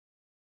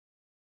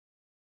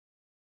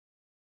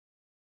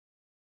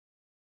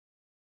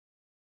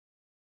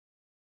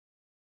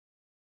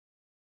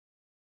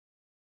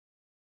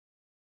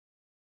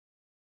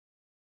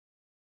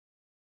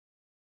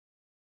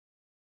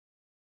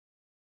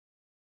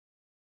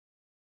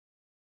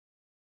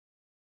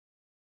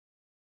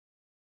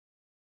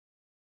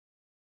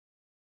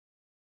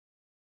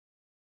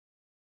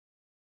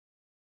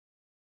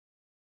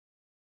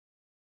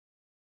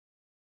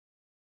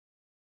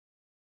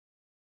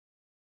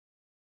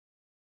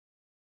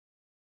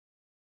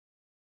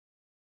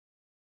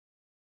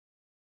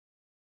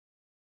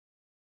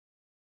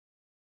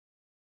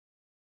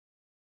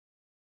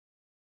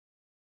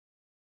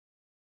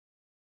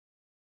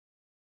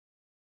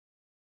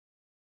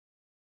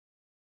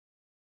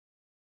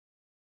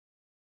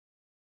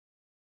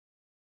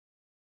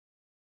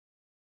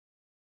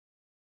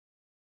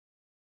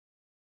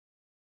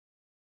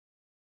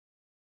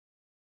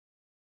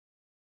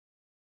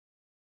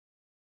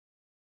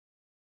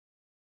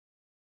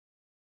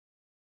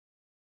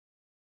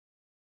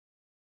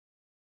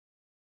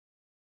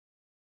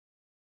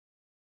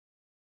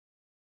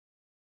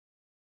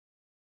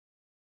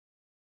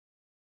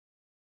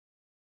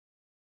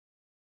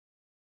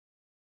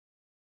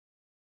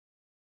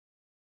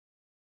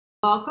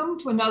Welcome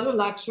to another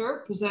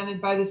lecture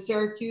presented by the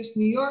Syracuse,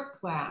 New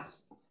York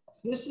class.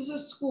 This is a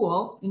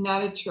school and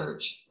not a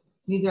church.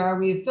 Neither are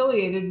we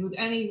affiliated with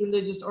any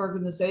religious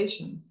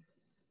organization.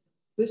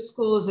 This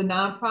school is a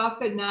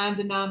nonprofit,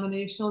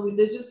 non-denominational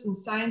religious and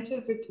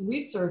scientific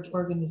research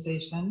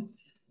organization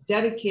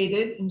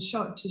dedicated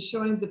to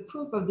showing the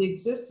proof of the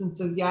existence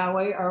of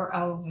Yahweh, our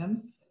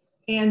Elohim,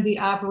 and the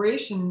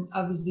operation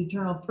of his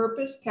eternal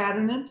purpose,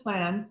 pattern, and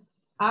plan,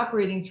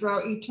 operating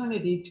throughout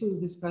eternity to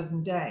this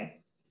present day.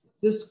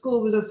 This school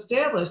was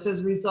established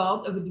as a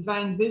result of a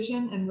divine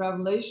vision and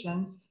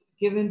revelation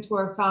given to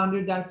our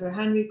founder, Dr.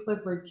 Henry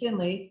Clifford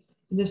Kinley,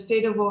 in the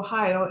state of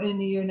Ohio in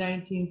the year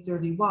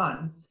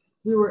 1931.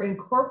 We were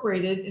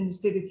incorporated in the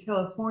state of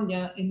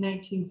California in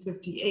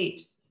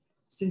 1958.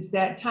 Since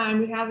that time,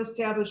 we have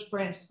established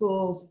branch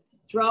schools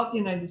throughout the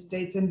United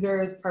States and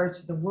various parts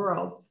of the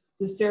world.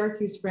 The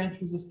Syracuse branch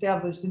was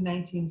established in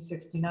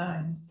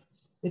 1969.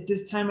 At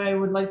this time, I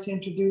would like to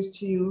introduce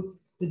to you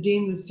the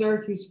Dean of the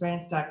Syracuse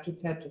branch, Dr.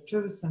 Patrick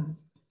Trivison.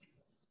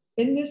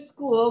 In this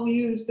school, we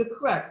use the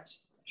correct,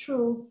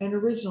 true, and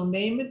original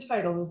name and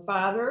title of the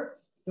Father,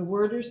 the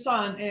Word or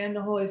Son, and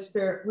the Holy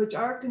Spirit, which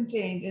are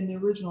contained in the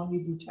original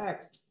Hebrew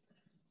text.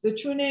 The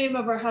true name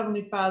of our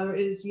Heavenly Father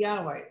is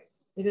Yahweh.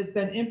 It has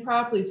been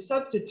improperly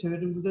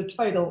substituted with the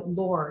title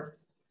Lord.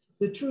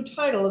 The true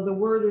title of the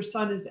Word or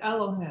Son is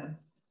Elohim.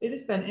 It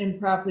has been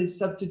improperly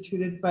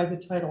substituted by the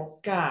title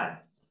God.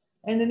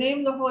 And the name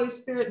of the Holy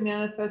Spirit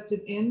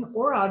manifested in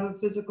or out of a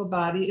physical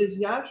body is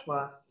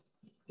Yahshua.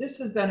 This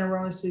has been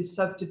erroneously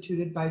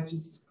substituted by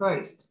Jesus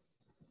Christ.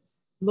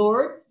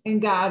 Lord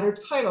and God are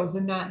titles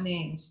and not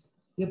names.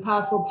 The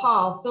Apostle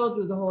Paul, filled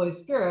with the Holy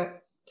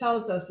Spirit,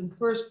 tells us in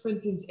 1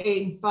 Corinthians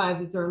 8:5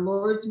 that there are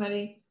Lord's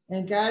many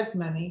and God's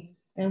many,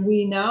 and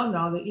we now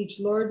know that each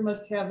Lord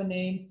must have a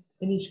name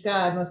and each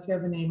God must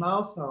have a name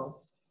also.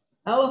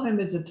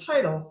 Elohim is a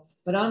title,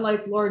 but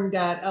unlike Lord and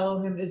God,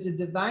 Elohim is a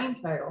divine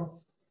title.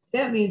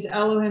 That means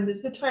Elohim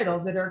is the title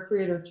that our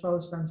Creator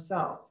chose for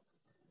himself.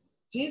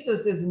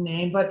 Jesus is a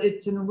name, but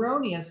it's an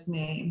erroneous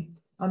name.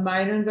 A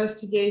minor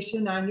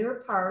investigation on your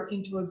part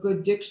into a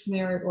good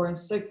dictionary or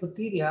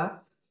encyclopedia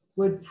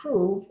would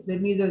prove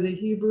that neither the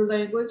Hebrew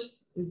language,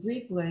 the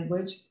Greek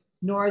language,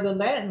 nor the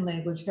Latin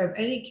language have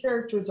any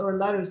characters or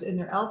letters in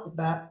their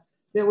alphabet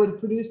that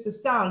would produce the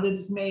sound that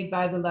is made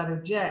by the letter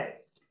J.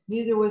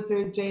 Neither was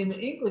there a J in the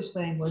English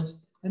language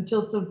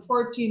until some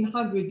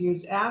 1400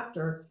 years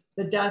after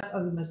the death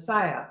of the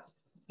Messiah,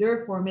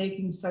 therefore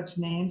making such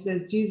names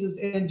as Jesus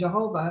and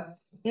Jehovah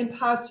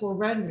impossible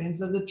renderings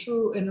of the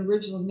true and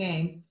original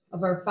name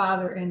of our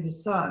Father and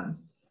His Son.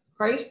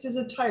 Christ is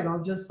a title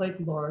just like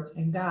Lord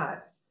and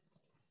God.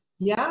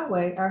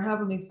 Yahweh, our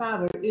Heavenly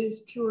Father,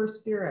 is pure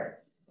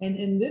spirit, and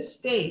in this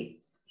state,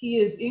 He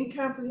is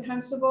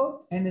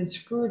incomprehensible and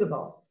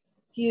inscrutable.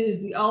 He is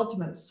the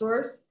ultimate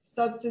source,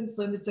 substance,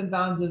 limits, and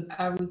bounds of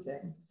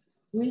everything.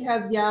 We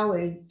have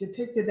Yahweh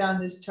depicted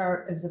on this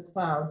chart as a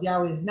cloud.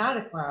 Yahweh is not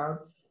a cloud.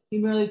 He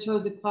merely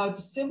chose a cloud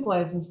to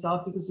symbolize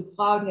himself because the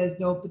cloud has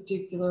no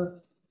particular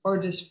or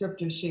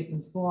descriptive shape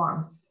and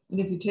form. And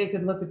if you take a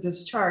look at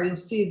this chart, you'll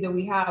see that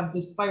we have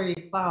this fiery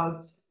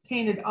cloud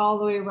painted all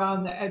the way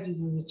around the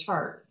edges of the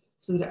chart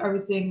so that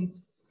everything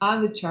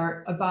on the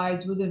chart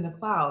abides within the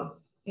cloud.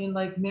 In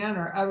like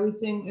manner,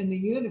 everything in the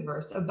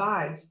universe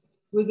abides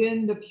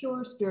within the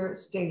pure spirit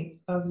state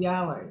of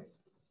Yahweh.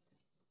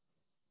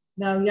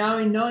 Now,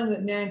 Yahweh, knowing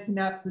that man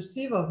cannot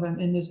perceive of him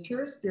in this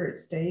pure spirit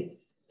state,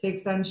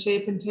 takes on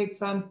shape and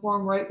takes on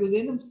form right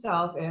within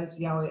himself as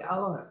Yahweh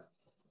Elohim.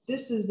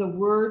 This is the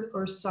Word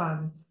or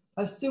Son,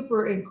 a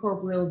super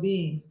incorporeal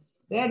being,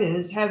 that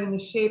is, having the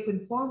shape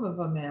and form of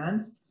a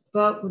man,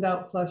 but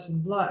without flesh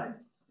and blood.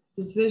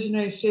 This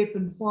visionary shape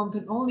and form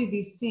can only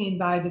be seen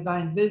by a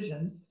divine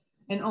vision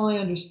and only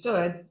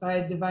understood by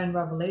a divine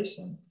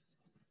revelation.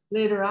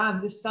 Later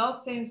on, this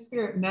self-same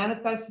spirit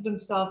manifested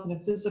himself in a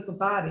physical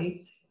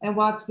body and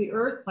walks the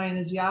earth plane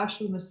as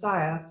Yahshua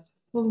Messiah,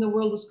 whom the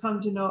world has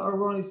come to know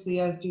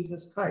erroneously as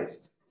Jesus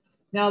Christ.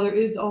 Now there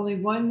is only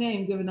one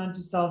name given unto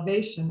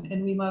salvation,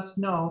 and we must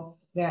know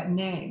that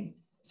name.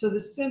 So the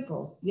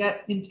simple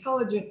yet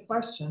intelligent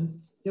question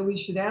that we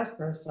should ask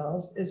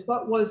ourselves is,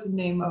 what was the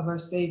name of our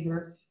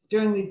Savior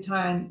during the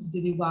time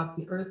that he walked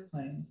the earth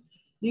plane?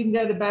 You can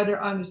get a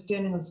better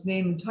understanding of his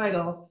name and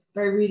title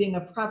by reading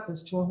a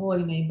preface to a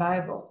Holy Name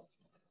Bible.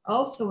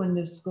 Also in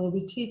this school,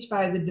 we teach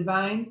by the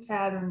divine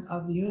pattern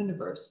of the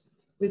universe.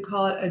 We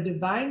call it a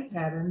divine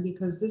pattern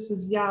because this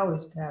is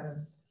Yahweh's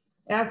pattern.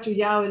 After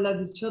Yahweh led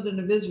the children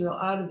of Israel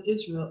out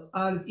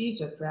of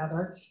Egypt,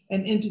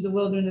 and into the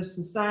wilderness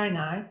of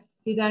Sinai,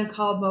 he then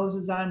called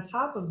Moses on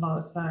top of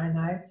Mount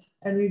Sinai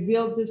and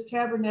revealed this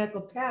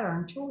tabernacle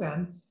pattern to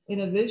him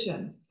in a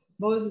vision.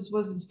 Moses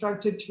was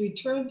instructed to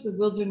return to the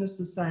wilderness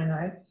of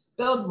Sinai,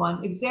 build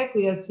one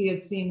exactly as he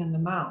had seen in the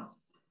mount.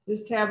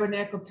 This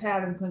tabernacle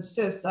pattern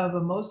consists of a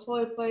most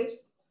holy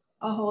place,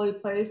 a holy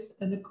place,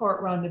 and a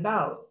court round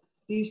about.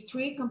 These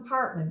three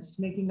compartments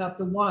making up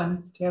the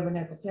one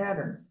tabernacle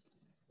pattern.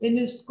 In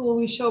this school,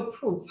 we show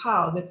proof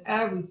how that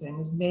everything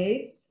is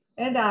made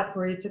and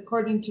operates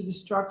according to the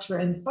structure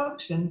and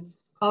function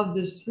of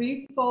this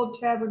threefold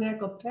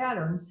tabernacle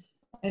pattern,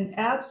 and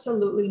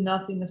absolutely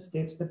nothing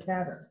escapes the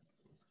pattern.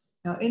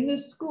 Now, in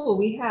this school,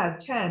 we have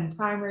 10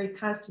 primary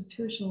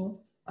constitutional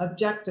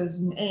objectives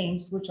and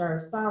aims, which are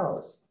as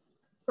follows.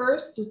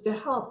 First is to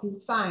help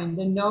you find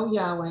and know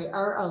Yahweh,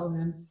 our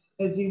Elohim,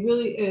 as he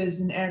really is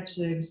and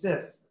actually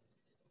exists.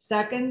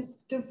 Second,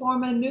 to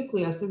form a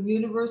nucleus of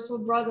universal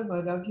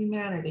brotherhood of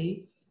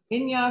humanity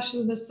in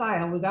Yahshua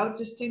Messiah without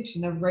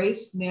distinction of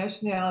race,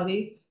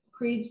 nationality,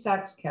 creed,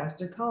 sex,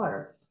 caste, or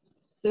color.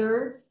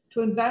 Third,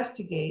 to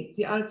investigate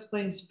the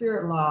unexplained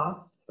spirit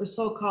law, or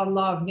so-called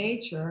law of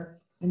nature,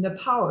 and the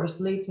powers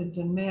latent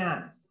in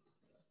man.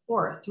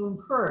 Fourth, to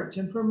encourage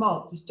and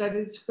promote the study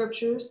of the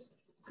scriptures,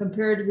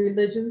 comparative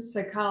religions,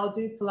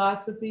 psychology,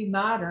 philosophy,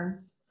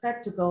 modern,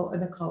 practical,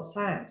 and occult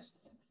science.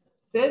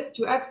 Fifth,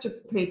 to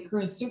extirpate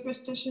current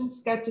superstition,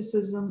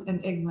 skepticism,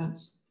 and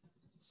ignorance.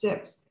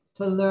 Sixth,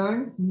 to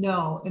learn,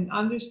 know, and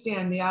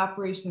understand the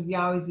operation of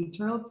Yahweh's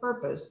eternal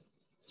purpose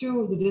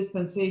through the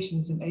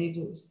dispensations and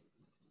ages.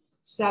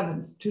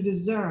 Seventh, to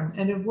discern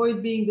and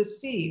avoid being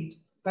deceived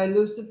by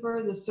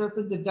Lucifer, the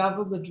serpent, the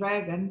devil, the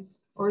dragon,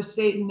 or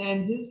Satan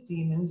and his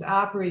demons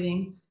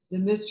operating the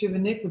mystery of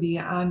iniquity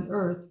on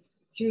earth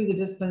through the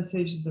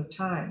dispensations of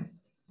time.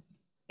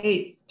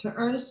 Eighth, to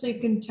earnestly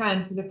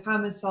contend for the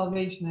common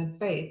salvation and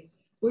faith,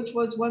 which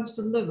was once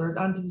delivered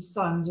unto the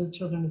sons or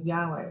children of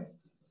Yahweh.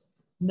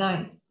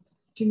 Ninth,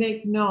 to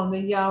make known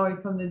that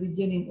Yahweh from the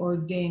beginning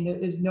ordained there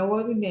is no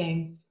other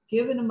name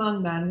given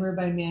among men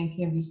whereby man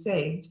can be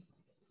saved,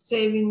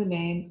 saving the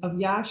name of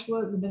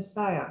Yahshua the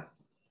Messiah.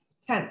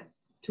 10th,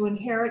 to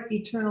inherit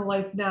eternal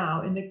life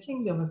now in the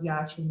kingdom of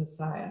Yahshua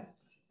Messiah,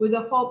 with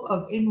the hope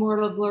of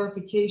immortal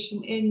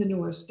glorification in the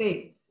newer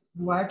state.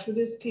 Watch with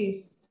his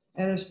peace,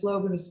 and our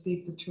slogan is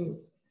speak the truth.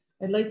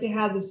 I'd like to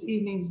have this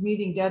evening's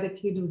meeting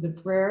dedicated with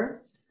a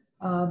prayer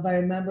by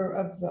a member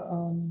of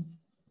the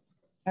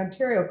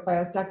Ontario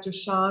class, Dr.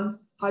 Sean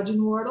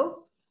Hudgenwardle.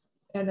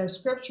 And our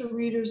scripture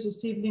readers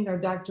this evening are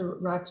Dr.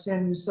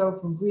 Roxanne Rousseau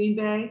from Green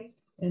Bay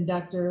and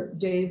Dr.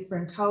 Dave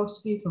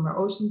Frankowski from our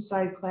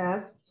Oceanside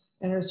class.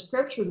 And our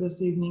scripture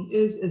this evening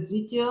is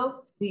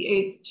Ezekiel, the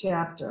 8th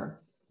chapter.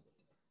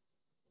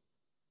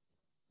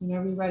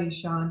 Whenever you're ready,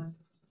 Sean.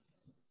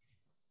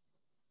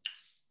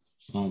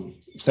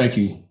 Thank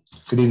you.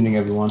 Good evening,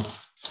 everyone.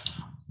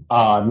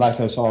 I'd like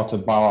us all to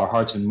bow our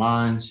hearts and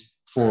minds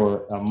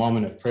for a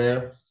moment of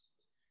prayer.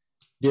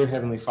 Dear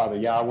Heavenly Father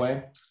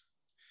Yahweh,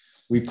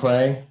 we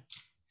pray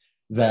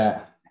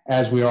that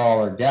as we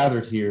all are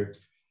gathered here,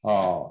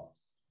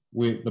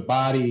 with the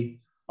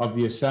body of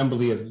the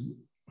assembly of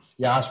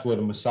Yahshua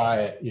the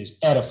Messiah is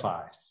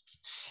edified,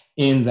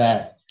 in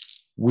that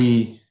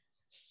we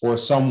or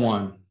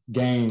someone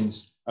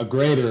gains a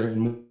greater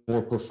and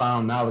more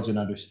profound knowledge and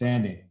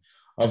understanding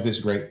of this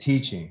great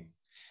teaching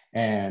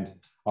and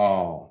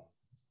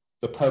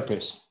the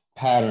purpose,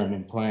 pattern,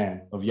 and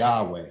plan of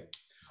Yahweh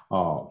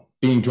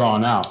being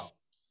drawn out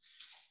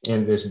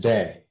in this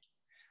day.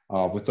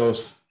 With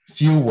those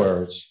few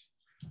words,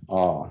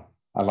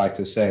 I'd like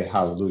to say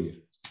hallelujah.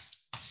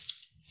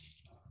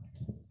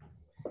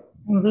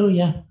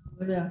 Hallelujah.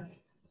 Hallelujah.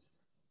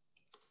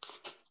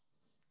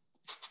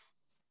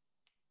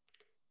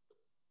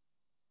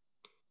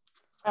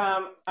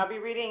 I'll be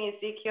reading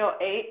Ezekiel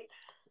 8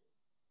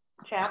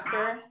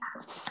 chapter.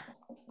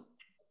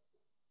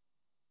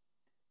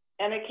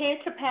 And it came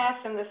to pass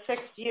in the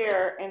 6th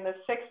year, in the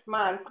 6th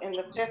month, in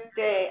the 5th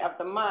day of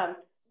the month,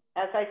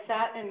 as I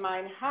sat in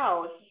mine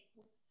house,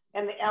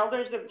 and the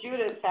elders of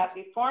Judah sat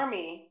before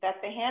me, that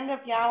the hand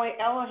of Yahweh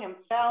Elohim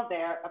fell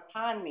there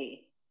upon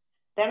me.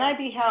 Then I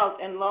beheld,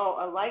 and lo,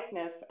 a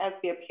likeness as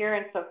the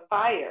appearance of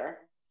fire,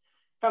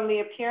 from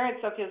the appearance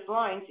of his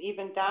loins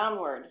even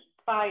downward,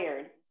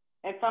 fired,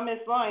 and from his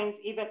loins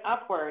even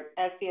upward,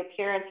 as the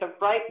appearance of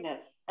brightness,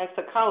 as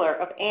the color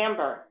of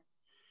amber.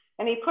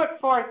 And he put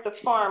forth the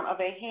form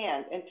of a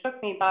hand, and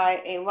took me by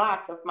a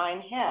lock of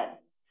mine head.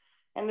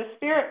 And the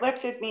Spirit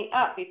lifted me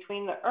up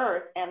between the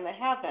earth and the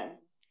heaven,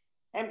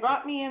 and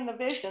brought me in the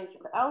visions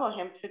of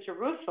Elohim to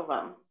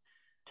Jerusalem,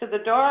 to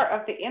the door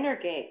of the inner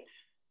gate,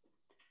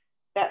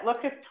 that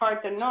looketh toward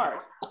the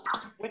north,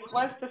 which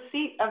was the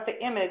seat of the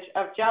image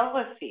of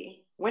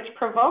jealousy, which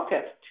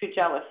provoketh to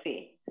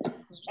jealousy.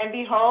 And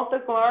behold,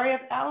 the glory of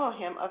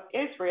Elohim of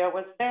Israel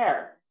was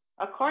there,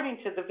 according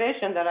to the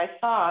vision that I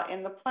saw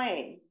in the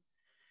plain.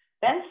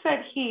 Then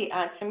said he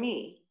unto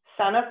me,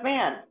 Son of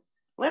man,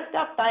 lift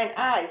up thine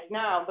eyes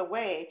now the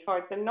way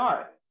toward the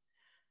north.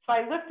 So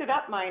I lifted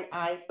up mine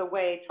eyes the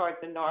way toward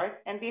the north,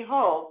 and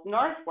behold,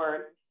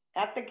 northward,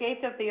 at the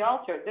gate of the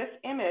altar, this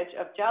image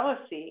of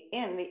jealousy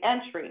in the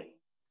entry.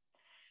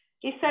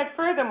 He said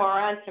furthermore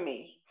unto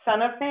me,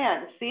 Son of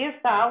man, seest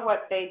thou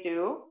what they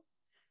do?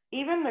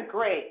 Even the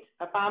great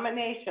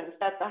abominations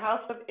that the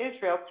house of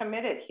Israel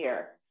committed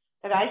here,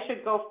 that I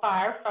should go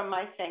far from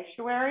my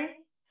sanctuary?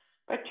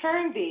 But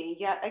turn thee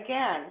yet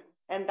again,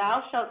 and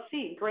thou shalt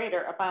see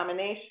greater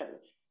abominations.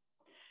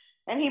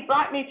 And he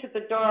brought me to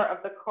the door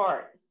of the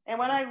court, and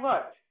when I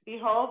looked,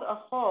 behold, a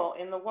hole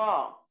in the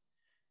wall.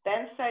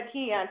 Then said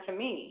he unto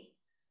me,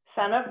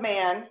 Son of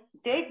man,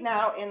 dig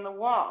now in the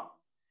wall.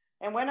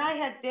 And when I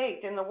had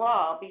digged in the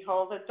wall,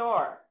 behold, a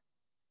door.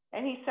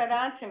 And he said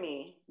unto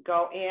me,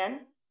 Go in,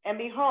 and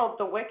behold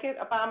the wicked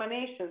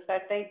abominations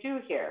that they do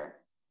here.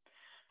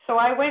 So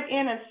I went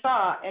in and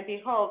saw, and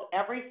behold,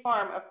 every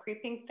form of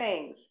creeping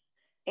things,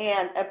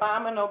 and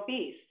abominable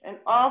beasts, and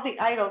all the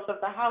idols of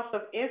the house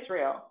of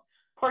Israel,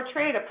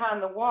 portrayed upon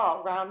the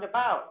wall round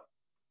about.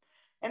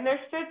 And there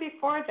stood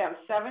before them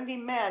 70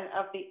 men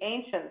of the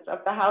ancients of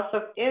the house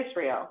of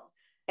Israel,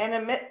 and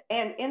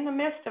in the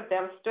midst of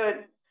them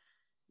stood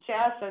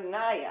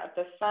Jazaniah,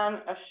 the son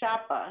of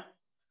Shapha,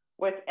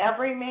 with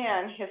every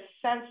man his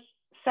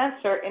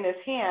censer in his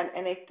hand,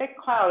 and a thick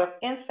cloud of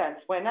incense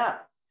went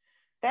up.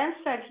 Then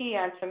said he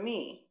unto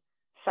me,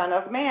 Son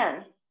of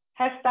man,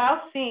 hast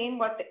thou seen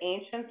what the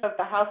ancients of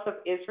the house of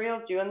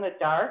Israel do in the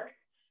dark,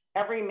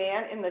 every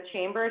man in the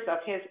chambers of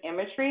his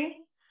imagery?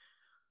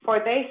 For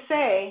they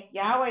say,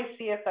 Yahweh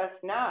seeth us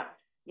not,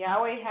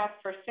 Yahweh hath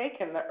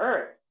forsaken the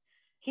earth.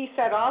 He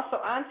said also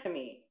unto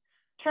me,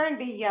 Turn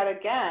thee yet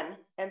again,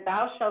 and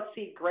thou shalt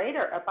see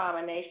greater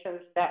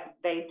abominations that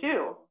they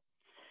do.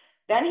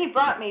 Then he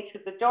brought me to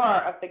the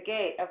door of the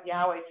gate of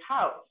Yahweh's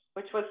house,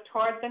 which was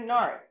toward the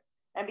north.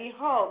 And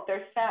behold,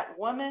 there sat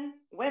women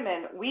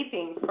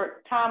weeping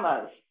for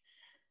Tammuz.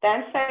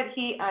 Then said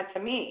he unto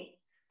me,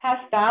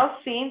 Hast thou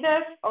seen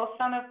this, O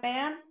son of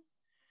man?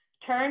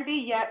 Turn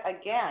thee yet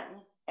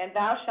again, and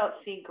thou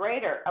shalt see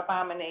greater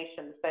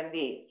abominations than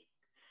these.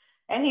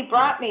 And he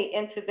brought me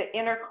into the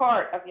inner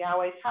court of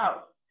Yahweh's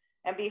house.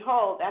 And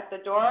behold, at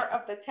the door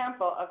of the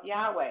temple of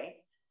Yahweh,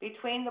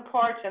 between the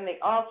porch and the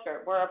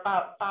altar, were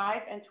about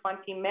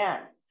 25 men,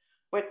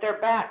 with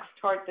their backs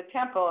toward the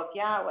temple of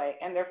Yahweh,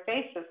 and their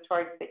faces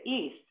towards the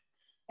east.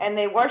 And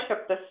they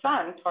worshiped the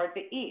sun toward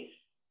the east.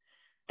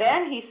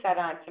 Then he said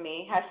unto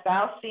me, Hast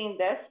thou seen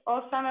this,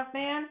 O son of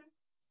man?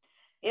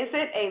 Is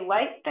it a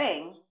light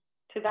thing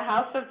to the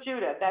house of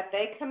Judah that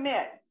they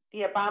commit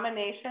the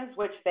abominations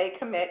which they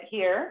commit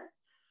here?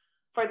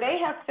 For they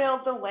have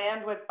filled the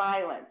land with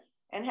violence,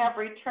 and have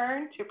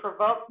returned to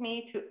provoke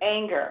me to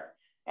anger.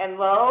 And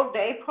lo,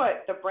 they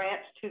put the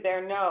branch to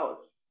their nose.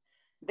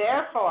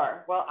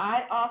 Therefore will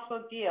I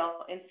also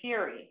deal in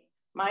fury.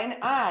 Mine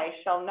eye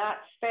shall not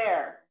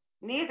spare,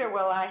 neither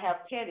will I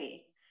have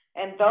pity.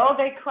 And though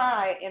they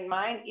cry in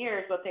mine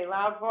ears with a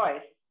loud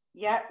voice,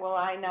 yet will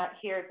I not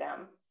hear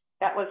them.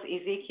 That was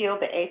Ezekiel,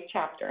 the 8th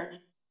chapter.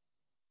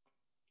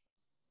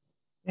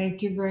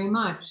 Thank you very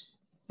much.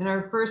 And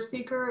our first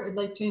speaker, I'd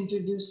like to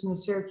introduce from the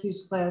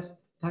Syracuse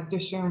class, Dr.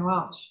 Sharon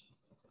Welch.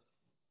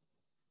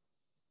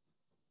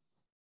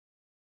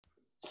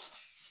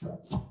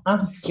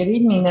 Good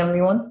evening,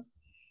 everyone.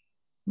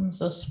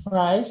 It's a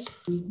surprise.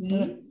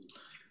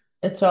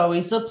 It's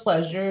always a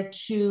pleasure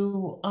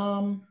to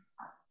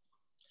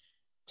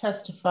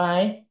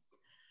testify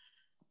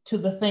to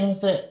the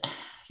things that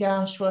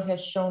Yahshua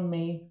has shown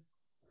me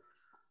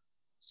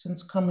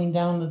since coming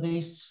down to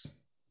these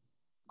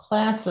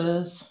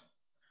classes.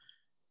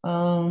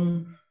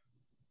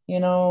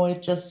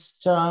 It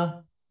just,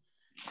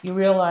 you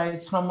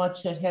realize how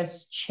much it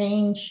has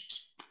changed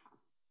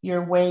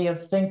your way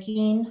of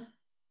thinking,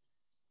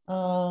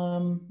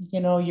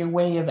 your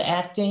way of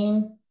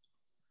acting,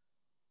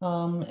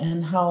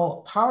 and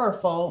how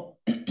powerful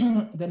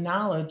the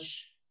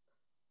knowledge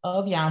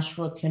of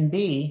Yahshua can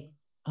be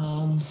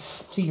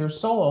to your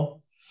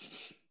soul.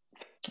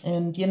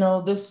 And,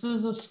 this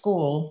is a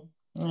school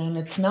and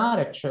it's not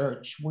a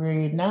church.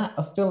 We're not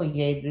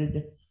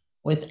affiliated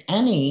with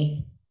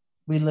any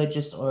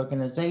religious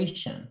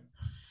organization.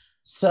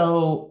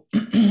 So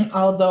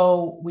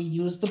although we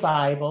use the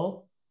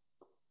Bible,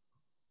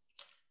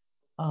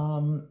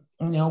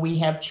 we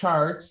have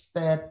charts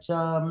that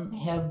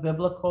have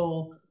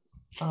biblical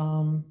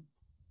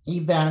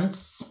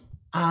events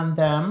on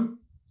them.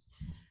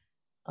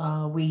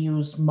 We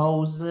use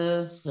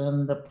Moses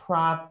and the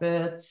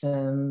prophets,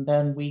 and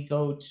then we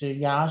go to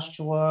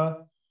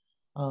Yahshua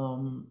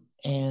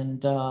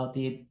and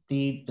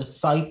the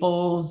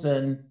disciples,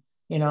 and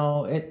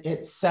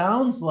it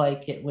sounds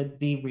like it would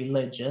be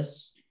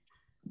religious,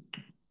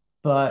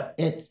 but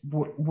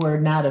we're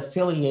not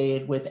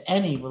affiliated with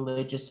any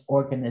religious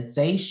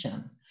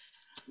organization.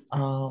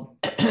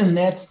 And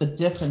that's the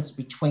difference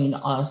between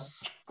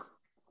us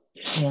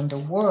and the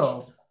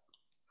world,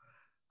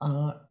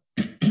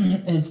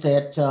 is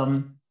that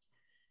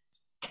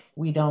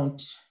we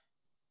don't,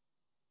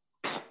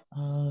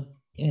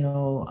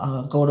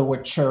 go to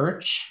a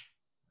church.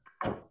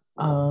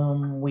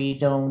 We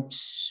don't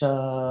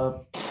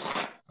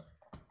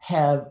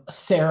have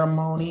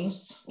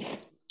ceremonies.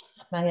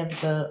 Can I have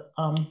the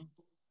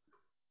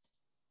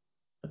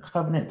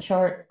covenant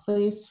chart,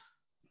 please?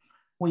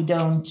 We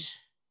don't,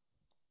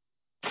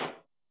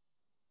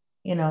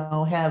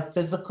 have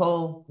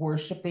physical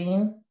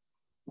worshiping.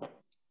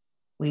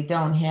 We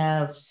don't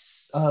have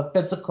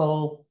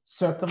physical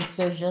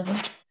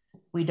circumcision.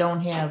 We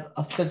don't have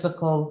a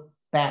physical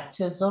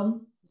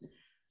baptism.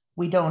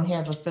 We don't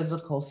have a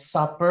physical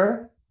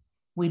supper.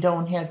 We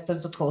don't have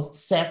physical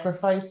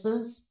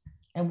sacrifices.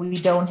 and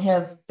we don't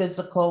have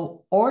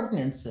physical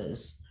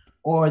ordinances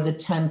or the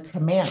 10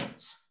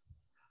 Commandments.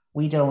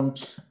 We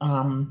don't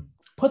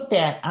put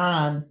that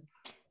on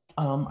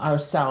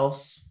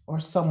ourselves or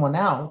someone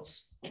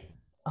else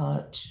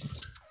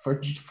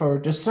for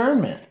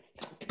discernment.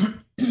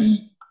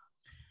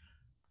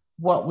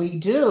 What we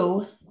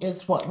do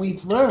is what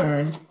we've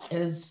learned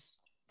is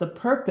the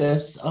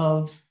purpose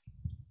of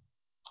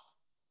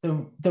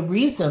the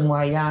reason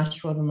why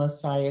Yahshua the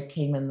Messiah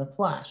came in the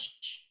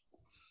flesh.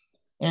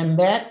 And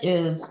that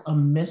is a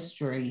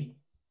mystery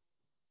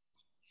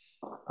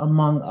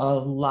among a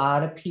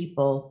lot of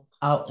people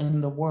out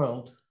in the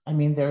world. I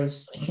mean,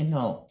 there's,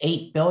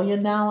 8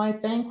 billion now, I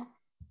think.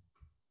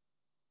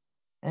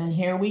 And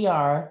here we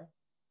are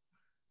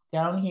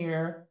down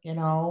here,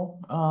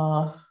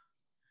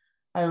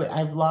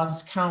 I've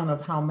lost count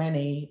of how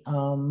many,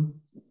 are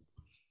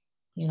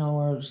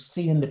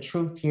seeing the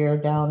truth here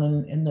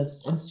down in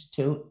this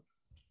institute,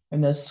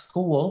 in this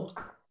school.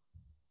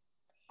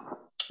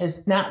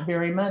 It's not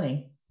very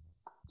many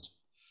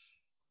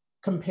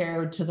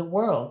compared to the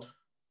world.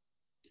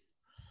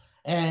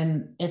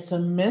 And it's a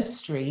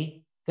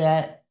mystery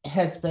that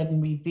has been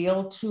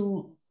revealed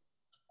to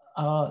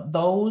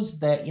those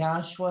that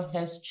Yahshua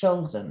has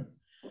chosen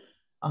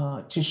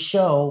to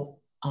show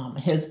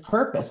his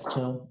purpose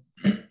to.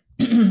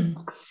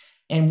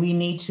 And we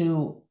need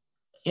to,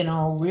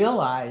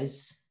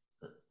 realize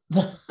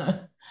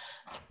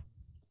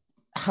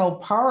how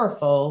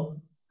powerful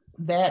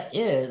that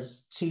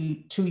is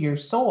to your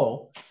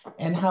soul,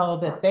 and how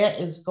that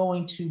is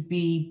going to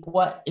be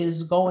what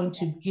is going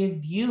to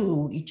give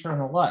you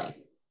eternal life.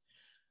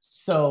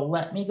 So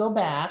let me go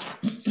back.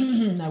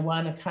 I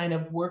want to kind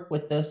of work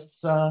with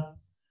this,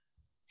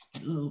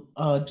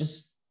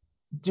 just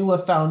do a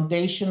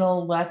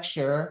foundational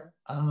lecture.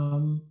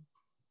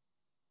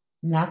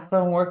 Not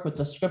going to work with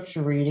the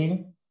scripture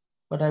reading,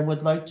 but I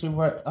would like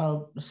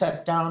to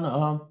set down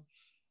a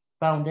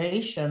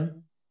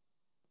foundation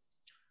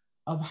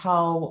of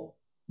how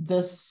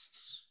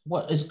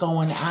what is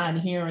going on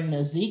here in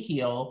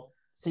Ezekiel,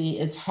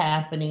 is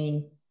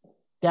happening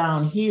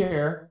down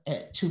here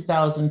at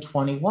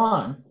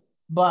 2021,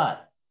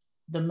 but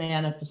the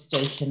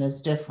manifestation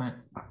is different.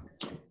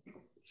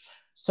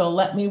 So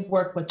let me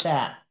work with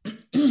that,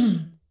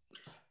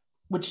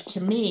 which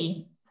to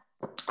me,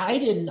 I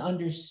didn't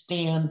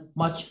understand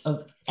much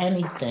of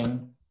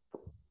anything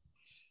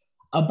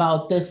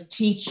about this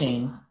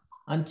teaching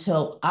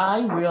until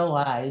I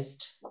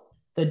realized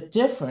the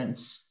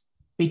difference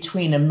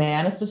between a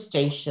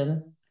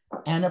manifestation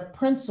and a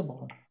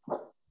principle.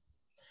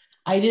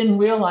 I didn't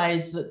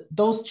realize that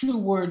those two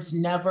words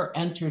never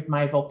entered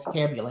my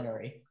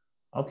vocabulary.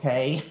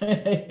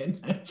 Okay.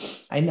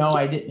 I know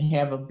I didn't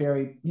have a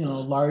very,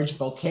 large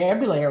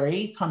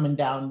vocabulary coming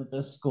down to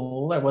the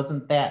school. I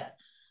wasn't that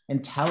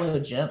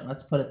intelligent,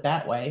 let's put it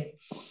that way.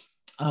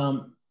 I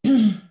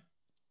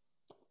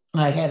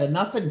had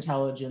enough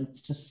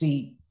intelligence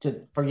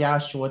for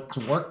Yahshua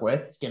to work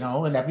with,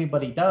 and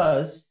everybody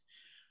does.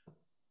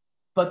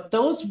 But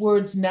those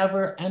words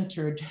never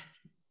entered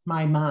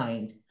my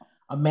mind,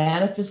 a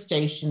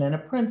manifestation and a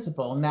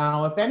principle.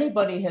 Now, if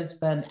anybody has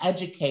been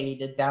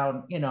educated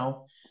down,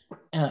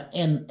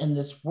 in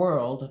this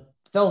world,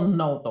 they'll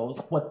know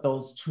what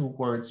those two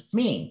words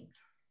mean.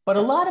 But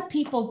a lot of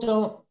people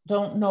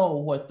don't know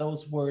what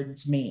those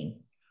words mean.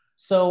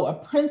 So a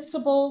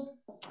principle,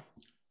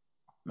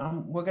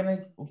 we're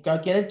gonna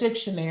get a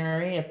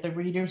dictionary. If the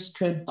readers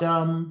could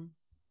do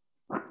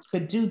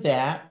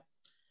that,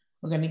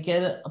 we're gonna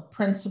get a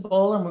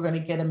principle and we're gonna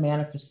get a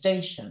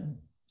manifestation.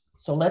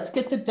 So let's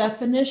get the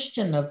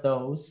definition of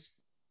those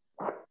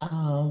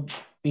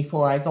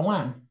before I go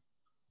on.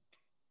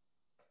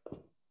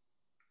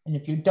 And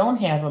if you don't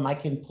have them, I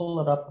can pull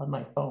it up on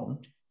my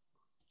phone.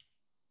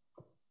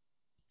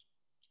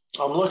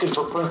 I'm looking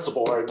for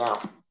principle right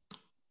now.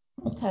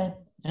 Okay.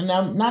 And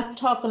I'm not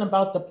talking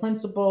about the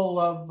principle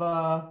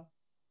of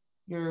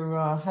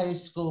your high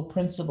school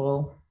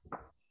principal.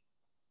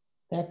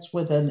 That's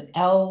with an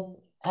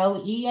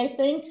L-E, I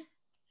think.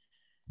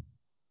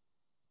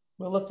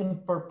 We're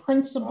looking for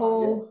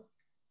principle.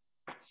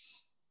 Yeah.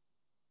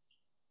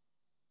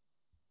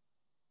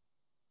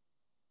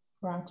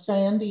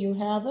 Roxanne, do you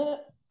have it?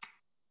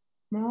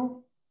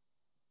 No?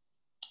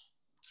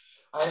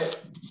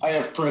 I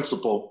have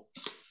principle.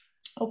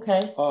 Okay.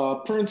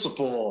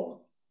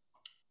 Principle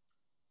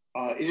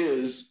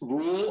is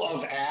rule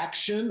of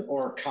action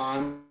or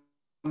conduct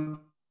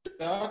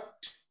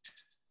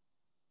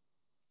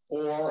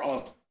or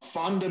a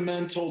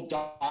fundamental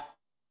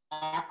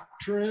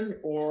doctrine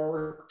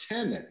or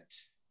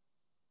tenet.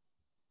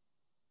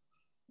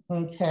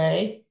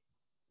 Okay.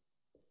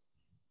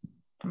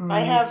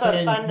 I have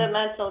a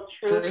fundamental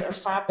truth or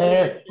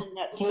proposition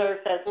that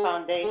serves as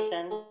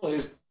foundation.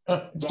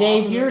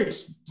 Dave, you're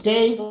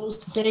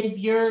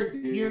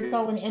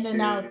going in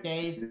and out,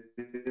 Dave.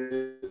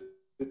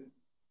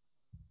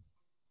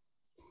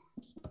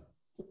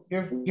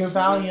 Your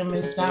volume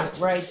is not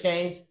right,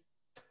 Dave.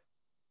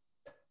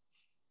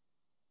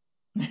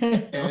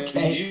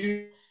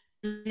 Okay.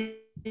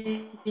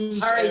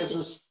 used All right.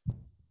 as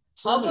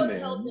a I'll go synonym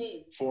tell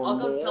Dave. for I'll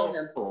go tell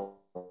him. moral,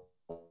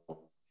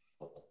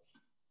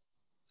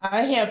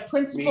 I have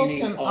principle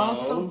meaning can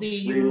also of, be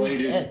used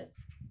related.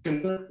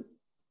 as,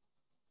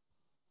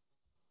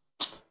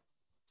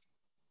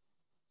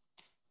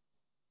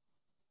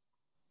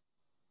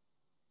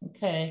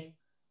 okay.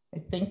 I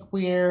think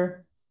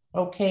we're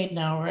okay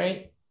now,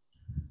 right?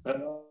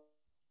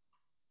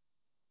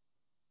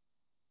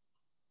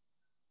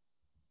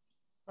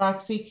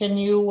 Roxy, can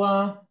you,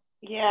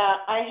 Yeah,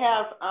 I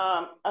have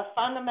a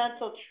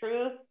fundamental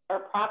truth or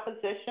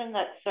proposition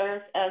that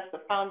serves as the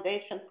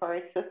foundation for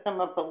a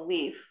system of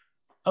belief.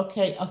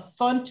 okay, a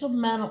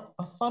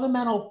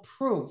fundamental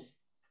proof.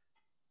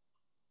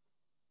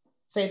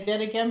 Say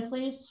that again,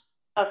 please.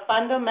 A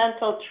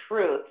fundamental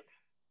truth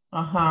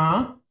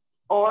Uh-huh.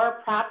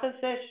 or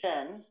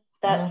proposition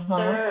that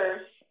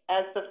serves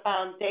as the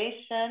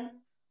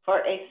foundation for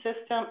a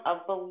system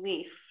of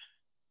belief.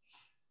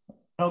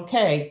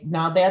 Okay,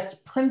 now that's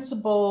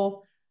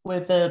principle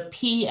with a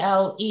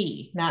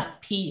PLE,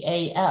 not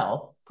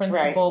PAL.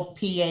 Principal,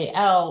 right.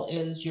 PAL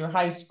is your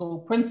high school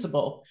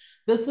principal.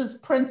 This is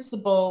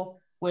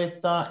principle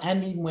with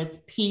ending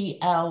with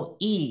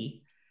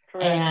PLE.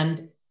 Correct.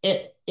 And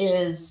it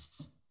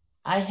is,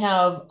 I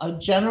have a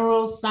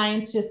general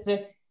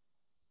scientific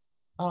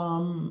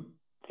or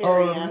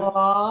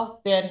law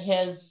that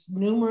has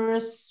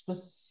numerous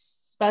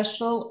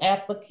special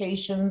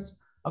applications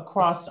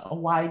across a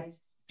wide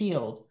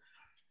field.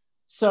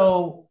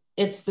 So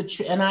it's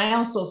the and I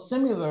also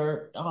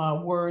similar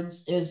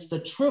words is the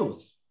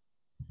truth.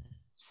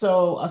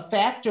 So a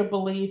fact or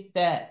belief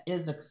that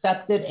is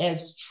accepted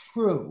as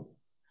true.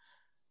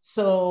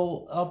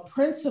 So a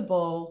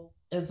principle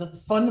is a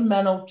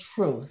fundamental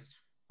truth,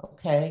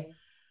 okay?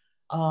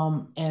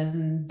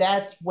 And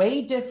that's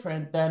way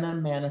different than a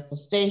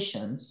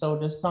manifestation. So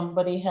does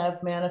somebody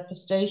have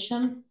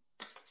manifestation?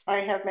 I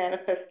have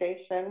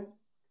manifestation.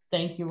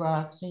 Thank you,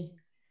 Roxy.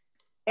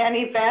 An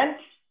event,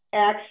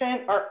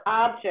 action, or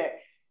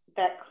object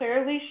that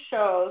clearly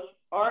shows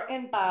or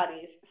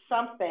embodies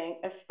something,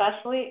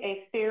 especially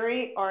a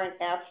theory or an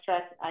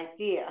abstract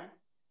idea.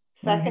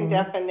 Second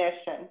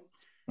definition,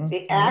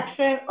 the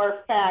action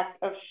or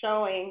fact of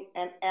showing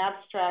an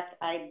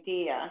abstract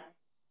idea.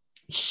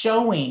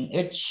 Showing,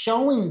 it's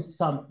showing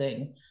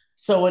something.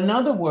 So in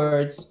other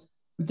words,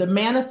 the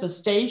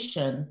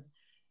manifestation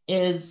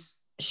is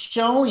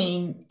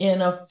showing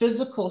in a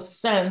physical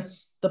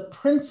sense the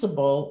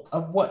principle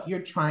of what you're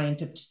trying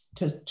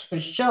to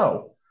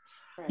show.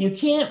 Right. You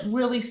can't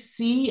really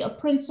see a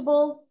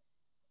principle.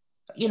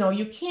 You know,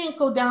 you can't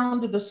go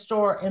down to the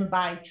store and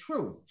buy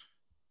truth.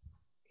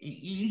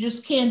 You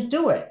just can't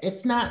do it.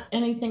 It's not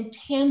anything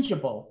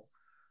tangible,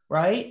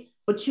 right?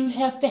 But you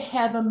have to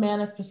have a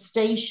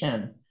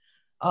manifestation,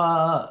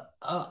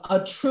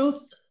 a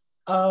truth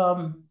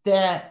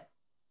that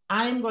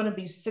I'm going to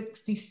be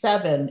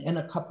 67 in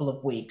a couple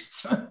of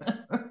weeks.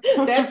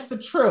 That's the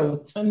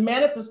truth. And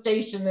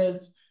manifestation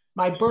is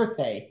my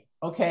birthday.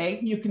 Okay.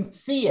 You can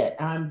see it.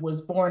 I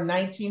was born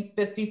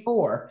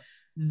 1954.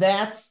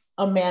 That's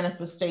a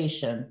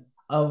manifestation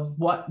of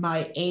what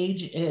my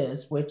age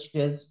is, which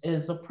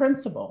is a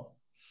principle.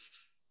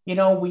 You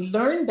know, we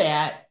learned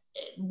that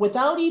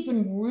without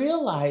even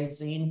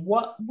realizing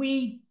what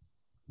we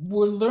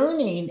were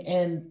learning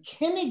in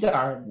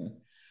kindergarten.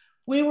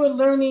 We were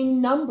learning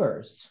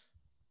numbers,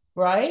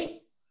 right?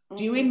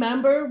 Do you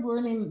remember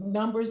learning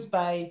numbers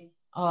by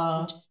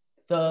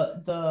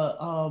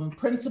the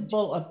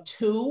principle of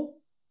two?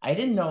 I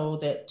didn't know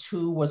that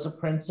two was a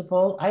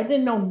principle. I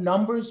didn't know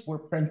numbers were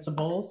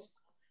principles.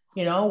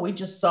 You know, we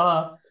just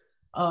saw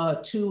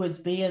two as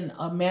being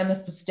a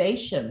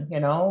manifestation, you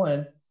know,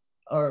 and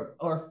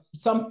or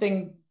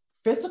something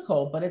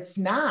physical, but it's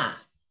not.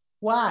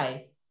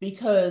 Why?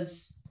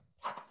 Because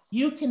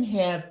you can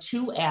have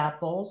two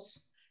apples,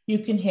 you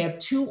can have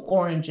two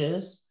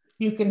oranges,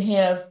 you can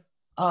have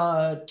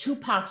two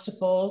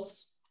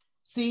popsicles.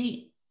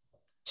 See,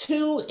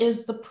 two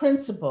is the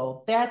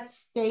principle. That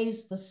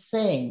stays the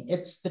same.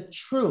 It's the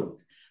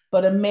truth.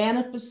 But a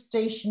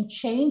manifestation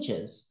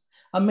changes.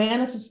 A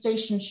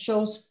manifestation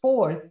shows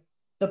forth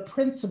the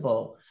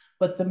principle,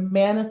 but the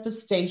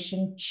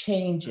manifestation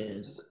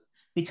changes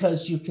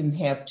because you can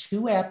have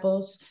two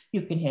apples,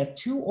 you can have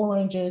two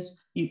oranges,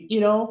 you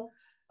know,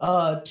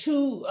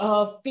 2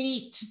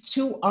 feet,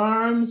 2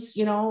 arms,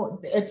 you know,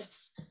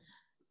 it's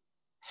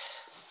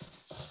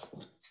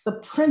the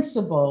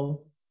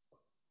principle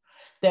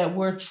that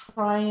we're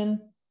trying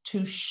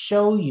to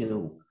show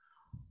you.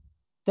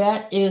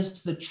 That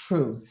is the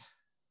truth.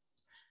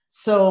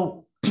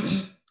 So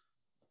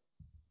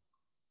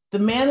the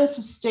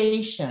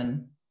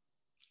manifestation,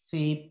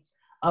 see,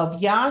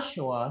 of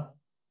Yahshua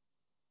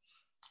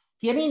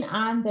getting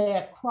on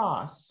that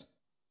cross,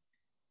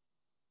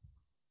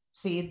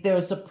 see,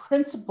 there's a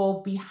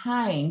principle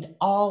behind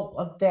all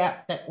of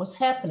that was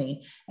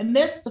happening. And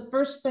that's the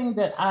first thing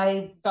that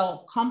I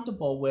felt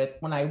comfortable with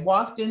when I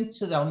walked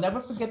into, I'll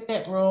never forget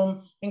that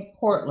room in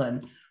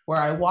Portland, where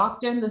I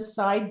walked in the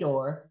side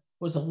door,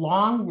 was a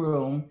long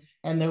room,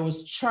 and there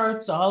was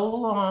charts all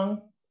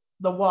along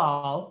the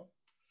wall.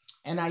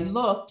 And I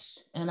looked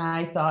and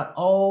I thought,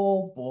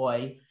 oh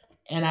boy.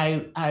 And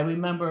I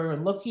remember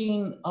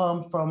looking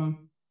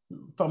from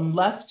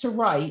left to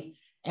right.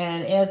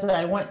 And as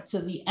I went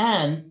to the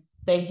end,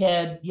 they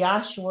had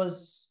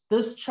Yahshua's,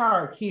 this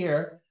chart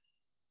here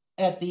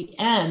at the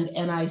end.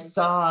 And I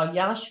saw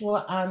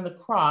Yahshua on the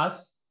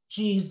cross,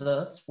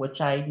 Jesus,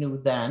 which I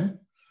knew then.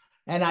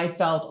 And I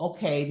felt,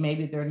 okay,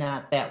 maybe they're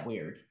not that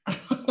weird.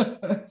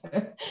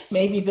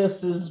 Maybe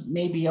this is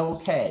maybe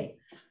okay.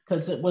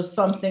 Because it was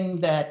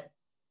something that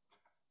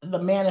the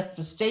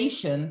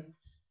manifestation,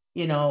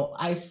 you know,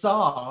 I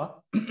saw,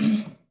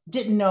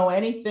 didn't know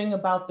anything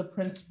about the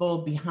principle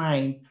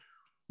behind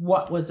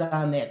what was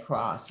on that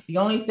cross. The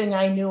only thing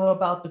I knew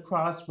about the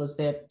cross was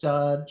that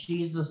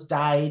Jesus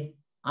died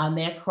on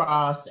that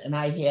cross, and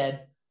I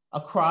had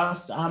a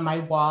cross on my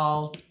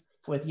wall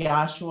with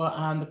Yahshua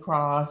on the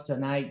cross,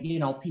 and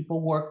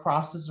people wore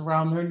crosses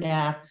around their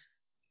neck.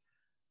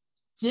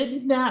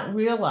 Did not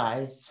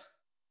realize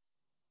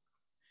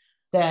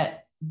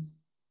that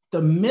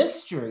the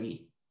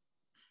mystery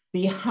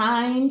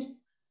behind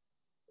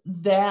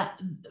that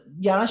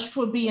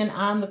Yahshua being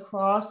on the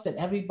cross that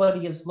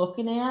everybody is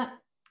looking at,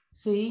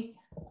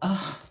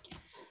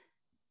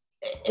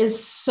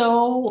 is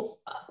so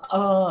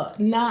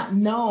not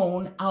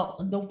known out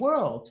in the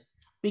world,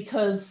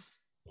 because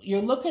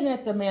you're looking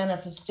at the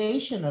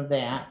manifestation of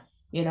that,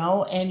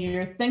 and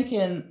you're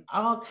thinking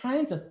all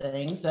kinds of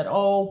things that,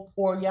 oh,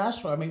 poor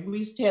Yahshua. I mean, we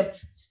used to have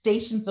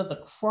Stations of the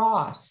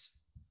Cross,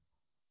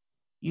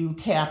 you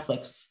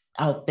Catholics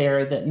out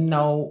there that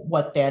know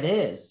what that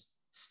is.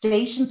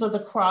 Stations of the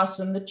Cross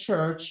in the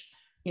church,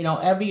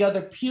 every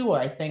other pew,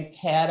 I think,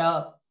 had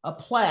a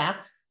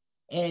plaque,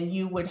 and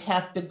you would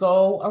have to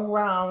go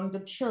around the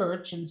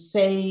church and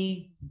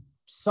say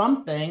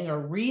something or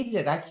read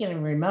it. I can't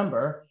even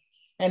remember.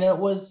 And it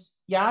was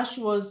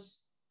Yahshua's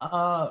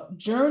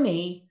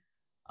journey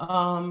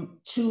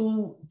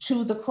to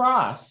the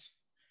cross.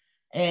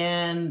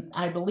 And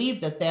I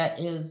believe that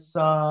is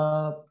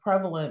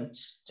prevalent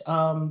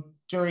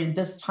during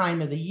this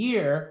time of the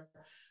year,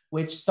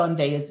 which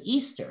Sunday is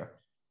Easter.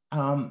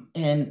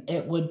 And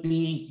it would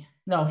be,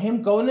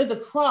 him going to the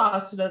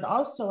cross, and it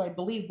also, I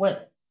believe, went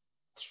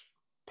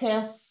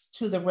past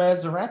to the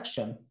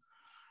resurrection.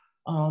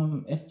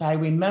 If I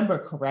remember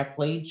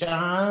correctly,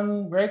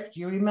 John, Rick, do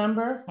you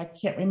remember? I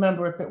can't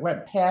remember if it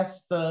went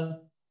past the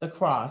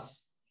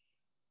cross,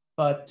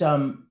 but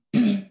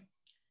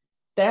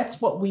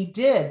that's what we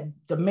did.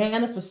 The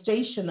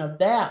manifestation of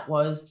that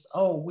was,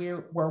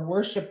 we're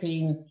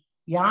worshiping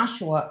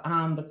Yahshua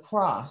on the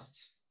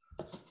cross.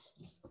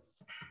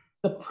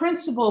 The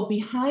principle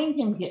behind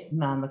him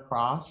getting on the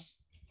cross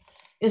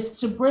is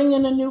to bring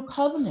in a new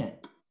covenant.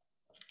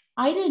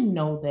 I didn't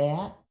know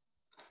that.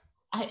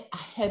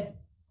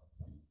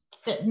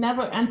 That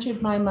never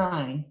entered my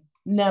mind.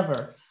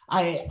 Never.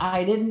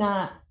 I did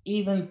not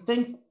even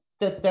think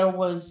that there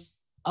was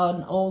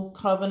an old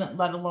covenant,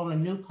 let alone a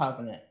new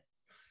covenant.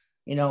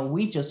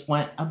 We just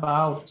went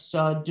about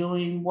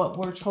doing what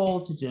we're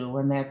told to do,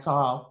 and that's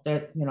all.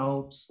 That,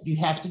 you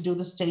have to do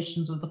the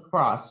Stations of the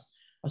Cross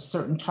a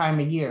certain time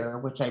of year,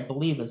 which I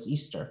believe is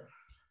Easter.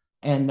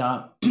 And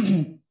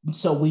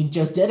so we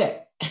just did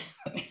it.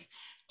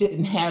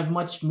 Didn't have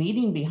much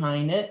meaning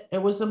behind it.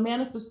 It was a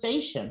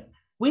manifestation.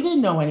 We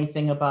didn't know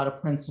anything about a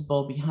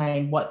principle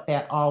behind what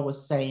that all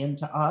was saying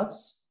to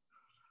us.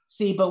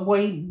 See, but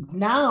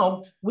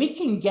now we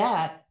can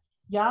get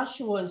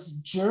Yahshua's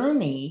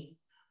journey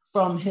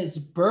from his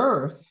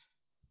birth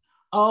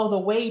all the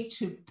way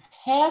to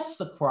past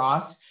the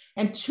cross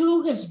and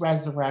to his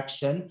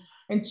resurrection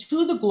and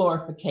to the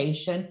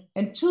glorification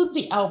and to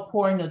the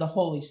outpouring of the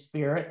Holy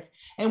Spirit.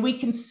 And we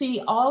can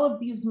see all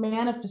of these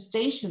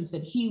manifestations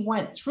that he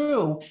went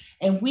through,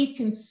 and we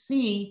can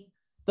see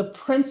the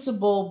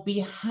principle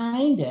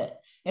behind it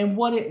and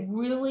what it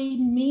really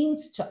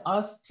means to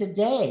us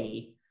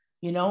today,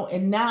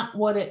 and not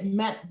what it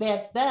meant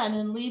back then,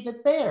 and leave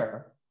it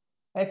there.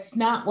 That's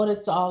not what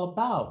it's all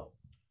about.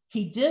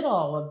 He did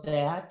all of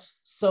that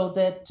so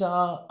that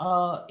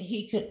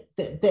he could,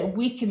 that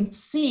we can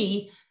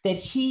see that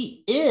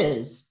he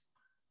is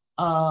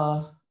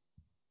the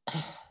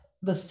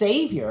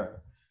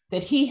Savior,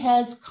 that he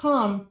has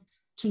come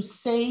to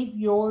save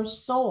your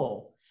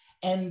soul.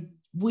 And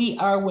we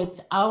are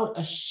without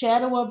a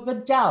shadow of a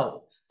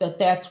doubt that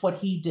that's what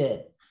he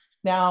did.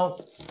 Now,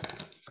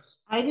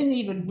 I didn't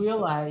even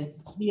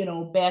realize,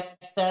 back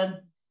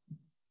then,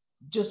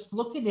 just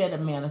looking at a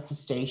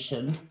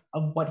manifestation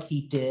of what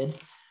he did,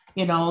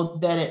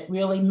 that it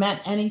really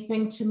meant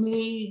anything to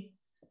me,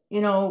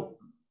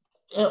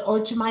 or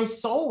to my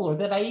soul, or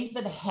that I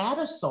even had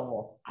a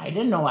soul. I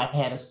didn't know I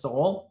had a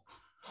soul.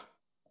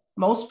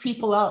 Most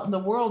people out in the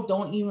world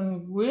don't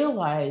even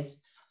realize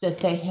that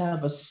they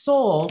have a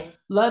soul,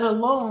 let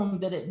alone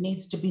that it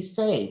needs to be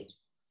saved.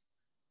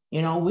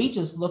 We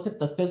just look at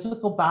the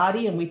physical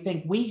body and we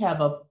think we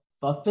have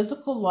a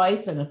physical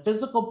life and a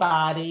physical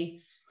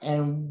body.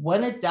 And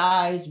when it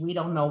dies, we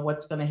don't know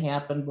what's going to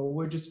happen, but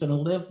we're just going to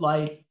live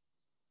life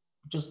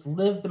just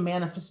live the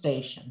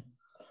manifestation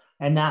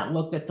and not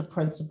look at the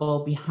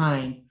principle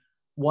behind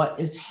what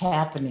is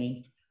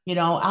happening. You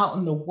know, out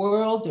in the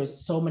world,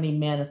 there's so many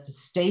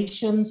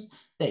manifestations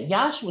that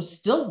Yahshua's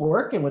still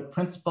working with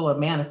principle of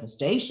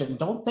manifestation.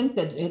 Don't think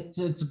that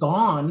it's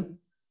gone,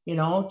 you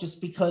know,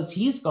 just because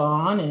he's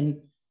gone.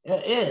 And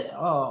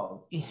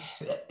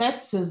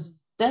that's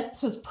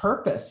his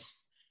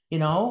purpose, you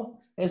know.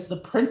 It's the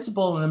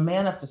principle and the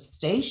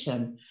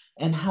manifestation,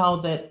 and how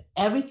that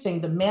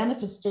everything, the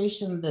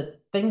manifestation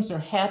that things are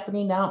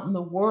happening out in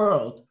the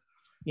world,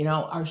 you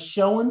know, are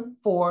showing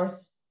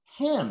forth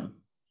him.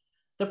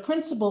 The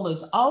principle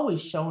is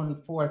always showing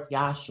forth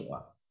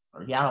Yahshua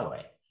or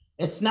Yahweh.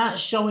 It's not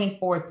showing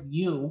forth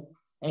you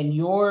and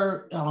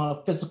your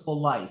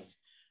physical life.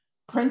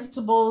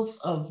 Principles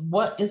of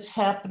what is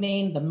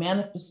happening, the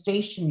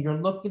manifestation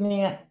you're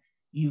looking at,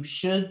 you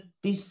should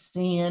be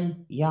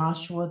seeing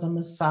Yahshua the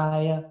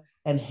Messiah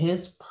and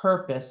his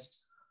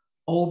purpose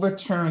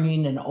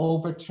overturning and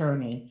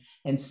overturning,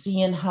 and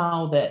seeing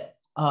how that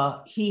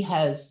he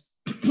has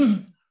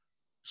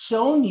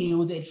shown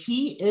you that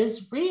he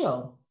is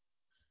real.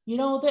 You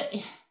know, that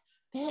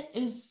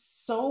is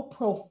so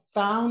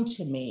profound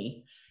to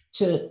me,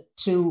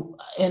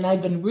 and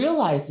I've been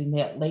realizing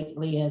that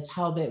lately, as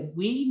how that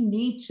we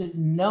need to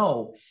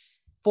know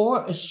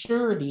for a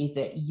surety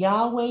that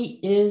Yahweh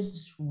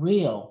is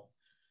real.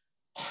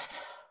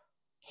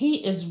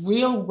 He is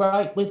real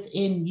right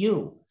within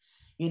you.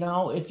 You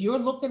know, if you're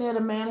looking at a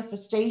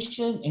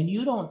manifestation and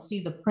you don't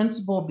see the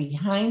principle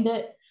behind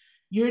it,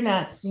 you're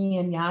not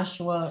seeing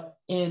Yahshua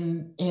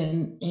in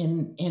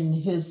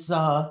his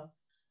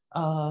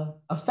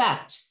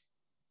effect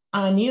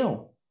on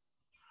you.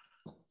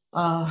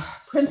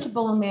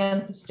 Principle and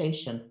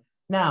manifestation.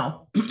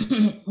 Now,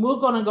 we're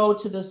going to go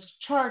to this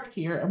chart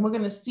here, and we're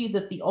going to see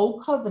that the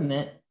Old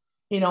Covenant,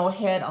 you know,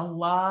 had a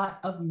lot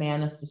of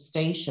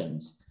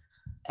manifestations.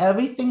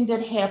 Everything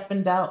that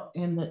happened out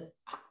in the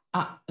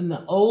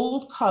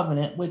Old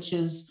Covenant, which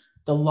is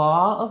the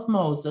law of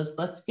Moses.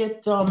 Let's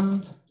get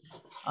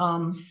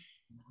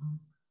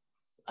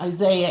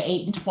Isaiah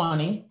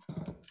 8:20.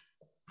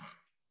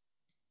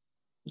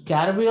 You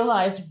got to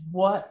realize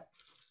what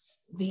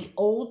the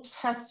Old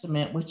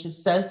Testament, which it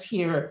says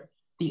here,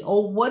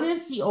 what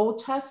is the Old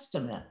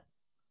Testament?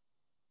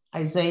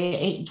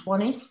 Isaiah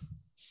 8:20.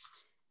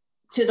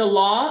 To the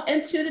law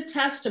and to the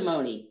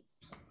testimony,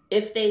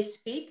 if they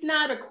speak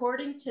not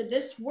according to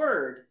this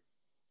word,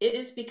 it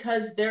is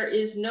because there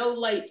is no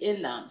light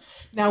in them.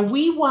 Now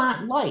we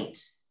want light.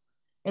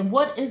 And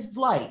what is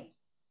light?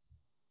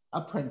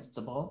 A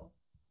principle.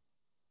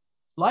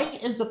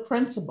 Light is a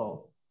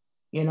principle.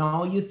 You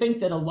know, you think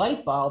that a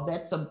light bulb,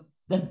 that's a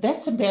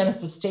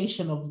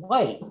manifestation of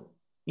light.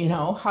 You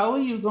know, how are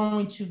you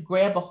going to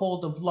grab a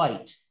hold of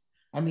light?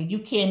 I mean, you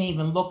can't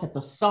even look at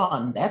the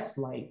sun. That's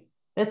light.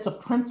 That's a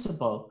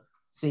principle.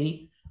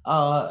 See,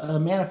 a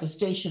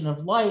manifestation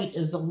of light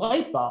is a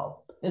light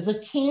bulb, is a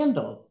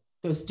candle.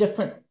 There's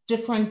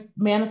different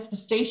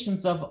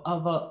manifestations of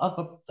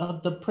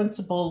the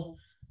principle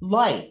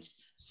light.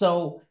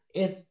 So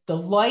if the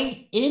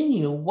light in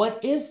you,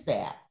 what is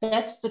that?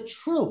 That's the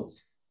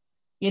truth.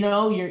 You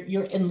know,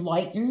 you're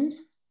enlightened.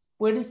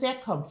 Where does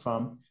that come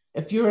from?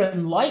 If you're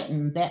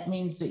enlightened, that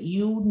means that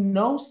you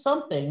know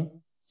something,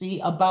 see,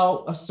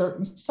 about a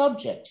certain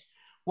subject.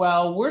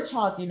 Well, we're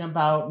talking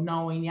about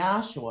knowing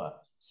Yahshua.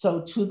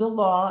 So to the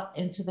law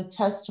and to the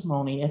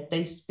testimony, if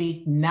they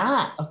speak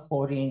not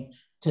according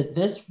to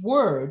this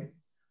word,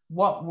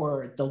 what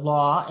word? The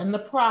law and the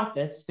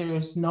prophets, there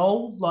is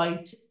no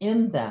light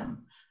in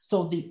them.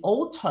 So the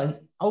Old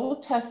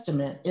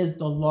Testament is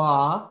the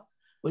law,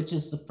 which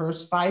is the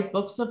first 5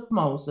 books of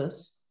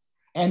Moses,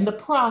 and the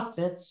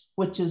prophets,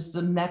 which is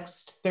the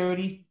next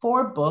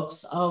 34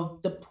 books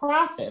of the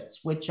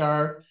prophets, which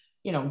are,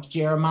 you know,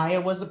 Jeremiah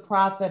was a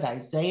prophet,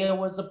 Isaiah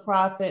was a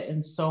prophet,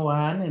 and so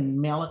on, and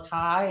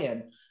Malachi,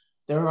 and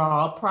they're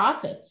all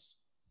prophets.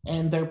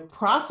 And they're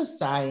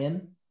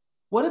prophesying.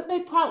 What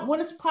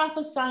does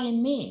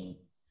prophesying mean?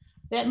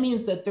 That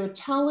means that they're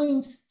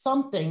telling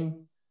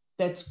something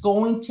that's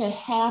going to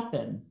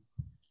happen.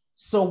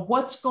 So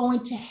what's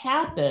going to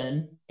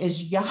happen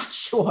is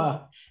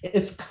Yahshua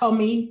is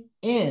coming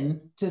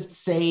in to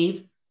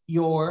save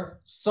your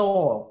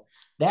soul.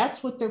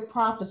 That's what they're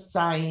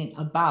prophesying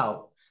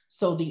about.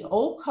 So the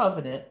Old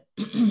Covenant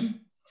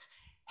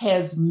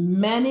has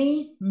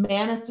many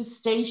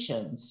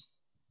manifestations,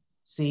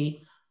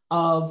 see,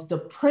 of the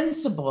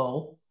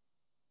principle,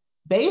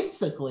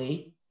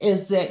 basically,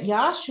 is that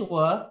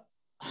Yahshua,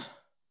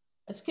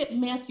 let's get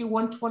Matthew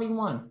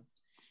 1:21.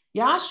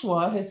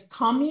 Yahshua is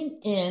coming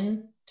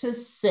in to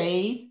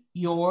save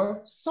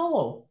your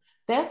soul.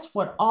 That's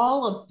what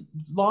all of the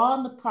law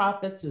and the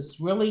prophets is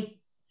really,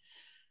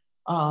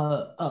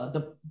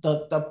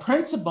 the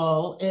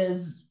principle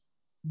is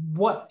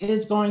what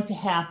is going to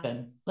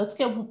happen. Let's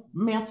get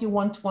Matthew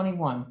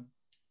 1:21.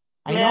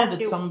 I know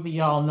that some of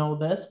y'all know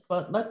this,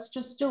 but let's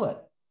just do it.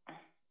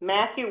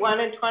 Matthew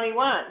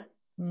 1:21.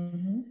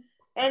 Mm-hmm.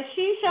 And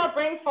she shall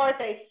bring forth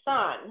a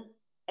son,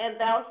 and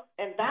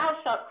thou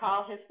shalt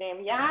call his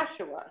name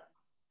Yahshua,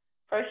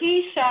 for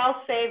he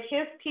shall save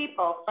his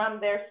people from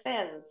their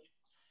sins.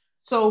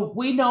 So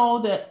we know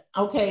that,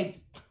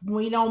 okay,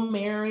 we know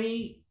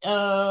Mary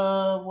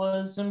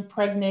was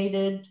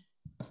impregnated.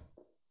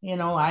 You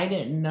know, I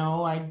didn't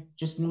know. I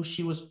just knew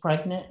she was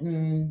pregnant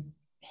and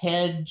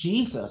had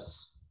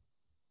Jesus.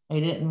 I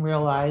didn't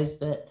realize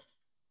that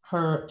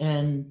her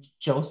and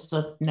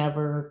Joseph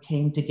never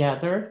came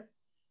together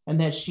and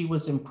that she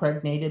was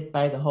impregnated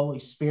by the Holy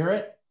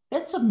Spirit.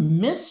 That's a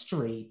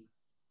mystery.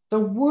 The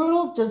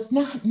world does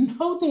not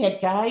know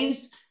that,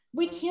 guys.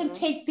 We can't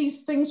take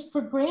these things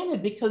for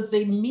granted because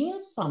they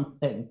mean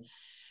something.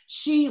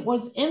 She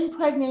was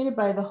impregnated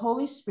by the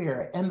Holy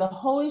Spirit, and the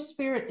Holy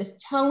Spirit is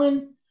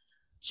telling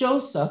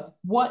Joseph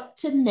what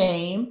to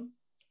name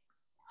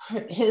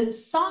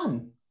his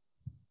son.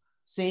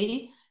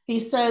 See, he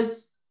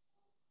says,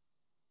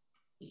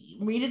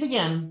 read it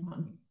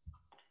again.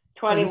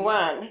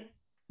 21.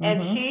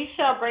 And she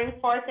shall bring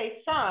forth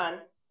a son,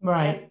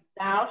 right, and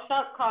thou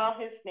shalt call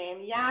his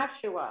name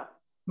Yahshua.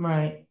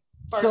 Right.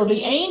 For So the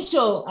he-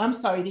 angel, I'm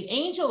sorry, the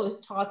angel is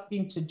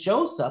talking to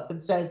Joseph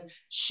and says,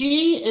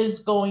 she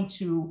is going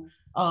to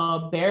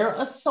bear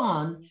a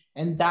son,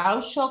 and thou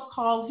shalt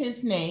call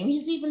his name.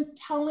 He's even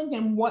telling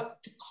him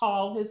what to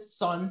call his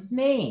son's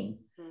name.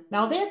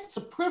 Now that's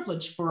a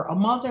privilege for a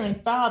mother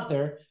and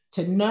father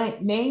to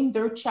name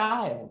their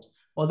child.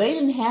 Well, they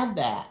didn't have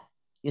that,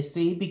 you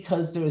see,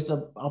 because there's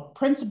a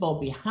principle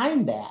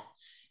behind that.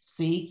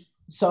 See,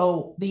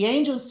 so the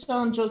angel is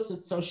telling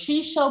Joseph, so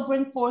she shall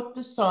bring forth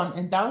the son,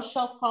 and thou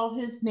shalt call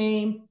his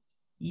name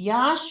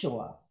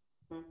Yahshua.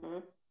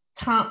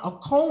 A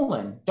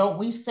colon. Don't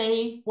we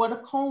say what a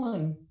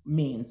colon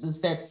means?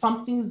 Is that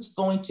something's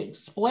going to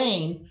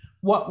explain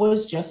what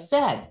was just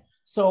said.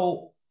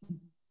 So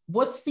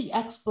what's the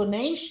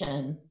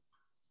explanation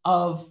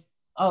of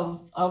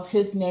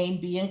his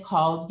name being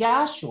called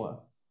Yahshua?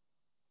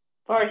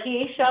 For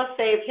he shall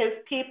save his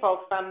people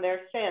from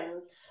their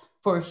sins.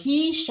 For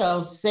he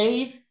shall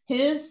save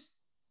his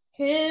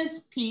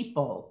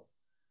people.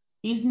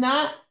 He's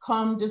not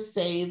come to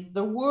save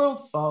the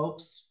world,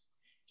 folks.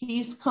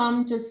 He's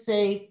come to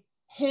save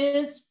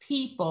his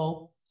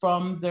people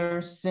from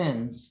their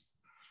sins.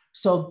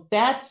 So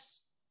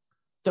that's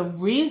the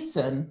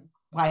reason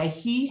why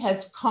he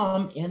has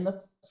come in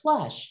the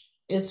flesh,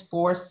 is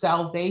for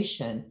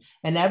salvation.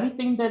 And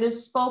everything that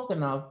is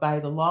spoken of by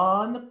the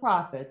law and the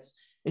prophets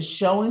is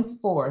showing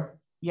forth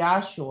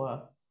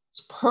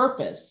Yahshua's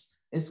purpose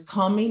is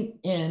coming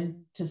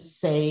in to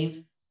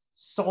save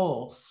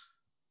souls.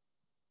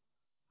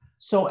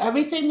 So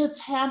everything that's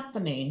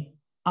happening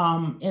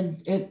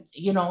in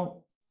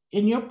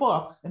your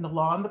book, in the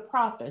law and the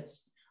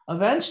prophets,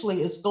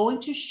 eventually is going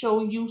to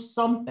show you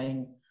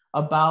something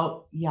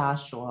about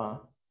Yahshua.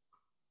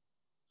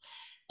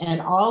 And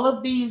all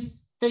of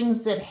these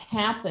things that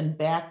happened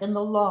back in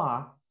the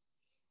law,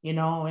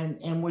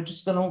 and we're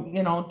just going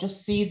to,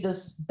 just see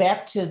this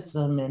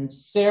baptism and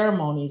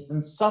ceremonies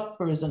and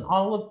suppers and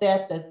all of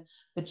that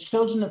the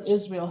children of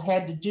Israel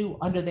had to do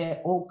under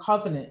that old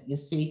covenant, you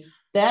see,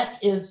 that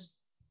is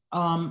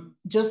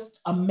just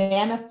a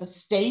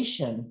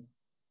manifestation.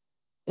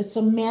 It's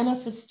a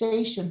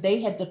manifestation.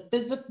 They had to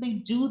physically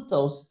do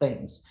those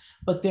things,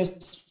 but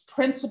there's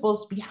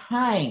principles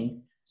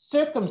behind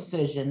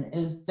circumcision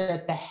is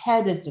that the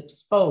head is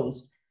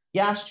exposed.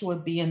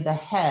 Yahshua being the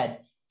head,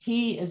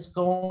 he is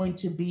going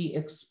to be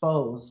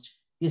exposed.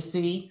 You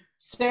see,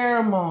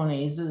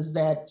 ceremonies is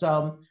that,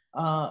 I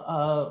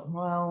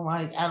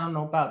don't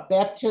know about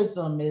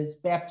baptism, is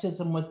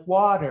baptism with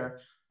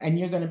water, and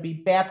you're going to be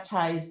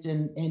baptized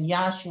in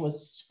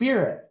Yahshua's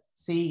spirit.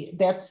 See,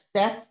 that's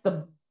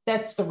the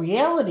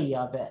reality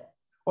of it,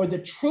 or the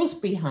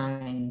truth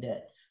behind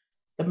it.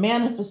 The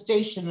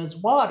manifestation is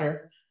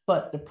water,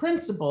 but the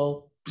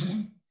principle,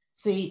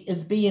 see,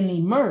 is being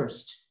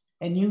immersed.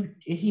 And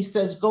he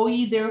says, go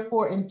ye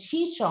therefore and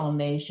teach all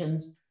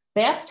nations,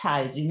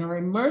 baptizing or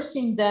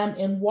immersing them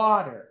in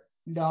water.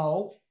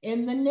 No,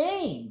 in the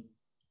name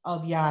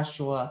of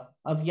Yahshua,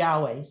 of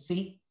Yahweh.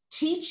 See,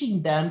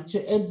 teaching them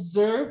to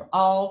observe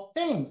all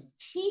things,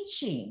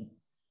 teaching.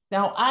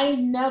 Now, I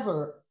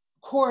never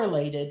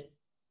correlated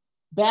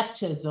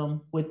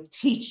baptism with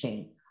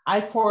teaching.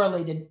 I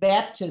correlated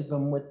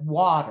baptism with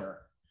water.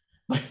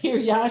 But here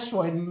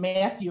Yahshua in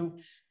Matthew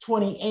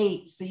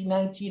 28, see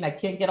 19, I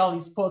can't get all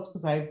these quotes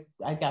because I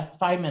got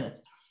 5 minutes.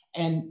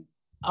 And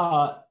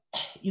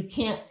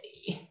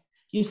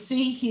you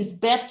see his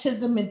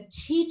baptism and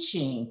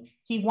teaching.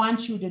 He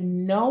wants you to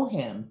know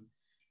him.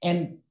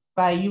 And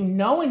by you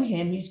knowing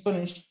him, he's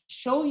going to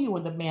show you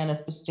the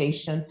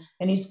manifestation,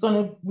 and he's going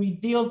to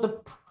reveal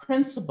the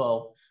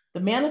principle.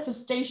 The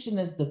manifestation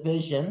is the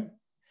vision.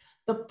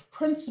 The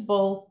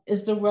principle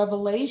is the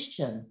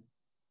revelation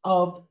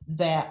of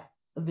that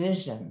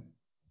vision.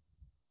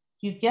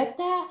 You get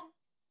that?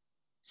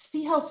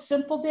 See how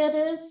simple that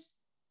is?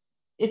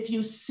 If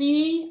you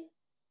see,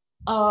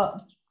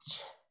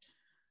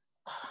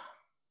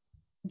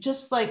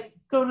 just like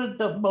go to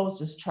the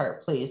Moses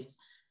chart, please.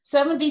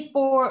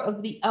 74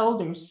 of the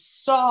elders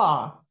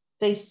saw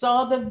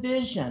the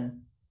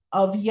vision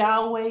of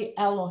Yahweh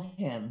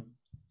Elohim.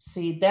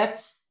 See, they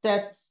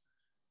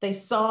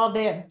saw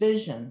that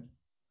vision.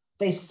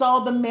 They saw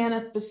the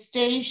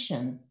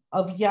manifestation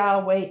of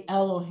Yahweh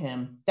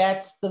Elohim.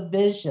 That's the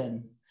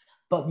vision.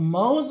 But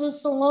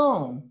Moses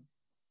alone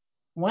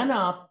went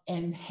up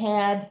and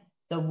had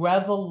the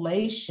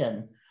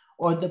revelation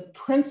or the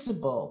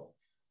principle.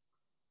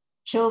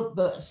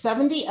 The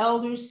 70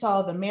 elders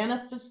saw the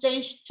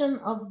manifestation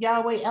of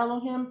Yahweh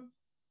Elohim.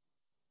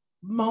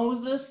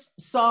 Moses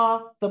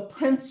saw the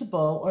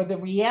principle or the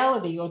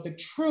reality or the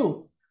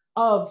truth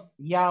of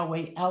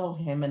Yahweh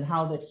Elohim and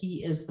how that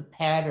he is the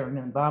pattern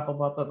and blah, blah,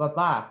 blah, blah, blah,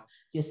 blah.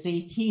 You see,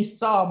 he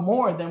saw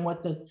more than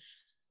what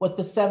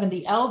the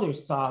 70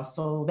 elders saw.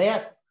 So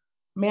that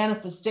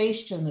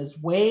manifestation is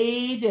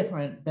way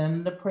different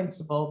than the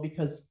principle,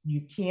 because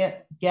you can't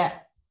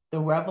get the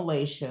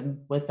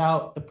revelation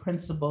without the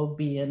principle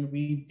being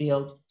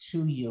revealed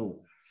to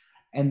you.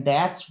 And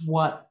that's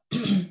what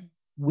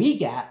we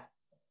get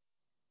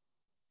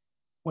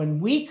when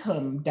we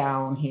come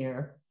down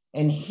here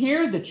and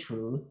hear the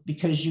truth,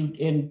 because you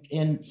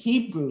in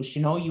Hebrews,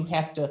 you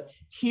have to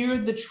hear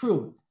the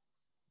truth.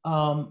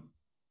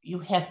 You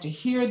have to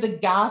hear the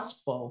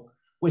gospel,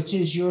 which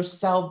is your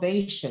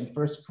salvation,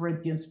 1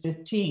 Corinthians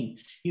 15.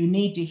 You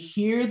need to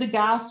hear the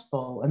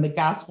gospel, and the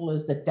gospel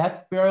is the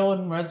death, burial,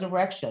 and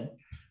resurrection.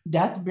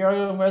 Death,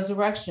 burial, and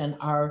resurrection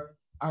are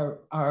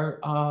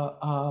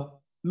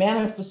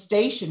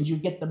manifestations. You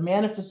get the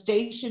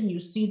manifestation, you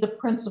see the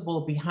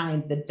principle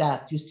behind the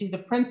death, you see the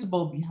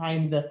principle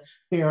behind the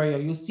burial,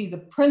 you see the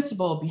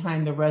principle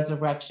behind the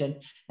resurrection.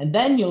 And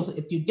then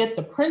if you get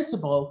the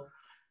principle,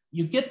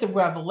 you get the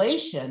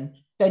revelation,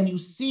 then you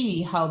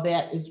see how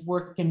that is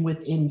working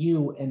within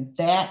you. And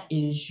that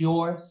is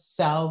your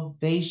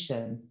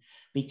salvation,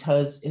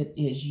 because it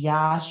is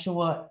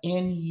Yahshua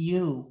in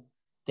you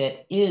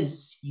that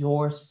is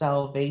your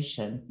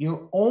salvation,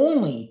 your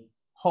only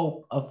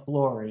hope of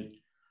glory.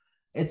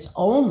 It's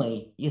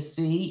only, you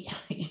see,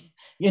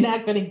 you're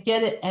not going to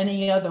get it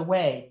any other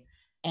way.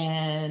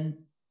 And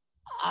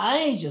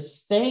I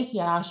just thank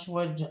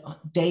Yahshua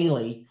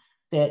daily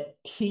that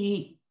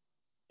he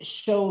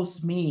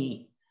shows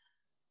me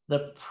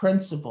the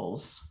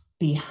principles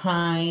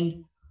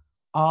behind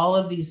all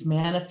of these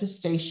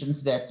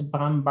manifestations that's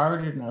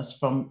bombarding us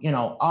from,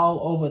 all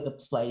over the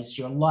place,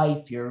 your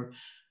life,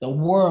 the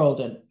world,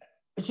 and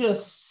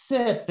just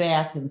sit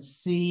back and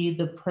see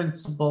the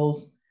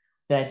principles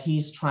that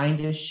he's trying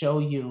to show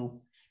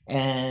you,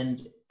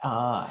 and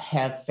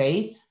have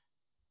faith,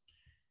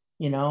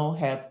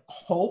 have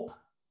hope.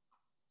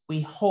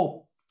 We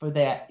hope for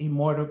that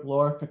immortal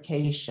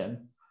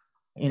glorification,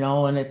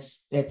 and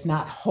it's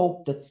not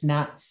hope that's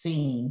not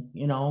seen,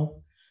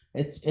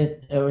 it's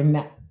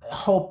not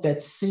hope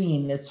that's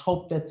seen, it's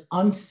hope that's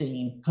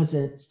unseen, because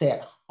it's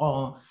that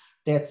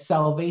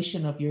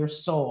salvation of your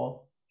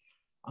soul.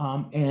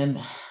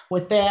 And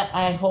with that,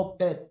 I hope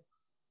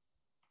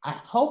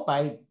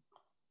I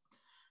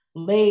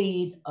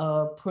laid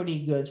a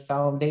pretty good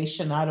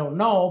foundation. I don't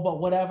know, but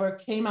whatever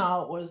came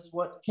out was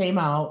what came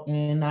out.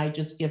 And I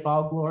just give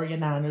all glory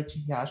and honor to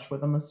Yahshua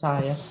the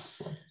Messiah.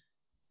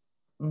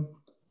 Thank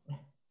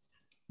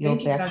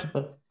you,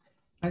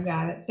 I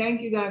got it.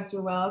 Thank you,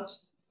 Dr. Welch.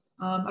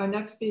 Our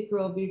next speaker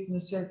will be from the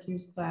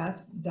Syracuse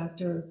class,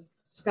 Dr.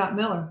 Scott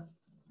Miller.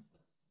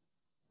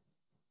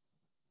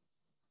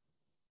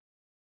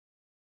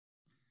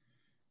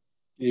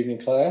 Good evening,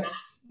 class.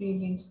 Good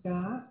evening,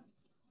 Scott.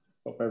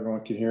 Hope everyone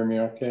can hear me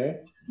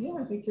okay. Yeah,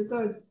 I think you're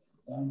good.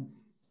 Let's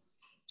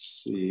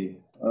see.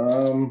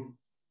 I'll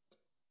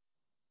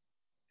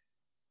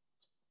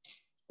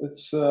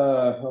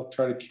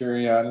try to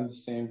carry on in the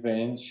same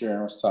vein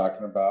Sharon was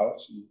talking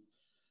about. She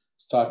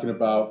was talking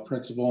about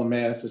principle and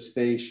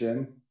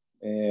manifestation,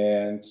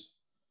 and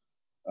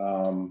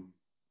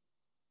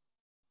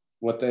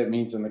what that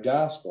means in the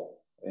gospel,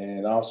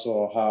 and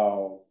also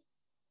how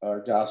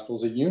our gospel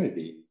is a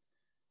unity.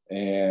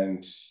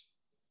 And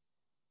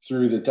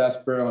through the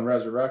death, burial, and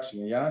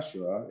resurrection of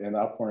Yahshua and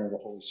outpouring of the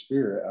Holy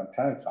Spirit on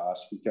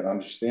Pentecost, we can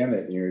understand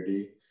that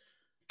unity,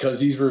 because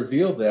he's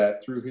revealed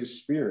that through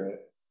his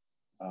Spirit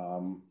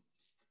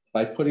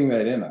by putting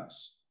that in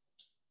us.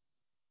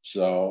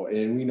 So,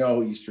 and we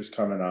know Easter's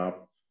coming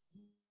up.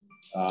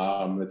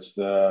 It's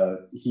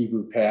the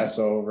Hebrew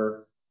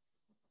Passover,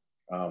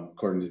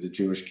 according to the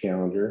Jewish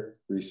calendar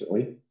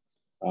recently.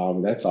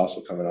 That's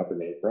also coming up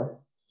in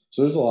April.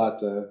 So there's a lot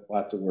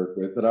to work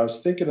with, but I was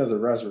thinking of the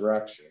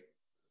resurrection.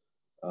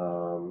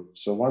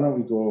 So why don't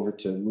we go over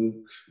to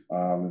Luke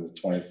in the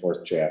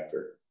 24th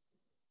chapter,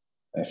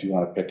 if you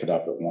want to pick it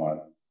up at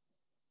 1.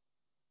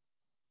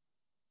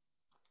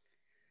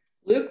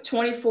 Luke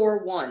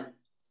 24:1.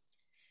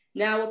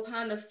 Now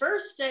upon the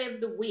first day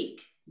of the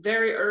week,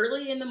 very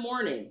early in the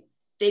morning,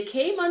 they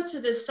came unto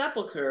the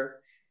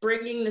sepulchre,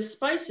 bringing the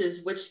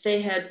spices which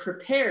they had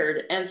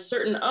prepared, and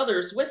certain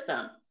others with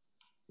them.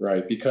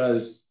 Right,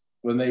 because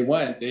when they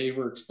went, they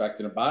were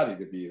expecting a body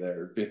to be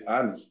there,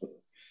 honestly.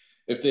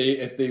 if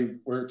they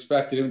were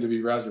expecting him to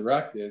be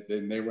resurrected,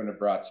 then they wouldn't have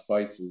brought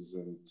spices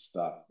and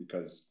stuff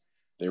because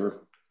they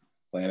were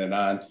planning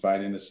on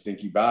finding a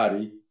stinky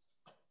body.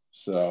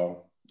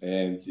 So,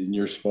 and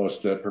you're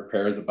supposed to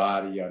prepare the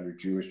body under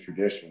Jewish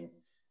tradition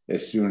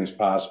as soon as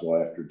possible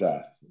after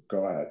death.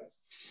 Go ahead.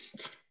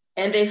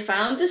 And they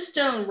found the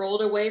stone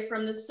rolled away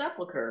from the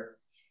sepulchre,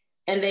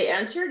 and they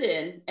entered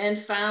in and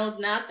found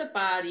not the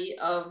body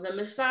of the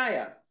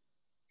Messiah.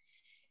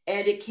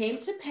 And it came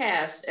to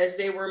pass, as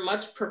they were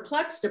much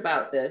perplexed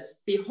about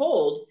this,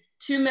 behold,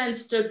 two men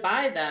stood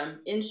by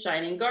them in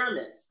shining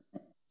garments.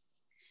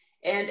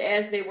 And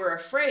as they were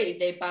afraid,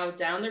 they bowed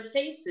down their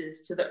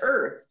faces to the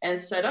earth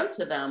and said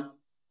unto them,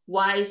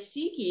 Why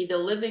seek ye the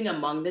living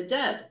among the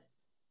dead?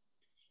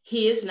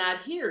 He is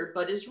not here,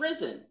 but is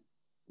risen.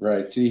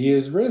 Right. See, he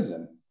is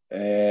risen.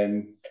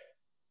 And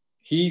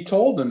he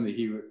told them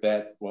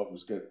that what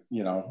was good,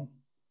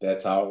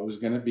 that's how it was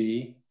going to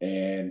be.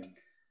 And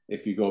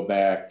if you go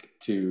back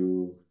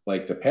to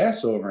like the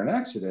Passover in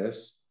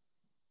Exodus,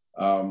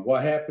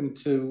 what happened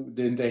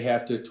didn't they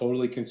have to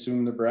totally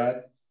consume the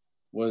bread?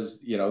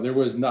 There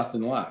was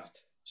nothing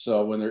left.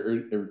 So when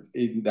they're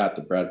eating, not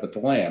the bread, but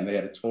the lamb, they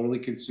had to totally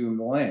consume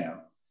the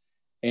lamb.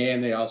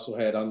 And they also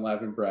had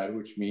unleavened bread,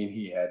 which means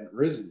he hadn't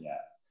risen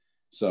yet.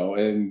 So,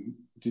 and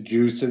the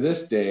Jews to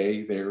this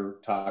day, they were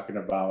talking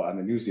about on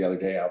the news the other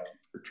day how people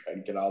were trying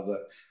to get all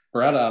the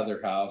bread out of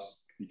their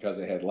house because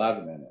it had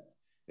leaven in it.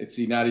 It's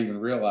not even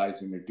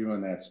realizing they're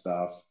doing that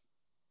stuff.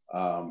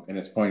 And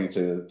it's pointing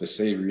to the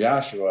Savior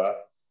Yahshua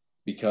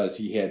because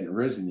he hadn't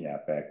risen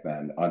yet back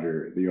then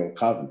under the old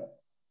covenant.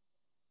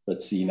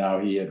 But see, now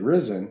he had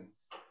risen.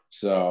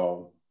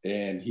 So,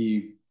 and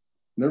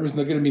there was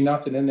going to be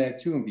nothing in that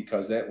tomb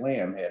because that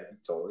lamb had to be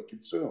totally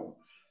consumed.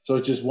 So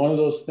it's just one of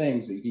those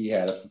things that he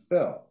had to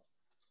fulfill.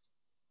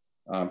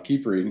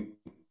 Keep reading.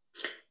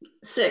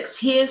 6,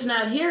 he is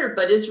not here,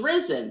 but is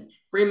risen.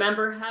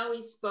 Remember how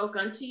he spoke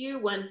unto you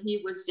when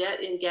he was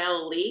yet in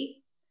Galilee,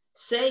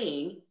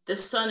 saying, the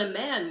Son of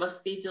Man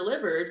must be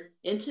delivered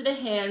into the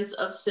hands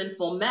of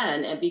sinful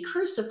men and be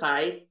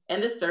crucified,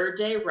 and the third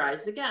day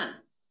rise again.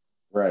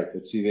 Right,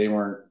 but see, they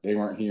weren't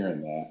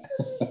hearing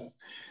that.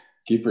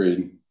 Keep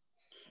reading.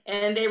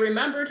 And they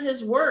remembered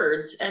his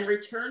words and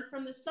returned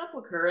from the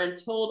sepulchre and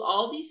told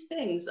all these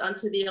things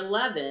unto the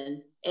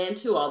 11 and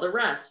to all the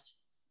rest.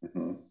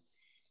 Mm-hmm.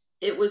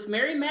 It was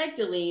Mary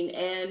Magdalene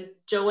and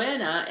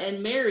Joanna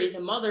and Mary,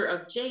 the mother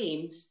of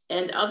James,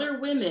 and other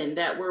women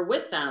that were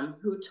with them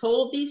who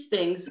told these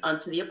things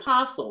unto the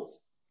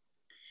apostles.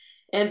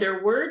 And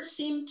their words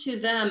seemed to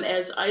them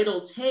as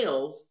idle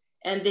tales,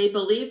 and they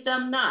believed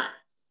them not.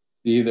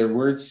 See, their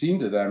words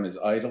seemed to them as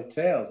idle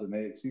tales, and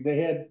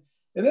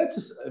and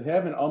that's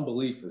having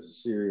unbelief is a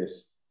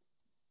serious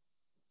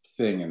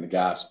thing in the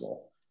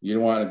gospel. You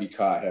don't want to be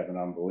caught having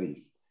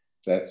unbelief.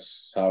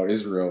 That's how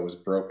Israel was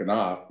broken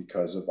off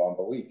because of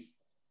unbelief,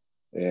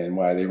 and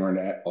why they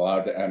weren't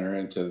allowed to enter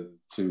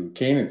into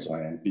Canaan's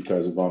land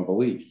because of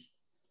unbelief.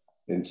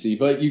 And see,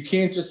 but you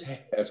can't just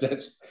have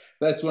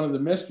that's one of the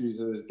mysteries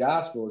of this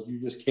gospel is you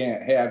just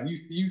can't have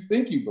you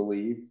think you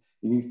believe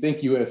and you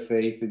think you have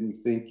faith and you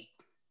think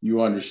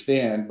you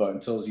understand, but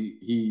until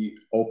he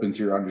opens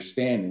your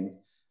understanding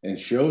and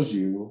shows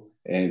you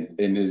and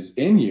is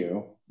in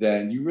you,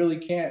 then you really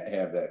can't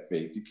have that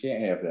faith. You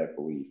can't have that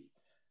belief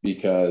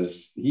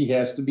because he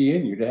has to be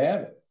in you to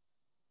have it.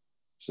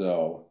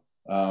 So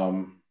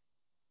I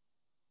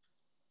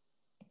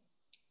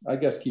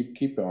guess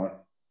keep going.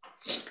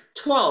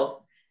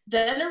 12.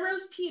 Then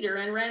arose Peter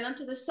and ran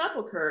unto the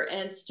sepulchre,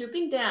 and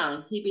stooping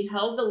down, he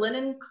beheld the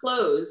linen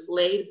clothes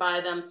laid by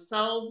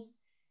themselves,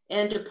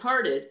 and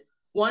departed,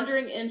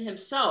 wondering in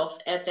himself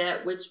at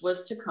that which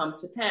was come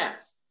to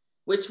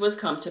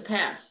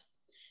pass.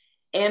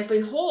 And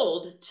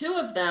behold, two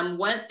of them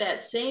went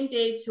that same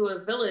day to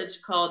a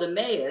village called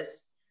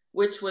Emmaus,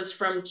 which was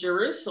from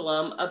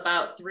Jerusalem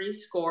about 80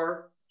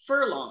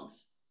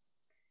 furlongs.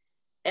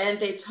 And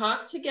they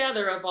talked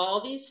together of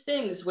all these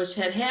things which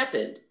had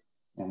happened.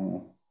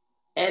 Mm-hmm.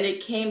 And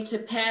it came to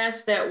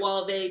pass that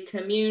while they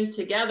communed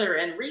together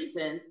and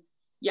reasoned,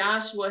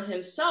 Yahshua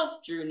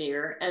himself drew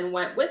near and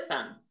went with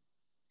them.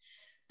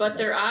 But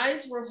their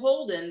eyes were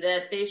holden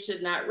that they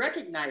should not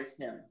recognize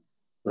him.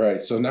 Right.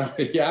 So now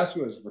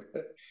Yahshua's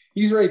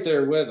he's right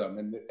there with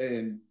them.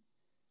 And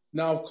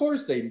now, of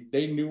course, they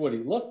knew what he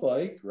looked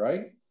like,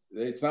 right?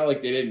 It's not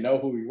like they didn't know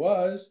who he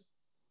was,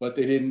 but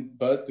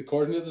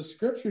according to the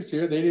scriptures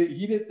here, they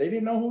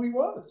didn't know who he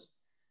was.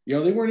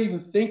 They weren't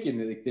even thinking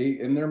that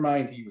in their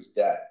mind, he was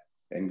dead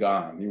and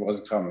gone. He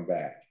wasn't coming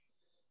back.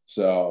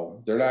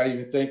 So they're not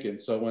even thinking.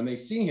 So when they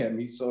see him,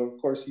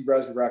 of course, he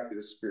resurrected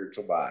his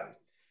spiritual body.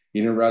 He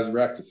didn't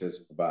resurrect a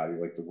physical body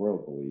like the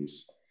world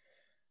believes.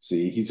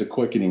 See, he's a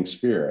quickening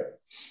spirit.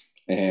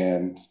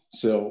 And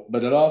so,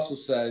 but it also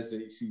says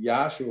that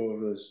Yahshua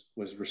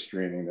was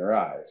restraining their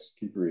eyes.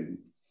 Keep reading.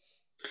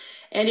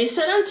 And he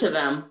said unto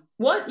them,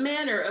 what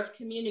manner of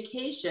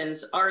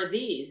communications are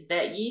these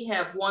that ye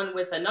have one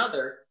with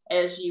another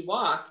as ye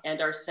walk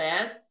and are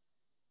sad?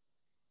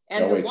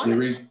 And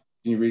can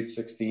you read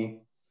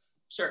 16?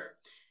 Sure.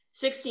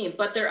 16,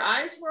 but their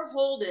eyes were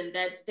holden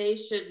that they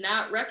should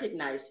not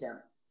recognize him.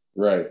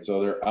 Right.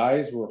 So their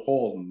eyes were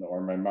holden, or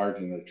my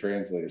margin, the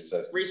translator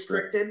says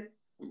restricted.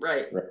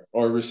 Right.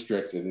 Or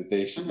restricted, that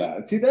they should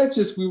not. See, that's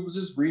just, we will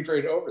just read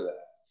right over that.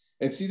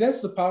 And see, that's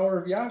the power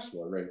of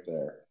Yahshua right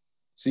there.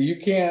 See, you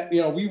can't,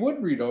 we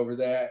would read over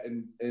that,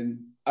 and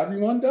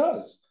everyone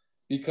does,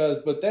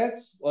 but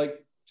that's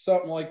like,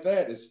 something like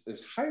that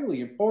is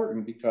highly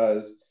important,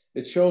 because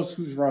it shows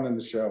who's running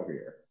the show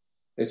here.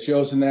 It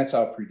shows, and that's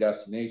how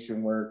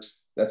predestination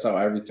works. That's how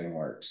everything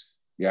works.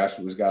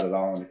 Yahshua's got it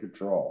all under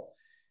control.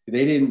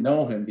 They didn't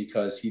know him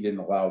because he didn't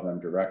allow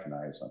them to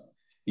recognize him.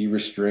 He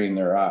restrained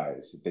their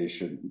eyes. They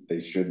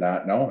should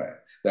not know him.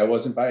 That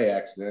wasn't by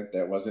accident.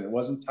 It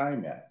wasn't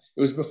time yet.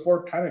 It was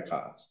before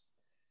Pentecost.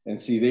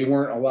 And see, they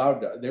were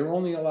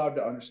only allowed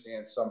to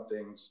understand some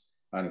things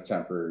on a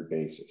temporary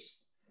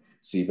basis.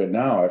 See, but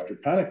now after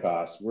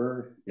Pentecost,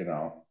 we're,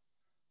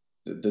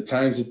 the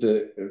times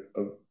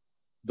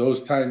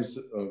those times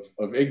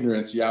of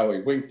ignorance,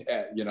 Yahweh winked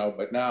at,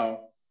 but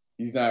now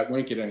he's not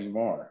winking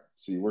anymore.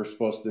 See, we're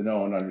supposed to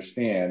know and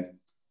understand,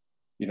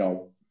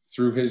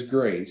 through his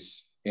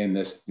grace in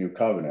this new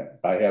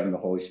covenant, by having the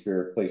Holy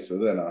Spirit placed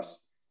within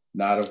us,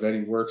 not of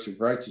any works of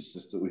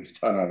righteousness that we've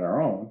done on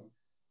our own,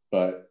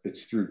 but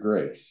it's through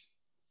grace.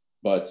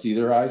 But see,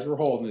 their eyes were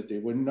holding it. They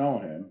wouldn't know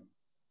him.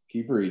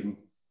 Keep reading.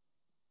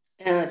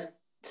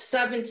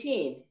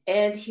 17,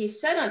 and he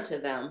said unto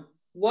them,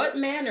 what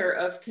manner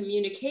of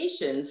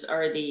communications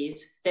are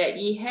these that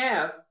ye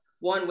have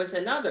one with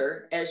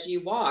another as ye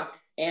walk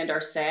and are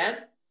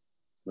sad?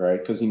 Right,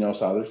 because he knows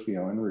how they're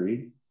feeling.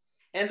 Read.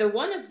 And the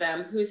one of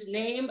them, whose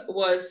name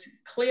was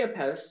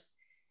Cleopas,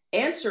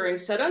 answering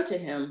said unto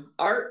him,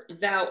 art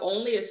thou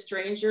only a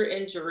stranger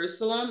in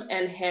Jerusalem,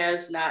 and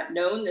has not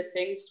known the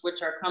things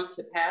which are come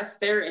to pass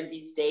there in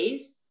these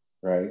days?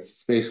 Right,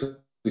 it's basically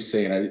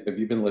saying, have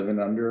you been living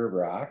under a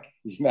rock?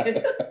 You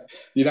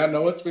not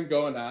know what's been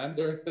going on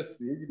during this?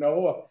 You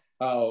know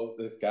how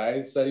this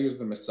guy said he was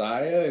the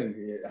Messiah, and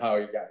how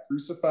he got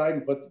crucified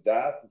and put to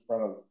death in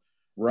front of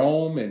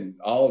Rome and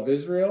all of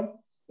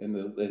Israel, and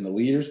the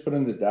leaders put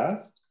him to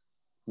death?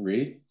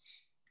 Read.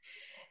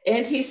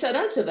 And he said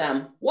unto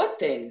them, what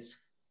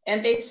things?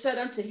 And they said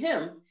unto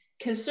him,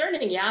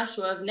 concerning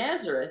Yahshua of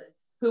Nazareth,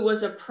 who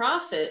was a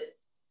prophet,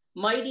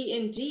 mighty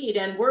in deed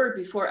and word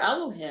before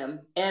Elohim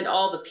and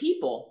all the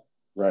people.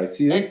 Right.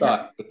 See, they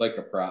thought like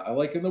a prophet,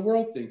 like in the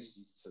world thinks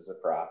Jesus is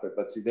a prophet,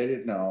 but see, they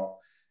didn't know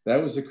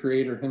that was the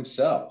Creator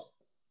himself.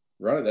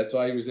 Right. That's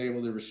why he was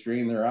able to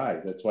restrain their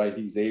eyes. That's why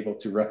he's able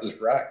to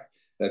resurrect.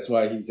 That's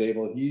why he's,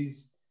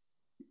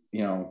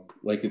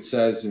 like it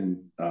says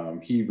in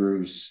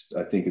Hebrews,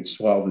 I think it's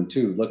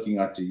 12:2, looking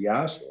unto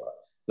Yahshua,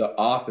 the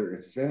author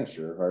and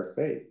finisher of our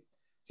faith.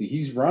 See,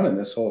 he's running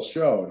this whole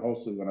show, and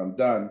hopefully when I'm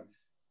done,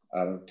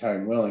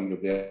 time willing,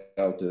 you'll be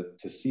able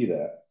to see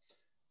that.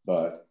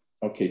 But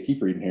okay,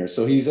 keep reading here.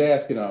 So he's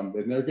asking them,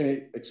 and they're going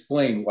to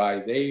explain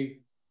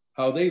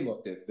how they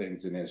looked at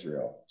things in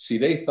Israel. See,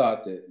 they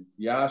thought that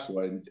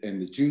Yahshua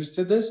and the Jews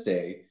to this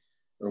day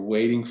are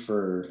waiting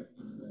for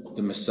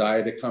the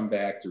Messiah to come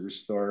back to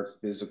restore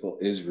physical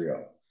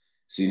Israel.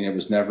 See, it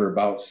was never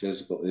about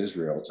physical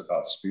Israel. It's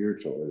about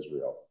spiritual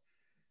Israel.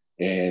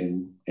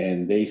 And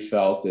they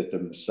felt that the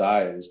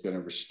Messiah was going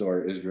to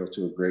restore Israel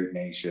to a great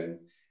nation.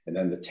 And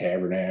then the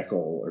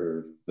tabernacle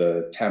or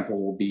the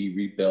temple will be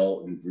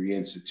rebuilt and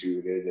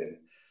reinstituted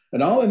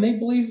and they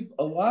believe,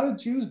 a lot of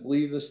Jews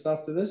believe this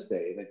stuff to this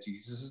day, that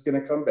Jesus is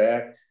going to come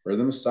back, or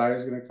the Messiah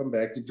is going to come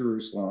back to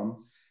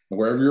Jerusalem. And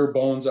wherever your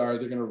bones are,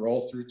 they're going to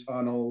roll through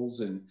tunnels,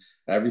 and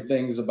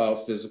everything's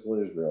about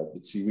physical Israel.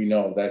 But see, we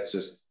know that's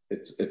just,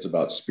 it's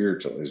about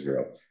spiritual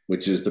Israel,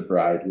 which is the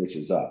bride, which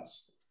is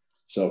us.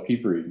 So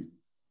keep reading.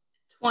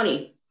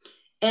 20.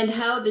 And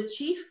how the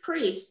chief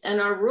priests and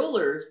our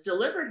rulers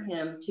delivered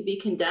him to be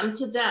condemned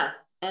to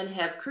death and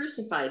have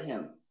crucified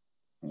him.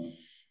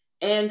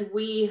 And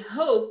we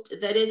hoped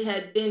that it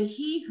had been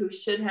he who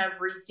should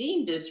have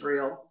redeemed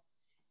Israel.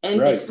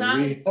 And right.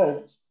 besides, we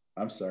hoped,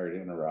 I'm sorry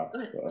to interrupt,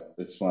 but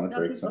I just want to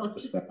break some of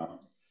this down.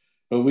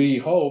 But we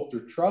hoped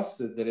or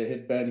trusted that it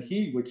had been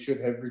he which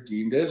should have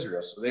redeemed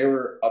Israel. So they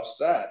were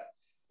upset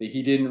that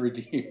he didn't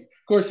redeem.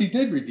 Of course, he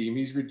did redeem.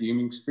 He's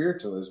redeeming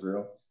spiritual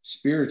Israel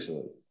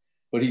spiritually.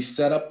 But he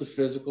set up the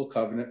physical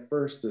covenant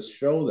first to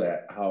show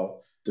that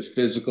how the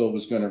physical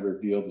was going to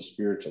reveal the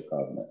spiritual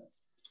covenant.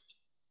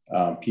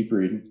 Keep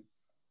reading.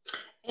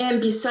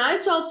 And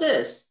besides all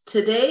this,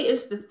 today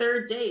is the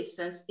third day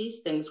since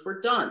these things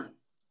were done.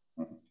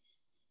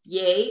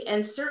 Yea,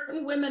 and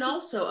certain women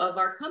also of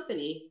our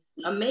company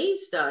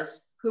amazed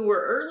us, who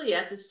were early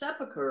at the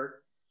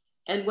sepulchre.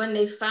 And when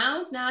they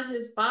found not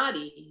his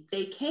body,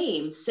 they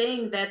came,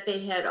 saying that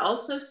they had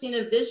also seen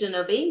a vision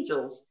of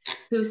angels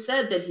who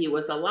said that he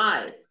was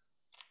alive.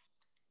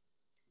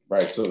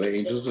 Right, so the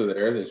angels were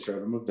there. They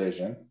showed him a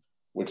vision,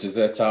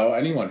 that's how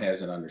anyone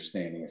has an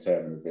understanding, is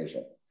having a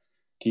vision.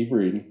 Keep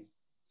reading.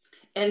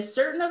 And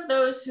certain of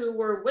those who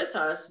were with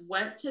us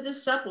went to the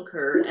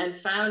sepulchre and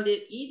found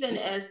it even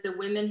as the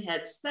women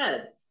had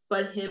said,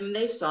 but him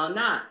they saw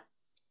not.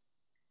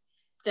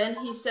 Then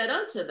he said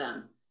unto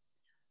them,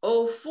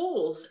 O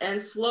fools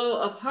and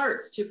slow of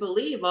hearts to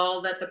believe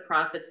all that the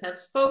prophets have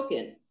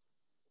spoken.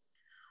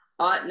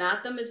 Ought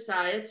not the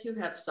Messiah to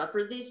have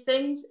suffered these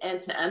things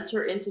and to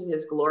enter into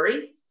his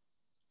glory?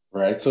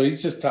 Right. So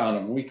he's just telling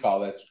them, we call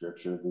that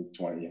scripture, Luke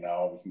 20, we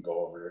can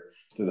go over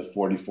to the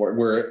 44,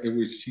 where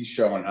he's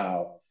showing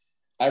how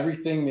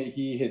everything that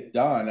he had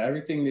done,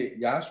 everything that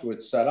Yahshua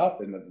had set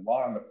up in the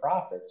law and the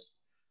prophets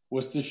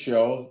was to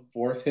show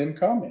forth him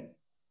coming.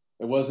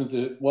 It wasn't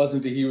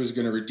that he was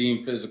going to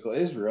redeem physical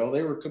Israel.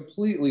 They were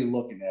completely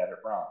looking at it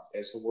wrong,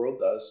 as the world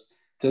does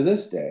to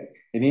this day.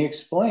 And he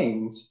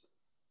explains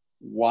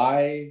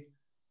why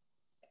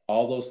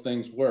all those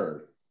things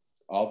were,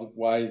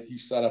 why he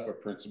set up a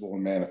principle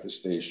and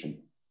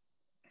manifestation,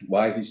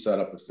 why he set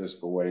up a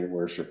physical way to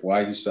worship,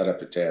 why he set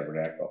up a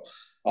tabernacle.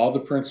 All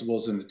the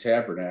principles in the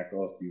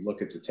tabernacle, if you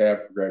look at the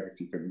tabernacle, if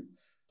you can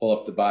pull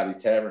up the body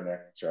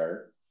tabernacle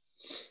chart,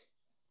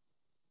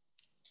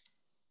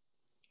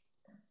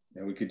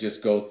 and we could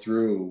just go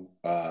through,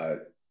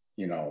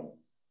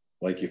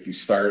 like if you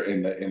start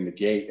in the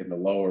gate in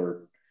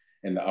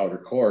the outer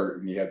court,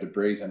 and you have the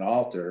brazen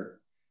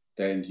altar,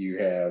 then you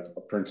have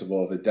a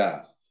principle of the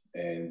death,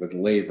 and with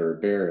laver,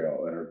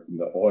 burial, and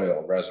the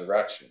oil,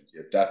 resurrection.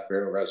 You have death,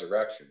 burial,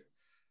 resurrection,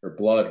 or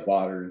blood,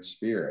 water, and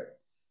spirit.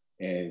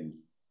 And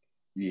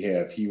you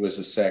have, he was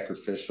a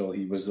sacrificial,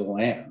 he was the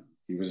lamb,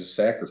 he was a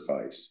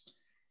sacrifice.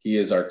 He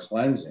is our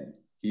cleansing.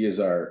 He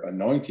is our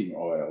anointing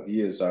oil.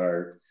 He is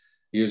our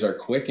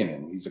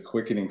quickening. He's a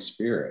quickening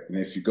spirit. And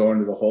if you go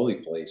into the holy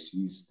place,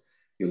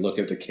 you look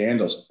at the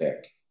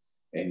candlestick,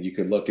 and you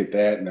could look at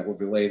that and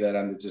overlay that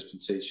on the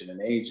dispensation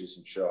and ages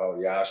and show how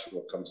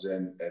Yahshua comes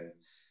in and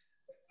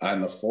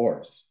on the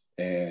fourth,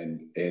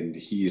 and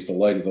he's the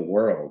light of the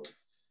world,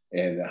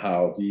 and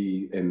how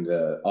he in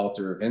the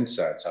altar of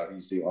incense, how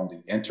he's the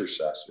only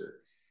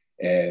intercessor,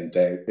 and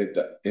that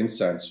the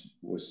incense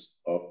was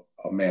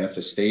a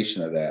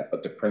manifestation of that,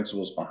 but the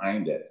principles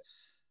behind it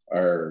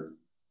are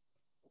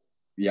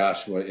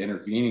Yahshua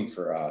intervening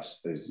for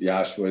us, is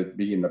Yahshua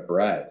being the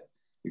bread,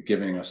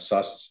 giving us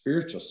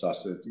spiritual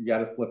sustenance. You got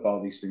to flip all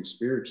these things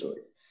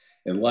spiritually.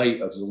 And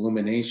light as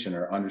illumination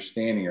or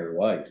understanding or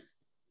life.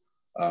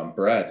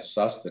 Bread,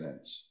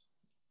 sustenance.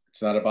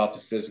 It's not about the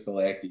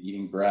physical act of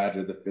eating bread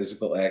or the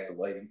physical act of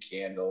lighting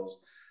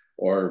candles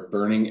or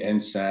burning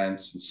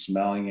incense and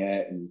smelling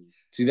it. And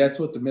see, that's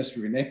what the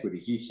mystery of iniquity.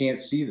 He can't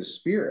see the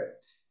spirit.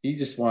 He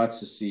just wants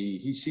to see,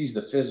 he sees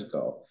the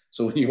physical.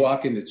 So when you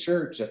walk into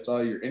church, that's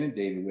all you're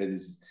inundated with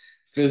is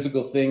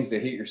physical things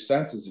that hit your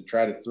senses and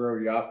try to throw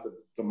you off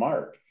the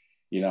mark,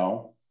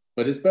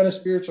 But it's been a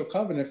spiritual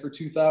covenant for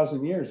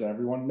 2,000 years, and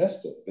everyone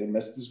missed it. They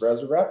missed his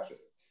resurrection.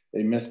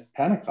 They missed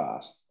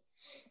Pentecost.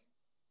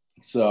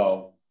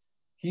 So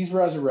he's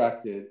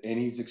resurrected, and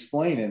he's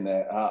explaining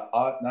that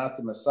ought not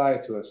the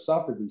Messiah to have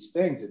suffered these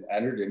things and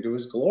entered into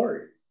his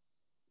glory.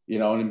 In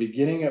the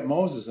beginning at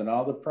Moses and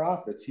all the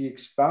prophets, he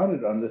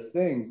expounded on the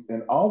things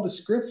and all the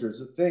scriptures,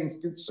 the things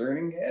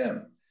concerning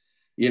him.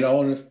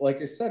 And if,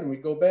 like I said, when we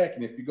go back,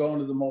 and if you go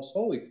into the most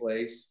holy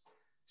place,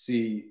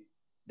 see,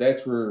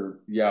 that's where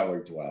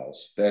Yahweh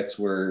dwells. That's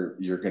where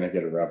you're going to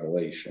get a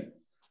revelation.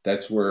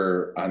 That's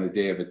where on the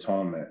Day of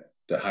Atonement,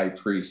 the high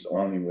priest,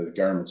 only with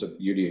garments of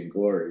beauty and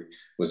glory,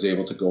 was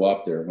able to go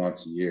up there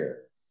once a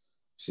year.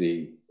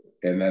 See,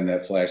 and then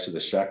that flash of the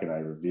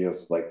Shekinah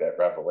reveals like that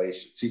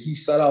revelation. See, he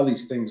set all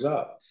these things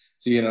up.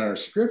 See, in our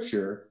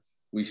scripture,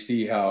 we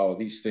see how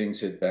these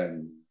things had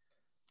been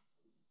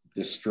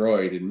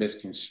destroyed and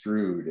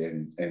misconstrued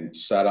and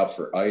set up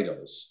for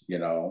idols,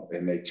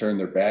 and they turned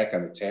their back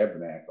on the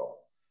tabernacle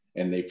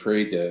and they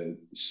prayed to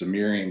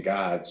Sumerian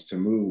gods,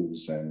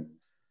 Tammuz,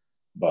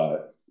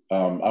 but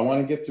I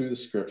want to get through the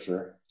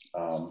scripture.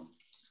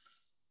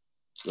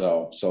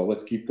 So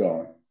let's keep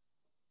going.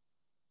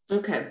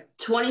 Okay,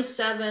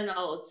 27,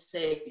 I'll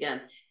say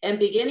again. And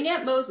beginning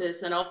at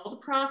Moses and all the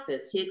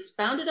prophets, he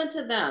expounded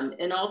unto them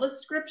in all the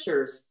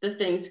scriptures the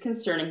things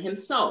concerning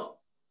himself.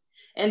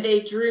 And they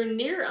drew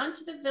near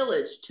unto the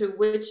village to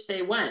which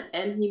they went,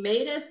 and he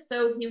made as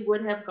though he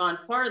would have gone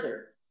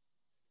farther.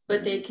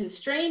 But they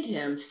constrained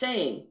him,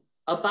 saying,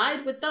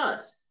 Abide with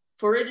us,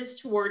 for it is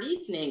toward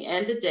evening,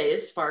 and the day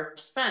is far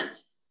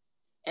spent.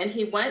 And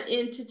he went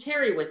in to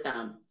tarry with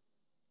them.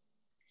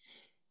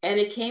 And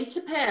it came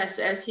to pass,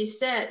 as he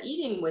sat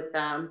eating with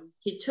them,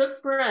 he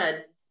took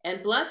bread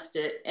and blessed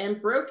it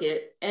and broke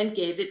it and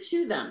gave it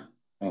to them.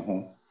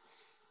 Uh-huh.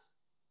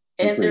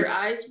 And their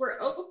eyes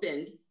were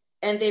opened,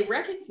 and they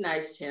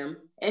recognized him,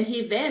 and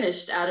he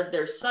vanished out of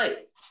their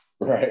sight.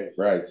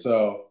 Right.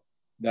 So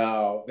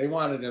now they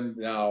wanted him.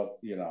 Now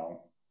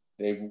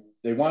they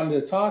wanted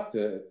to talk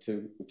to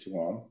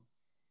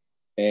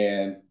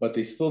him, but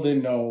they still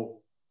didn't know.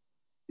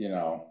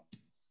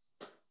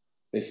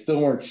 They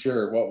still weren't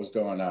sure what was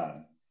going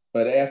on.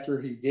 But after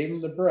he gave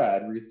them the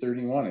bread, read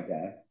 31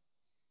 again.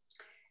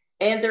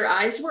 And their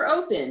eyes were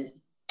opened,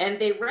 and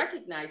they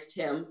recognized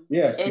him.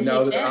 Yes,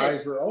 now their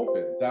eyes were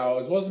open. Now,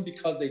 it wasn't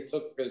because they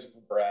took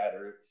physical bread,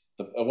 or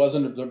it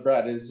wasn't the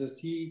bread. It's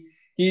just he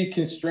he had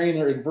constrained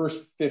their, in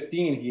verse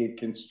 15, he had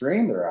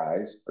constrained their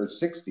eyes, or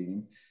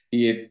 16,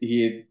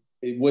 it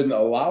wouldn't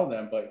allow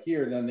them, but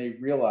here, then they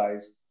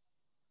realized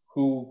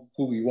who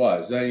he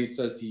was. Then he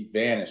says he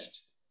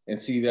vanished.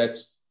 And see,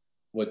 that's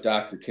what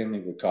Dr. Kinley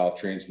would call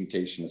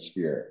transmutation of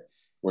spirit,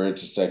 where it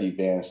just said he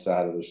vanished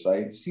out of their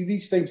sight. See,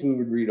 these things we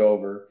would read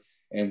over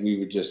and we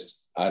would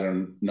just, I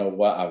don't know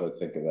what I would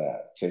think of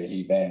that. Say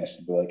he vanished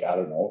and be like, I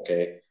don't know,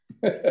 okay.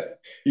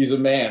 He's a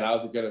man.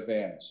 How's it going to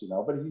vanish? You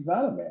know, but he's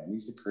not a man.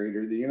 He's the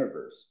creator of the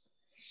universe.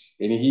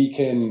 And he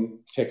can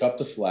pick up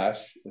the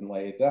flesh and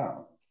lay it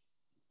down.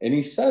 And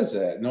he says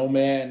that no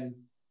man,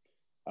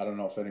 I don't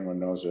know if anyone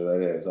knows where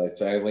that is. I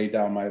say, I lay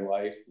down my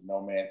life,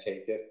 no man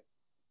take it.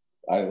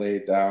 I lay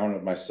it down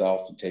of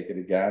myself and take it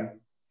again.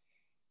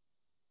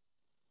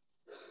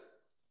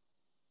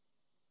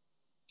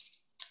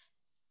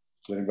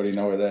 Does anybody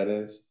know where that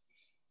is?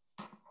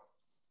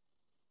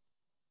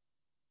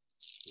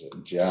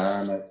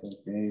 John, I think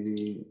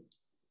maybe.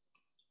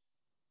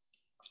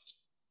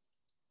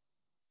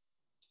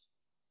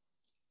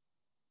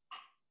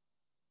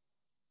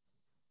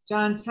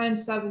 John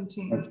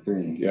 10:17. That's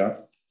green, yeah.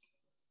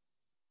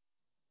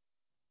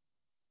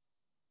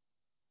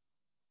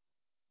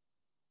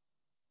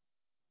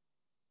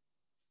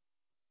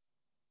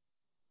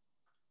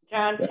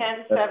 John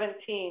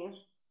 10:17.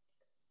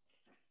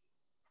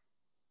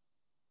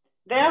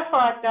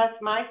 Therefore does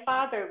my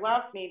Father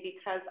love me,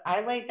 because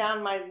I lay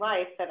down my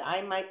life that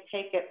I might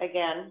take it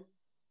again.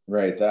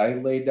 Right, that I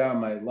lay down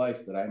my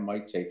life that I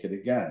might take it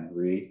again.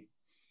 Read.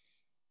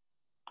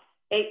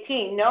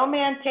 18. No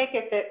man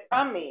taketh it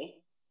from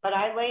me, but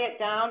I lay it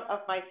down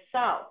of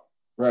myself.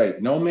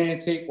 Right, no man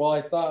take, well,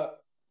 I thought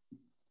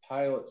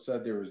Pilate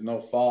said there was no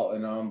fault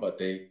in them, but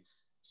they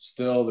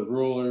still, the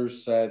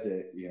rulers said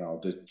that, you know,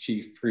 the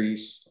chief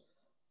priests,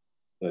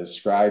 the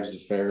scribes, the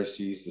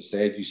Pharisees, the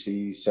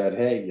Sadducees said,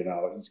 hey, you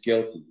know, he's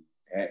guilty.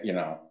 You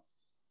know,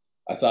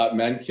 I thought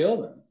men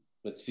killed him.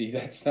 But see,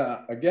 that's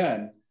not,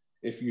 again,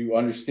 if you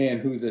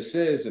understand who this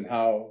is and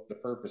how the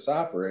purpose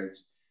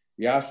operates,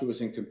 Yahshua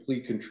is in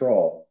complete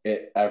control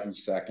at every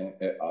second.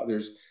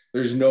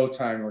 There's no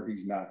time where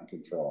he's not in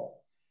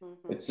control.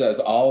 Mm-hmm. It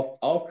says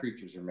all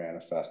creatures are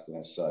manifest in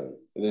his sight.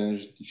 And then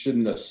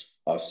shouldn't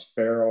a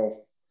sparrow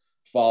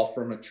fall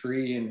from a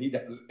tree and he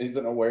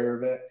isn't aware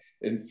of it?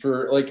 And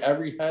for like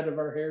every head of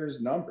our hair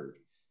is numbered.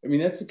 I mean,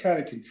 that's the kind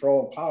of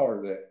control and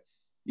power that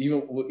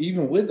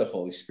even with the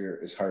Holy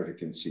Spirit is hard to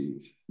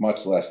conceive,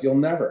 much less you'll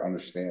never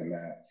understand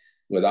that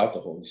without the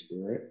Holy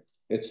Spirit.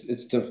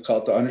 It's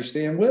difficult to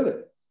understand with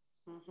it.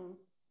 Mm-hmm.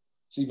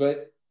 See,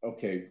 but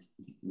okay,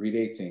 read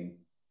 18.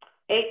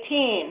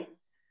 18.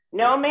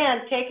 No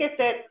man taketh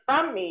it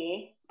from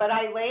me, but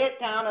I lay it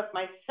down of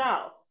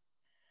myself.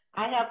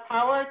 I have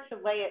power to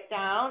lay it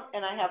down,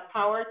 and I have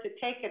power to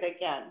take it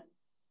again.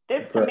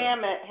 This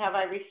commandment have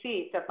I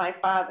received of my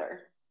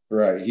Father.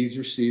 Right. He's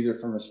received it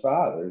from his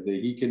Father, that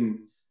he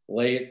can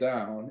lay it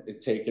down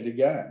and take it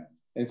again.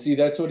 And see,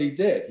 that's what he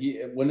did.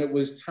 When it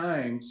was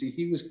time, see,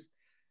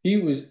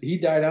 he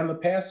died on the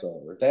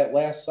Passover. That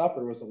Last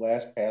Supper was the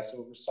last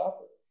Passover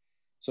supper.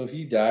 So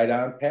he died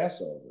on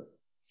Passover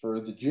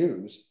for the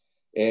Jews,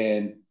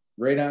 and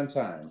right on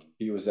time,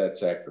 he was that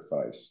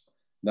sacrifice.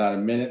 Not a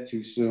minute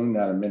too soon,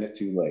 not a minute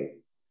too late.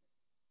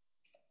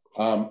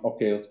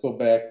 Okay, let's go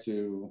back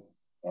to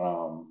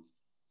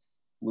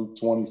Luke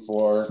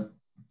 24.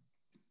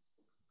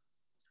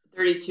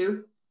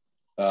 32.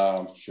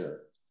 Sure.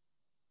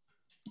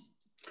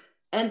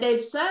 And they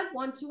said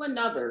one to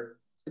another,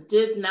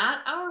 did not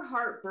our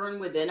heart burn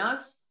within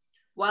us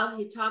while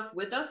he talked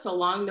with us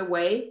along the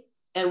way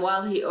and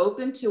while he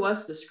opened to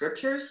us the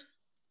scriptures?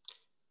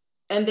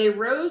 And they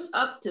rose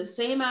up to the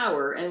same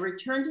hour and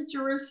returned to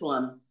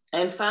Jerusalem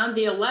and found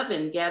the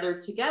 11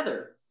 gathered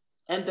together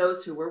and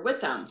those who were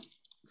with them,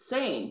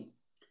 saying,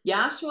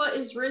 Yahshua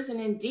is risen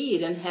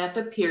indeed and hath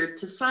appeared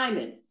to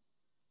Simon.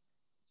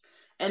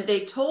 And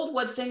they told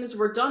what things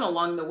were done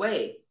along the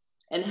way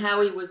and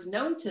how he was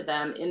known to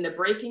them in the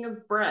breaking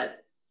of bread.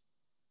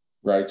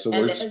 Right, so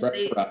we're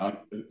spread around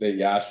that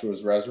Yahshua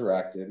was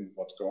resurrected and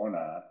what's going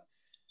on.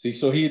 See,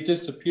 so he had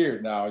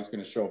disappeared. Now he's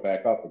going to show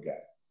back up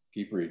again.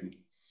 Keep reading.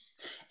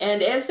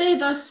 And as they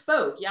thus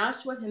spoke,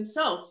 Yahshua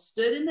himself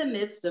stood in the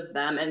midst of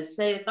them and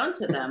saith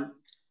unto them,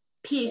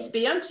 Peace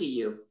be unto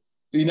you.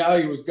 See, now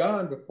he was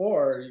gone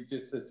before. He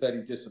just said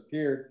he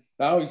disappeared.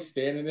 Now he's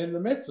standing in the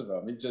midst of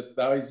them. He's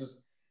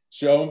just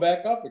showing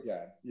back up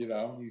again. You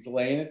know, he's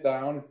laying it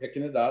down and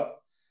picking it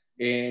up,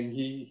 and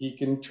he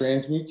can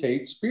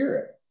transmutate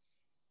spirit.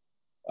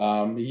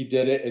 He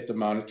did it at the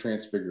Mount of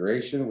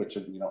Transfiguration, which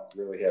we don't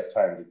really have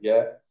time to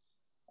get,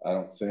 I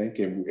don't think.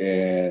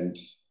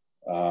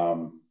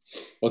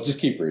 Well, just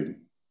keep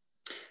reading.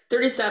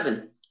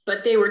 37.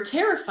 But they were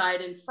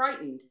terrified and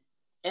frightened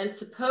and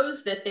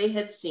supposed that they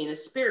had seen a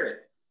spirit.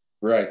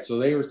 Right. So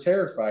they were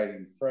terrified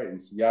and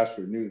frightened. So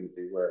Yahshua knew that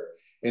they were.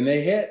 And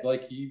they had,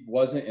 like, he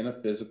wasn't in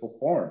a physical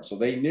form. So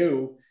they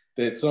knew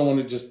that someone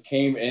who just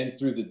came in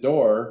through the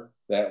door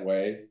that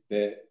way,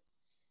 that,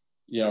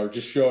 you know,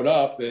 just showed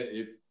up, that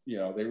it, you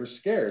know, they were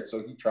scared.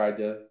 So he tried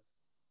to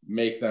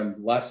make them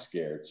less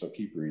scared. So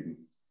keep reading.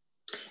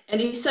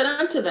 And he said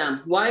unto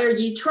them, why are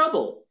ye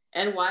troubled?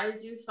 And why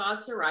do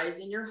thoughts arise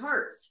in your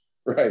hearts?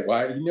 Right.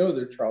 Why? You know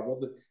they're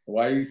troubled.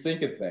 Why are you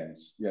thinking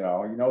things? You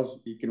know, he knows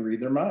he can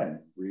read their mind.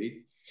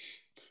 Read.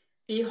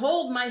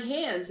 Behold my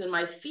hands and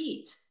my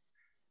feet,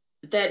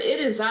 that it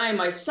is I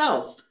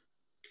myself.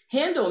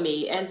 Handle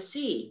me and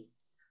see.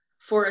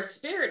 For a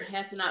spirit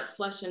hath not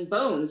flesh and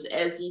bones,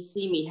 as ye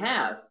see me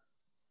have.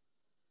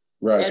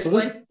 Right. And so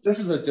this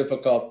is a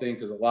difficult thing,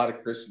 because a lot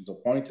of Christians will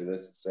point to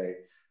this and say,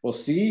 well,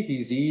 see,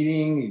 he's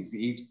eating, he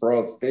eats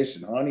broiled fish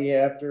and honey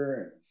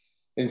after,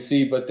 and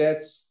see, but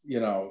that's, you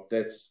know,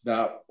 that's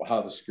not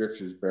how the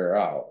scriptures bear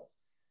out.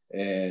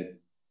 And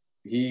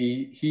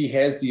he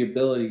has the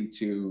ability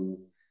to,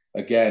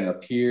 again,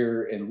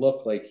 appear and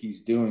look like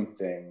he's doing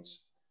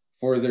things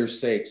for their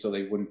sake, so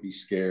they wouldn't be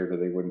scared or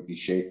they wouldn't be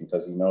shaken,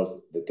 because he knows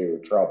that they were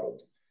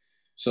troubled.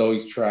 So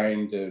he's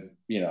trying to,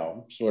 you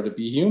know, sort of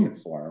be human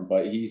for him,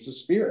 but he's a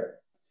spirit.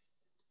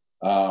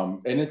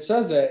 And it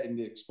says that, and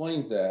it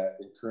explains that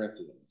in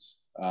Corinthians.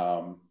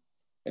 And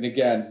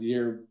again,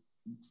 you're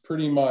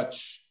pretty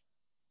much,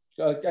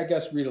 I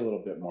guess, read a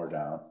little bit more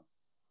down.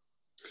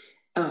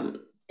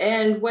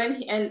 And when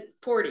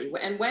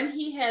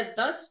he had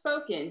thus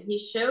spoken, he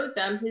showed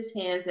them his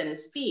hands and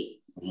his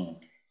feet. Mm-hmm.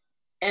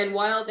 And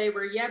while they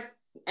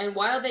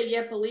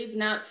yet believed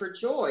not for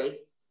joy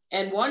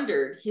and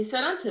wondered, he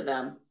said unto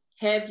them,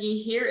 have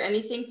ye here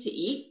anything to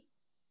eat?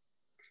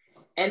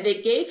 And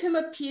they gave him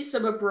a piece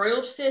of a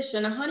broiled fish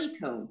and a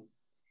honeycomb.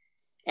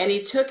 And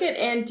he took it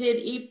and did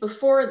eat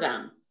before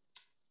them.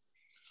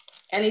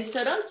 And he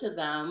said unto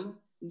them,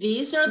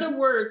 these are the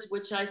words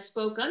which I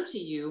spoke unto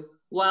you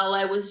while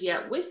I was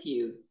yet with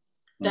you,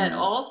 that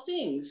all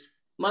things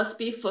must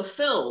be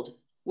fulfilled,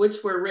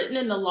 which were written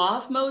in the law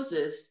of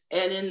Moses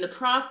and in the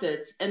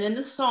prophets and in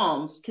the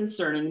Psalms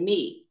concerning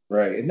me.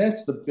 Right. And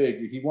that's the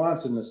big, he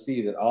wants them to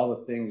see that all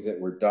the things that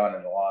were done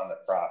in the law and the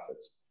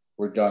prophets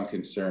were done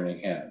concerning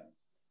him.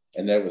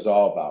 And that was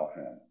all about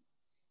him.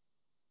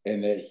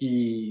 And that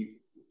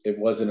it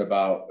wasn't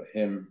about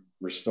him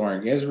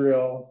restoring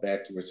Israel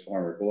back to its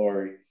former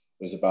glory.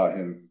 It was about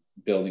him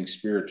building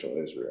spiritual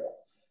Israel.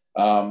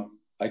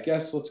 I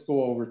guess let's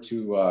go over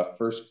to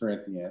 1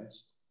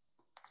 Corinthians,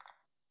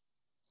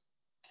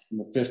 in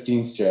the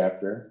 15th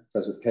chapter,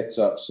 because it picks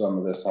up some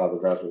of this, how the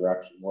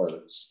resurrection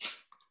works.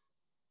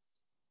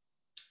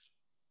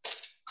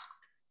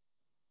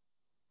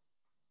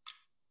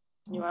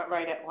 You want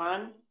right at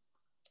 1?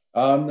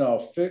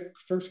 No,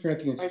 1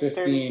 Corinthians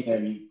 15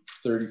 and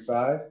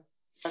 35.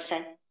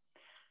 Okay.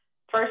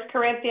 1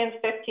 Corinthians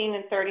 15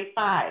 and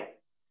 35.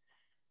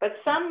 But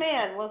some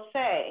men will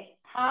say,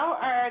 how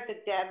are the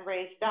dead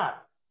raised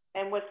up?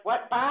 And with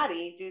what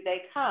body do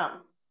they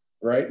come?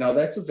 Right. Now,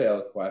 that's a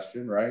valid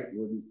question, right?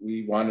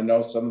 We want to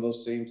know some of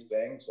those same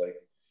things, like,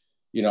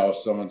 you know, if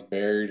someone's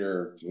buried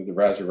or through the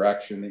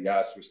resurrection that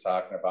Yas was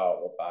talking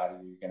about, what body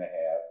are you going to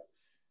have?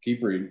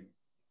 Keep reading.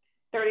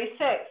 36.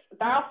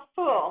 Thou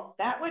fool,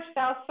 that which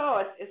thou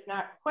sowest is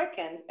not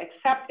quickened,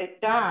 except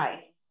it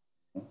die.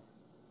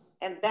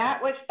 And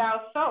that which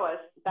thou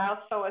sowest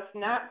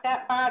not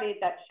that body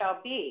that shall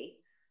be,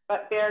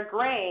 but bear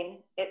grain,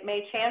 it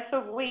may chance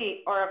of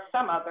wheat or of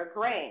some other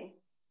grain.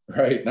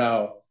 Right.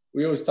 Now,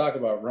 we always talk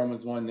about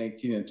Romans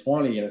 1:19 and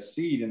 20 and a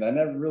seed, and I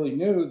never really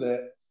knew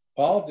that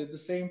Paul did the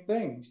same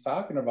thing. He's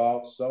talking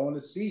about sowing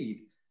a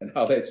seed and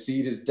how that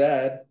seed is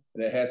dead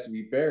and it has to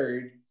be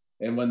buried.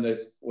 And when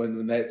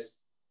that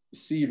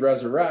seed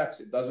resurrects,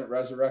 it doesn't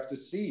resurrect the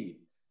seed.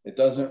 It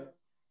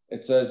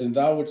says, and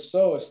thou which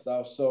sowest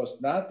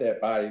not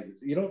that body.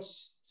 You don't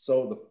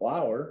sow the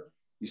flower,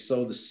 you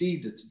sow the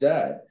seed that's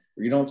dead.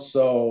 Or you don't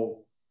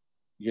sow,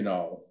 you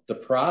know, the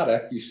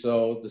product, you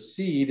sow the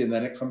seed, and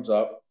then it comes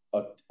up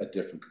a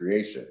different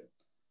creation.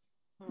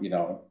 You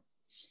know,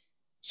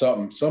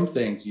 some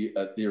things,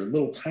 they're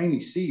little tiny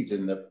seeds,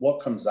 and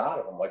what comes out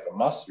of them, like a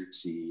mustard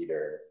seed,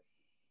 or,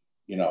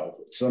 you know,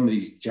 some of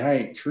these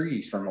giant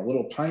trees from a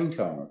little pine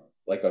cone,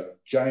 like a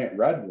giant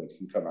redwood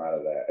can come out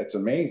of that. It's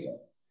amazing.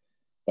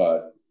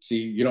 But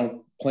see, you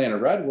don't plant a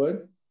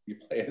redwood, you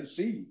plant a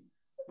seed.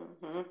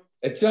 Mm-hmm.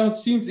 It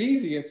seems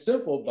easy and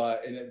simple,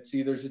 but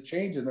there's a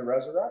change in the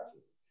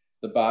resurrection.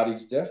 The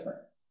body's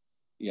different,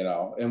 you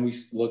know, and we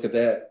look at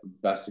that.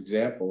 Best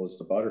example is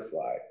the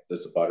butterfly.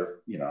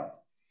 You know,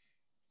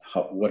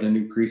 what a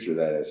new creature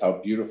that is, how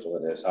beautiful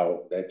it is,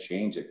 how that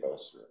change it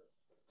goes through.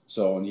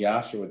 So, and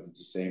Yahshua did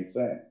the same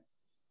thing.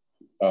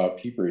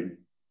 Keep reading.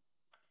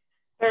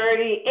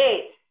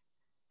 38.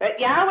 But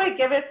Yahweh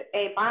giveth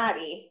a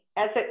body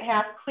as it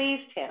hath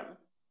pleased him,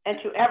 and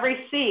to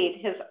every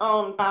seed his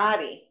own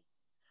body.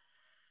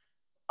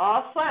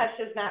 All flesh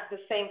is not the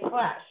same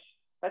flesh,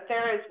 but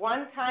there is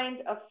one kind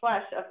of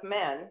flesh of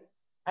men,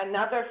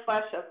 another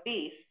flesh of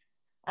beasts,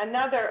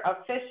 another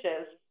of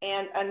fishes,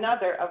 and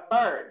another of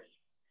birds.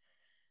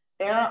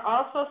 There are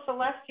also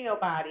celestial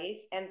bodies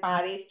and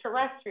bodies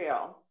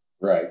terrestrial.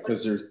 Right,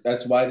 because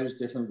that's why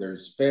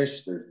there's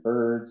fish, there's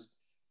birds,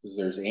 because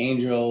there's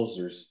angels,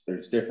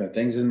 there's different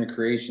things in the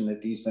creation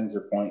that these things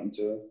are pointing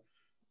to.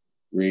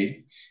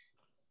 Read.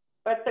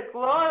 But the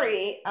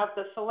glory of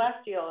the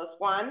celestial is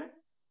one,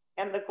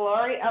 and the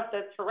glory of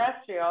the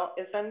terrestrial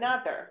is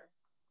another.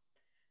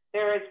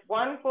 There is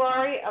one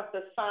glory of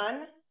the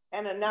sun,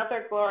 and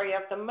another glory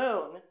of the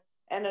moon,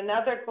 and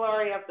another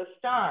glory of the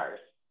stars.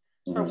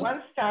 For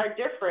one star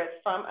differeth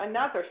from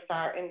another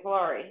star in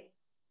glory.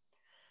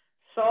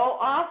 So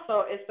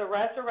also is the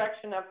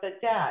resurrection of the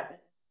dead.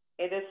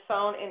 It is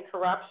sown in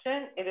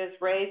corruption, it is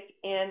raised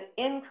in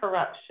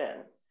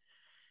incorruption.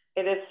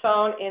 It is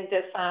sown in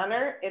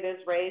dishonor, it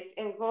is raised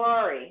in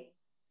glory.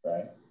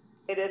 Right.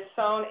 It is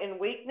sown in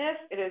weakness,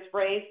 it is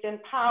raised in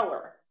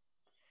power.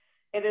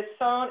 It is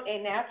sown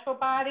a natural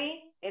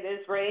body, it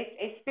is raised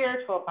a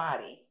spiritual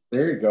body.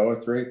 There you go.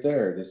 It's right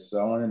there. It is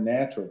sown a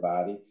natural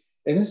body.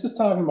 And this is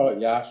talking about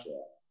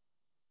Yahshua.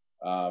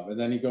 And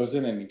then he goes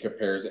in and he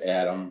compares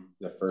Adam,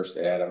 the first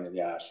Adam, and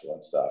Yahshua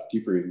and stuff.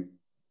 Keep reading.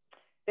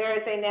 There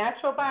is a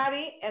natural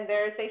body and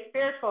there is a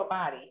spiritual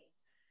body.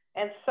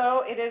 And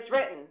so it is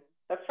written,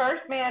 the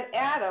first man,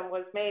 Adam,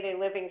 was made a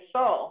living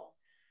soul,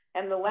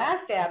 and the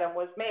last Adam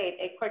was made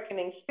a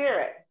quickening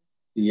spirit.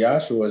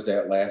 Yahshua was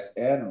that last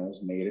Adam,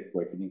 was made a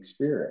quickening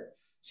spirit.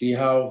 See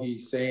how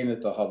he's saying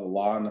that how the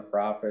law and the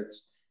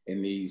prophets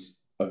and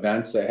these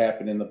events that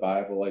happen in the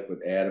Bible, like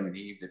with Adam and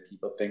Eve, that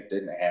people think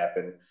didn't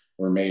happen,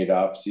 were made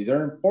up. See,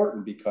 they're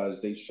important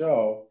because they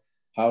show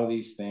how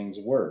these things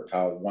work,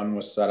 how one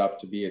was set up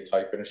to be a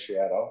type and a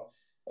shadow,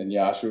 and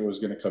Yahshua was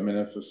going to come in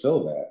and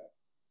fulfill that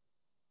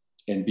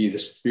and be the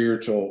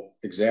spiritual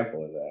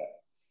example of that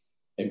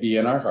and be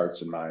in our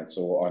hearts and minds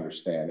so we'll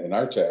understand in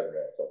our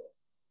tabernacle.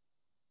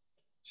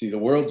 See, the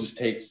world just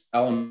takes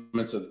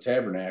elements of the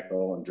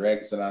tabernacle and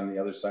drags it on the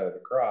other side of the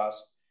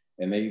cross,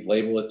 and they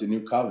label it the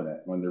new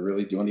covenant when they're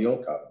really doing the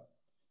old covenant.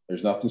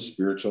 There's nothing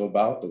spiritual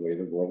about the way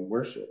the world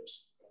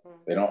worships.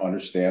 They don't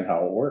understand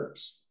how it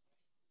works.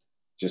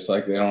 Just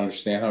like they don't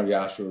understand how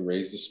Yahshua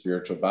raised the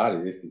spiritual body.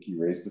 They think he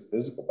raised the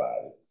physical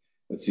body.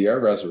 But see, our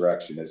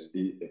resurrection is,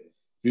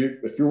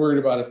 if you're worried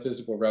about a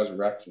physical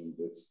resurrection,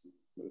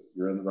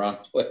 you're in the wrong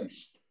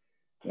place.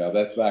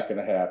 That's not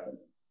going to happen,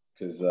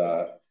 because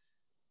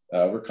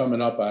we're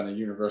coming up on a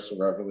universal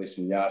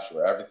revelation of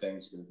Yahshua.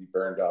 Everything's going to be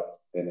burned up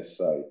in his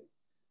sight.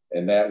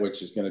 And that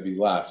which is going to be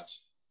left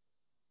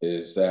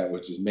is that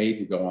which is made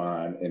to go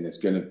on, and it's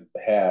going to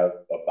have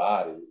a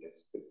body.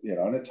 It's,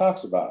 and it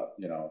talks about,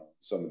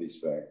 some of these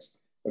things.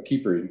 But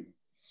keep reading.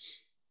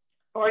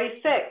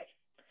 46.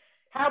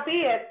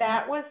 Howbeit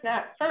that was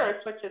not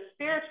first which is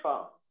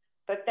spiritual,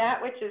 but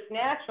that which is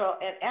natural,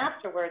 and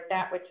afterward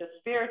that which is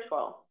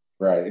spiritual.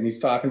 Right. And he's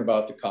talking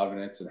about the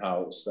covenants and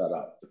how it was set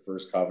up. The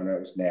first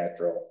covenant was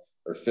natural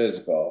or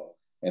physical,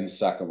 and the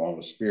second one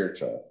was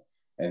spiritual.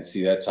 And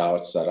see, that's how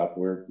it's set up,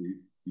 where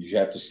you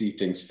have to see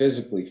things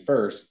physically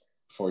first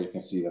before you can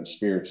see them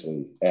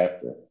spiritually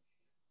after.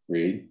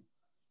 Read.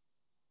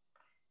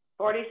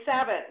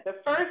 47. The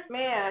first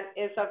man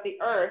is of the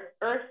earth,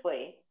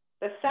 earthly.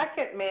 The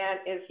second man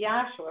is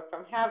Yahshua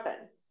from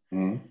heaven.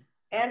 Mm-hmm.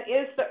 And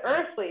is the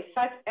earthly,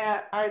 such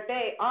are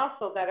they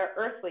also that are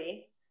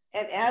earthly,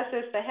 and as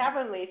is the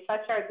heavenly,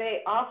 such are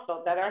they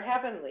also that are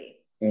heavenly.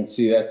 And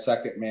see, that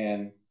second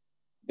man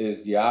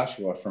is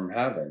Yahshua from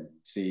heaven.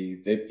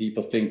 See,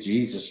 people think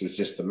Jesus was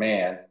just a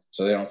man,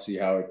 so they don't see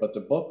how it, but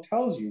the book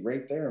tells you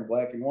right there in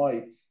black and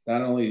white,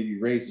 not only did he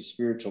raise the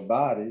spiritual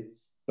body,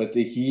 but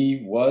that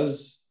he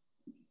was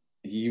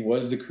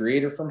the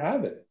creator from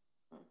heaven.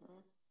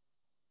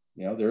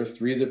 There are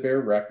three that bear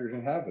record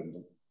in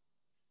heaven: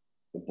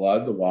 the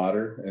blood, the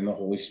water, and the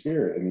Holy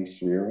Spirit, and these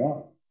three are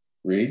one.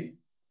 Read.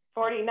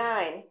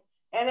 49.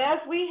 And as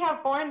we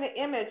have borne the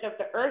image of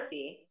the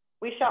earthy,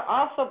 we shall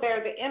also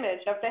bear the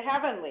image of the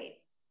heavenly.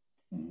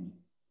 Mm-hmm.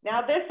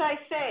 Now this I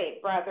say,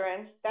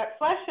 brethren, that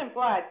flesh and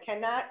blood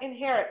cannot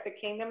inherit the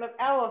kingdom of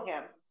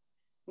Elohim,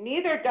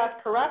 neither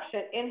doth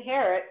corruption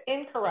inherit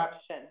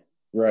incorruption.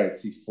 Right.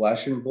 See,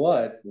 flesh and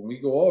blood, when we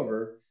go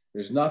over,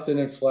 there's nothing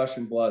in flesh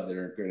and blood that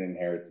are going to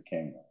inherit the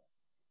kingdom.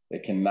 They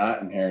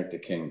cannot inherit the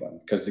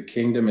kingdom, because the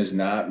kingdom is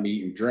not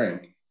meat and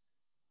drink.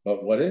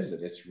 But what is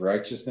it? It's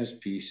righteousness,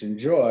 peace, and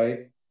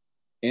joy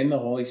in the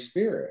Holy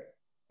Spirit.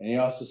 And he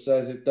also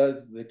says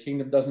the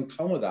kingdom doesn't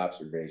come with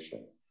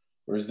observation.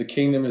 Whereas the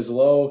kingdom is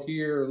low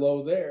here or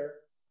low there.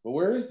 But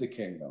where is the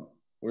kingdom?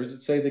 Where does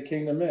it say the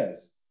kingdom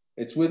is?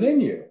 It's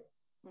within you.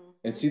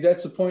 And see,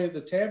 that's the point of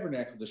the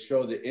tabernacle, to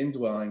show the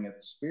indwelling of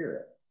the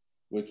Spirit,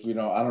 which I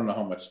don't know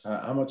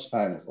how much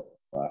time is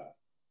left.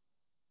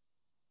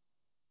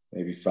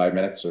 Maybe 5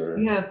 minutes or.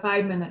 Yeah,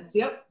 5 minutes.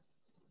 Yep.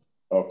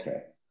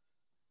 Okay.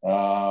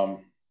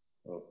 Oh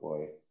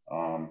boy.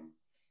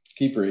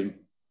 Keep reading.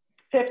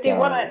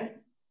 51.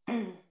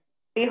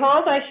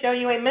 Behold, I show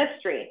you a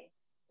mystery.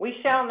 We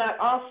shall not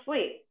all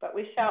sleep, but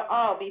we shall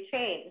all be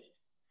changed.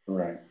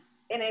 Right.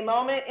 In a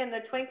moment, in the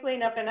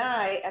twinkling of an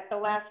eye, at the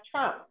last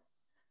trump.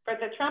 For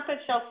the trumpet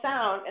shall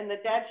sound, and the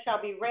dead shall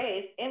be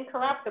raised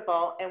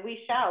incorruptible, and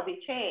we shall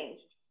be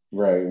changed.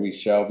 Right. We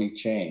shall be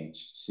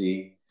changed.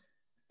 See?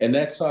 And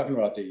that's talking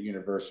about the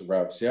universal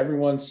realm. See,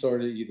 everyone's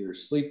sort of either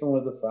sleeping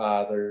with the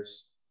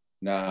fathers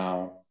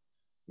now,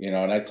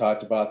 and I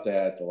talked about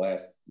that the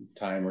last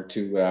time or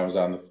two when I was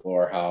on the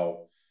floor,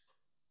 how,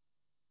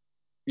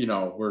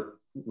 we're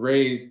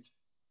raised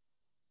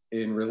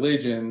in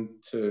religion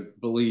to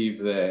believe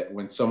that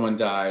when someone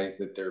dies,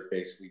 that their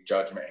basically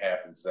judgment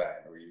happens then,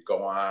 or you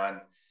go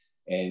on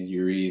and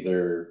you're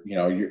either,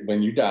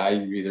 when you die,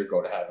 you either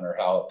go to heaven or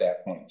hell at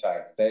that point in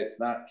time. That's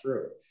not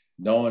true.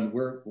 No one,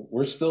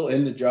 we're still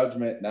in the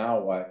judgment now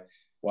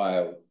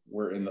while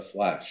we're in the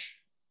flesh.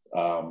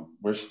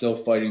 We're still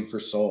fighting for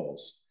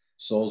souls.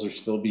 Souls are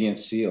still being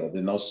sealed,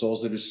 and those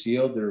souls that are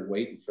sealed, they're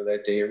waiting for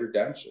that day of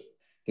redemption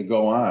to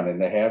go on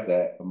and to have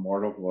that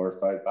immortal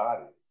glorified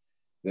body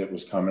that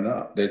was coming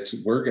up. That's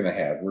we're going to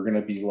have. We're going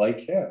to be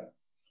like him.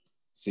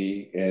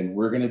 See, and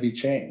we're going to be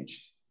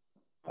changed.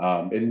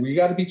 And we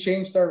got to be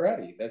changed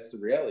already. That's the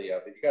reality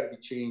of it. You got to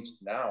be changed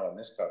now in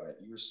this covenant.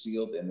 You're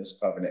sealed in this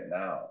covenant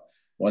now.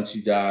 Once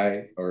you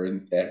die or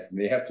in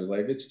the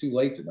afterlife, it's too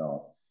late to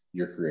know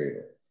your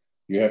creator.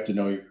 You have to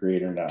know your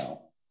creator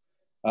now.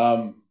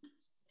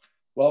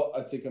 Well,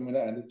 I think I'm going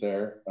to end it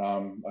there.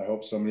 I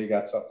hope somebody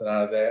got something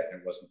out of that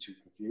and it wasn't too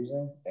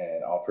confusing.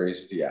 And all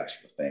praise to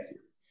Yahshua. Thank you.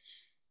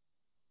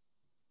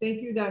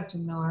 Thank you, Dr.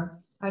 Miller.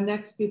 Our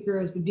next speaker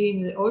is the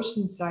Dean of the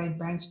Oceanside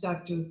Branch,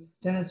 Dr.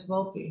 Dennis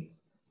Volpe.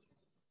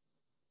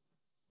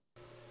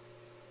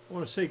 I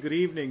want to say good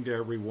evening to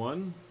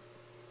everyone.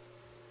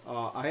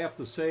 I have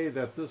to say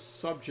that this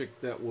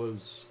subject that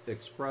was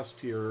expressed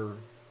here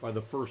by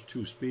the first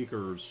two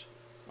speakers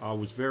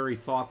was very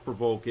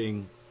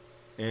thought-provoking,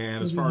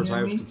 and as far as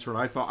I was concerned,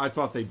 I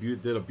thought they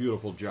did a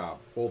beautiful job.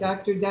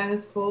 Dr.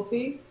 Dennis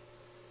Volpe?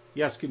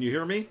 Yes, can you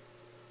hear me?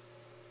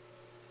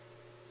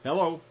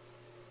 Hello?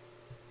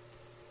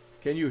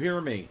 Can you hear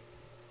me?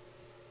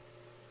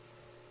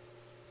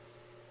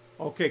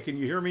 Okay, can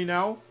you hear me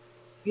now?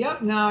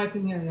 Yep, now I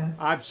can hear you.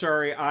 I'm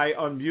sorry, I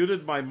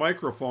unmuted my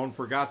microphone,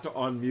 forgot to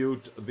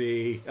unmute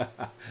the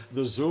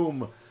the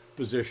Zoom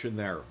position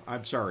there.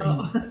 I'm sorry.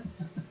 Oh.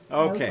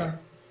 Okay.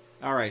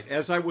 All right,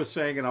 as I was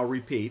saying, and I'll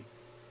repeat,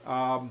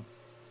 I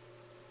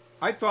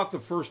thought the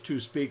first two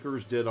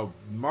speakers did a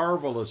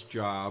marvelous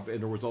job,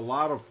 and there was a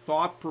lot of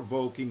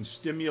thought-provoking,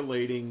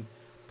 stimulating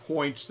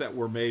points that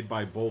were made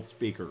by both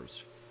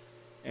speakers.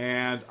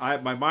 And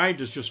my mind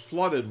is just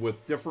flooded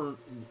with different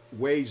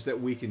ways that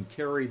we can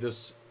carry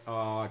this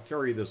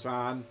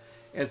on.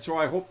 And so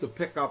I hope to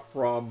pick up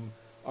from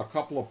a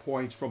couple of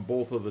points from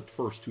both of the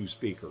first two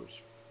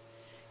speakers.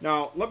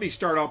 Now, let me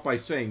start out by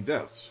saying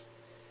this.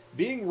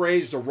 Being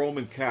raised a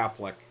Roman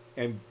Catholic,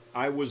 and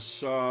I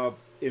was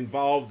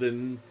involved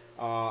in,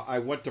 I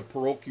went to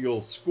parochial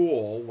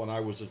school when I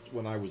was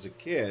a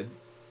kid.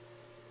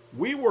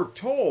 We were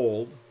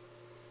told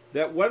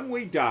that when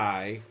we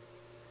die,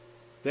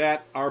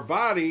 that our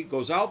body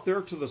goes out there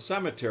to the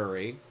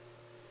cemetery,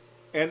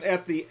 and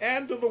at the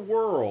end of the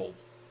world,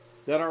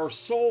 that our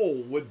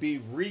soul would be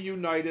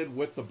reunited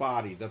with the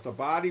body, that the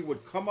body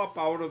would come up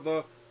out of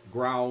the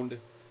ground,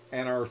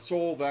 and our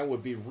soul then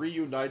would be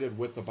reunited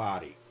with the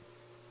body.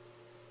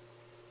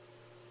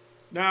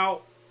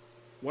 Now,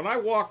 when I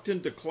walked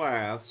into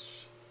class,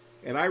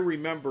 and I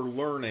remember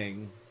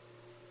learning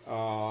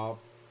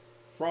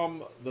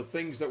from the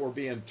things that were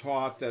being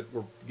taught that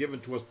were given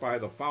to us by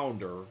the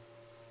founder,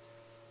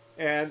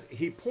 and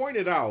he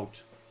pointed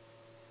out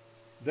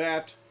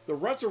that the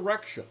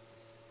resurrection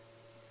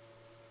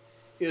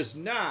is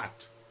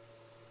not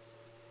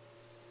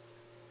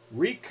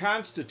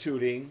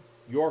reconstituting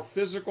your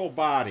physical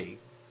body,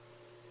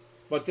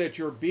 but that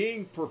you're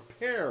being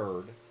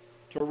prepared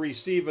to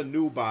receive a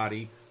new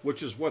body,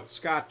 which is what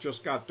Scott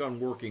just got done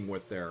working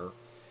with there,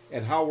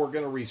 and how we're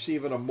going to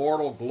receive an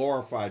immortal,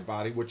 glorified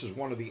body, which is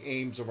one of the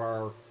aims of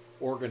our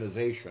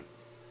organization.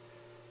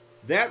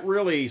 That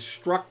really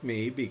struck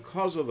me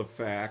because of the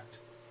fact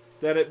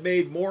that it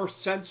made more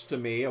sense to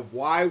me of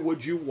why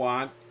would you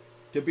want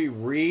to be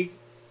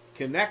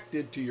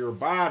reconnected to your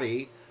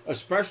body,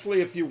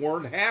 especially if you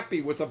weren't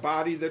happy with the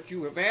body that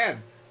you have had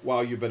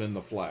while you've been in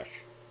the flesh.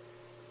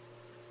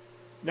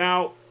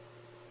 Now,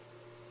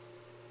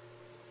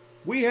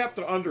 we have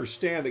to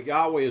understand that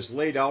Yahweh has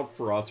laid out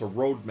for us a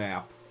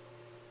roadmap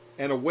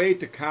and a way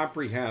to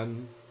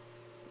comprehend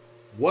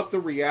what the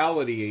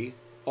reality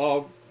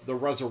of the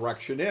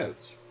resurrection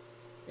is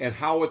and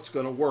how it's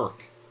going to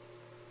work.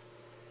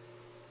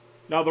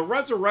 Now, the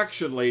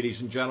resurrection,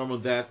 ladies and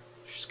gentlemen, that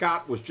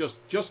Scott was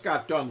just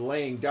got done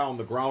laying down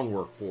the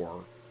groundwork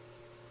for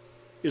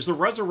is the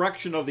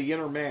resurrection of the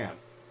inner man.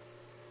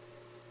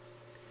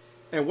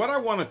 And what I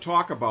want to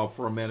talk about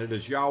for a minute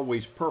is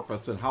Yahweh's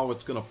purpose and how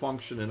it's going to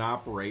function and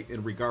operate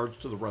in regards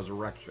to the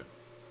resurrection.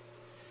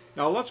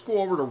 Now let's go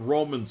over to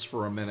Romans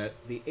for a minute,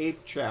 the 8th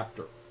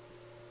chapter.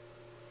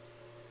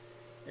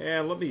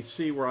 And let me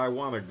see where I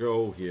want to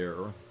go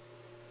here.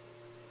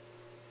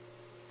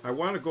 I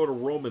want to go to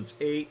Romans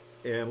 8,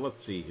 and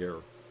let's see here.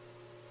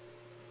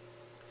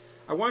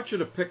 I want you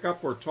to pick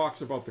up where it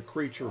talks about the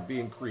creature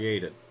being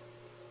created.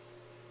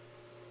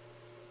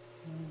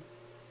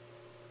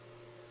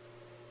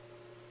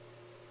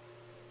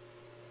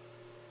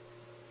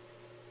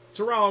 It's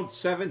around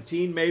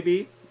 17,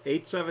 maybe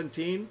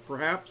 8:17,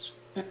 perhaps.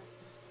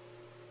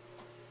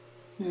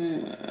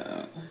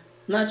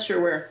 Not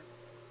sure where.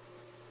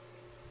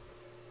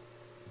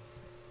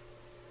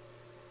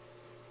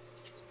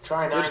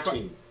 Try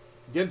 19.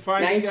 Didn't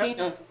find it 19?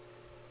 yet?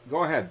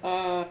 Go ahead.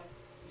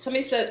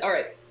 Somebody said, all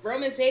right,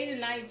 Romans 8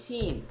 and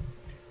 19.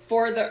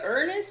 For the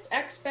earnest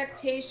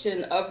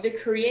expectation of the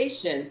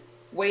creation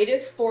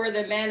waiteth for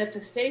the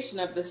manifestation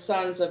of the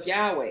sons of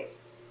Yahweh.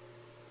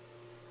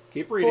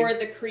 Keep reading.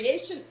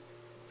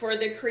 For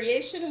the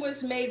creation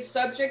was made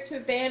subject to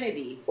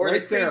vanity, or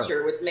Right the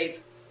creature was made.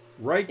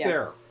 Right Yeah.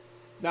 there.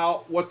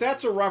 Now, what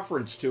that's a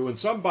reference to, in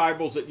some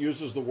Bibles it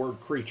uses the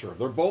word creature.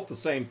 They're both the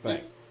same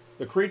thing.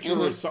 The creature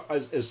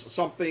is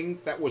something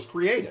that was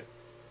created.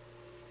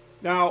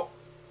 Now,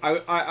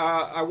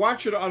 I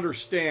want you to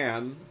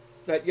understand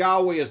that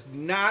Yahweh is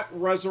not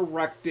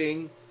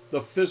resurrecting the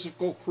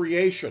physical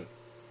creation.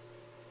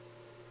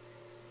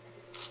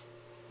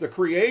 The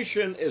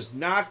creation is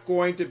not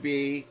going to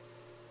be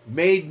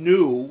made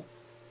new,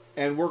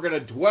 and we're going to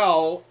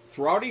dwell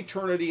throughout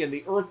eternity in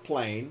the earth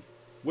plane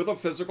with a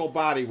physical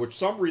body, which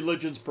some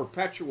religions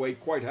perpetuate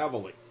quite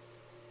heavily.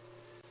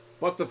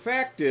 But the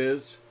fact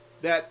is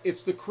that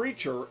it's the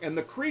creature, and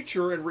the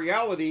creature in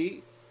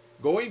reality,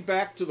 going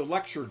back to the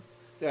lecture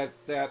that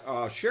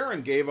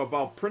Sharon gave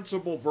about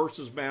principle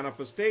versus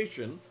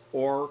manifestation,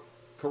 or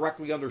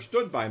correctly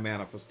understood by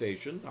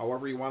manifestation,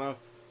 however you want to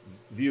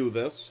view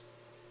this,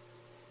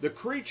 the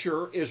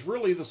creature is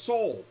really the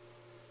soul.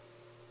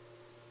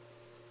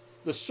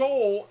 The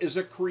soul is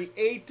a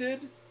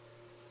created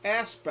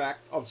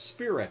aspect of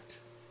spirit,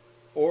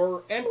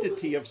 or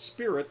entity of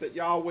spirit that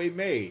Yahweh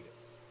made.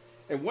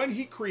 And when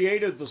he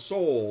created the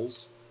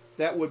souls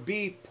that would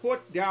be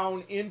put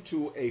down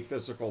into a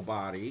physical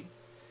body,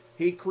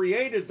 he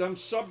created them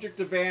subject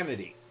to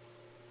vanity,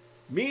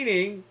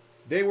 meaning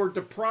they were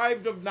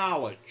deprived of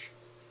knowledge.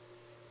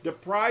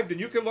 Deprived,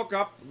 and you can look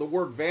up the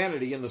word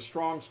vanity in the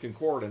Strong's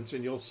Concordance,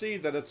 and you'll see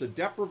that it's a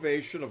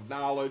deprivation of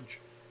knowledge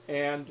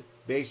and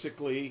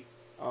basically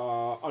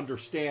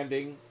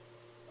understanding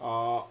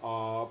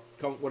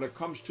when it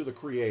comes to the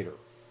Creator.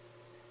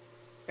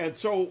 And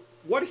so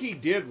what he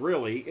did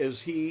really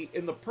is he,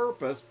 in the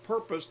purpose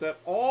that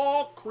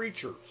all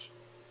creatures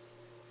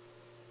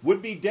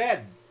would be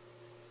dead.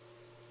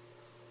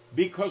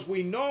 Because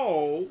we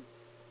know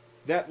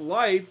that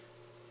life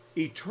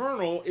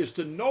eternal is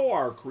to know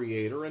our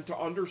Creator and to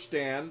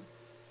understand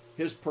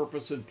his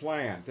purpose and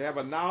plan. To have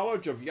a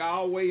knowledge of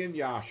Yahweh and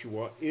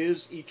Yahshua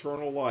is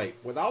eternal life.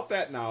 Without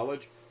that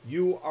knowledge,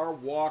 you are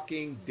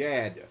walking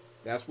dead.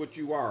 That's what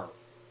you are.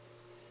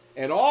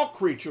 And all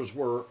creatures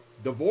were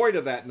devoid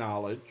of that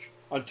knowledge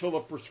until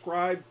a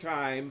prescribed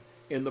time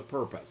in the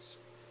purpose.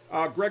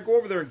 Greg, go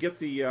over there and get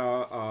the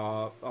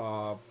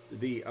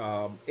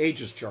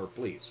ages chart,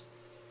 please.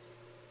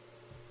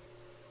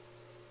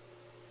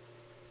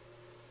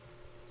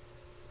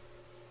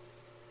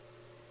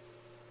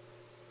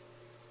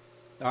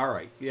 All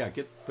right, yeah,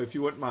 get if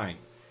you wouldn't mind.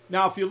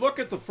 Now, if you look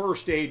at the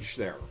first age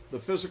there, the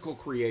physical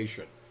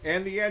creation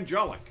and the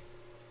angelic,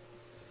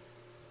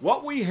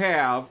 what we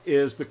have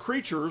is the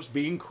creatures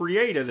being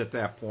created at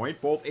that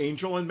point, both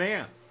angel and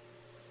man.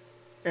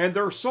 And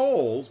their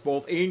souls,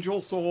 both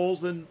angel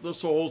souls and the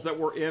souls that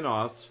were in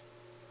us,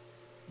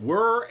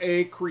 were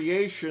a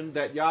creation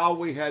that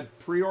Yahweh had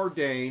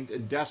preordained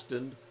and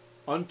destined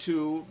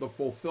unto the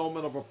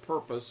fulfillment of a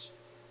purpose,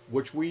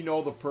 which we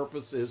know the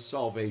purpose is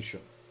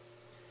salvation.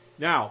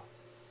 Now,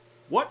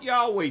 what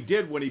Yahweh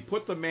did when he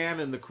put the man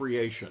in the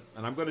creation,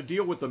 and I'm going to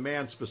deal with the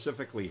man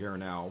specifically here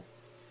now,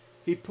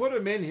 he put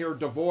him in here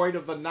devoid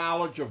of the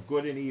knowledge of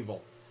good and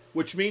evil,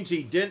 which means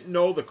he didn't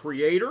know the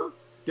Creator,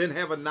 didn't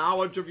have a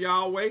knowledge of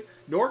Yahweh,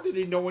 nor did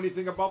he know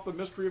anything about the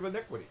mystery of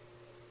iniquity.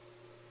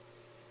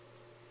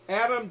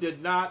 Adam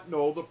did not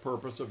know the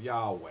purpose of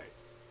Yahweh.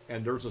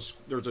 And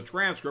there's a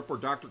transcript where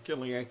Dr.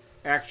 Kinley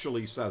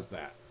actually says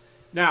that.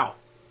 Now,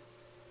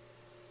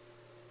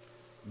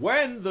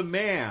 when the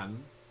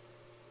man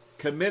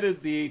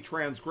committed the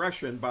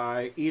transgression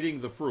by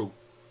eating the fruit,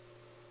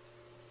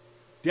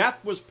 death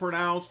was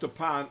pronounced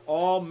upon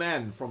all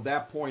men from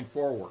that point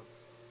forward.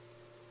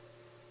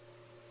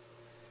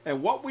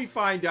 And what we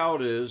find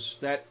out is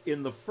that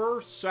in the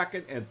first,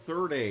 second, and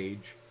third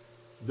age,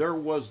 there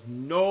was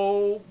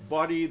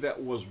nobody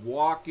that was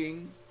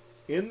walking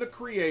in the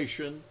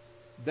creation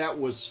that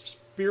was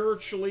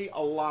spiritually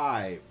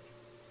alive.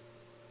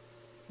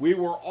 We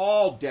were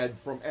all dead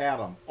from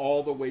Adam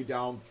all the way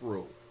down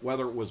through,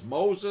 whether it was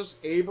Moses,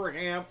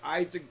 Abraham,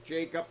 Isaac,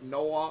 Jacob,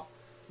 Noah,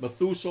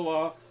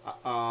 Methuselah,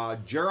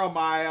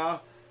 Jeremiah,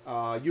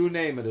 you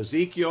name it,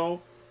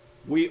 Ezekiel.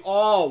 We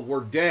all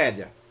were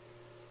dead.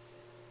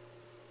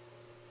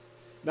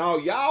 Now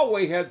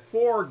Yahweh had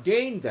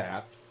foreordained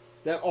that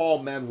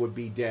all men would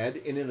be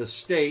dead and in a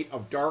state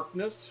of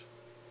darkness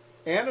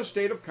and a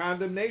state of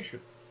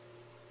condemnation.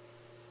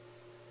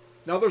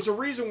 Now there's a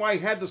reason why he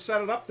had to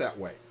set it up that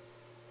way.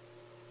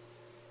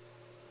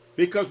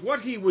 Because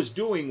what he was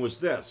doing was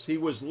this. He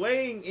was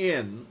laying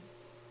in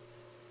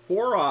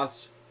for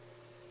us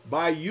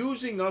by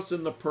using us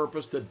in the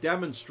purpose to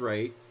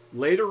demonstrate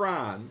later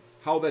on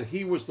how that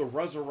he was the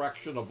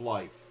resurrection of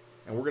life.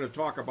 And we're going to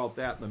talk about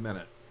that in a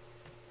minute.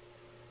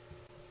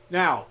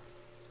 Now,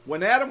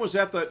 when Adam was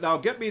at the... Now,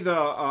 get me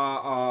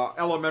the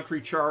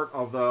elementary chart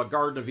of the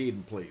Garden of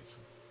Eden, please.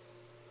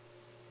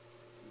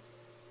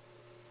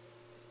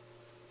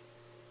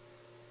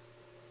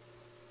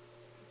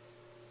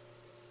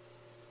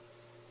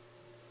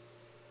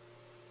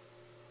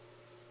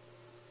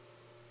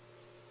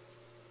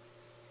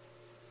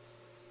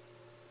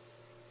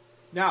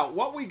 Now,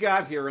 what we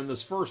got here in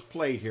this first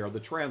plate here, the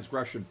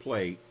transgression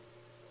plate,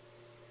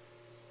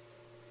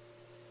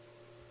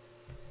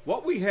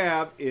 what we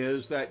have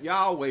is that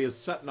Yahweh is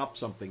setting up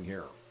something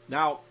here.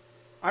 Now,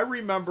 I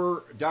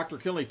remember Dr.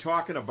 Kinley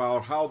talking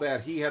about how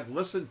that he had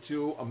listened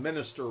to a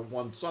minister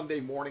one Sunday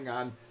morning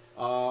on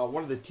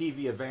one of the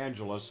TV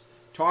evangelists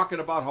talking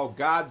about how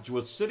God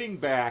was sitting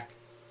back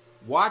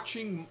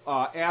watching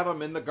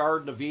Adam in the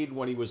Garden of Eden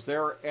when he was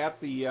there at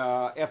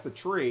the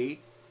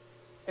tree,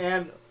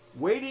 and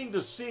waiting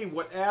to see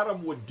what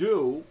Adam would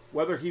do,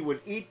 whether he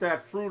would eat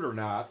that fruit or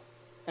not,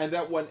 and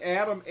that when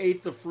Adam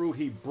ate the fruit,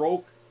 he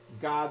broke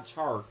God's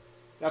heart.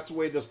 That's the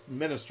way this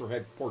minister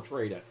had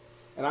portrayed it.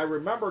 And I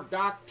remember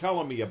Doc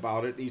telling me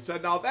about it. He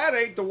said, now that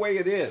ain't the way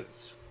it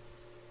is.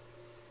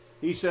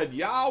 He said,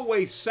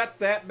 Yahweh set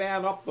that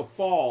man up the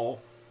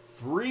fall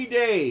 3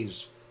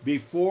 days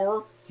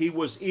before he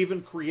was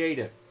even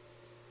created.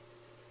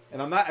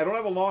 And I don't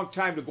have a long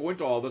time to go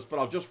into all this, but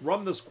I'll just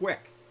run this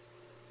quick.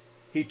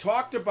 He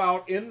talked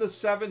about in the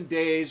 7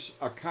 days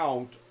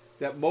account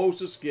that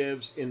Moses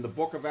gives in the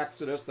book of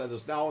Exodus, that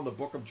is now in the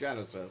book of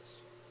Genesis.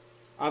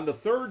 On the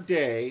 3rd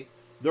day,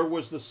 there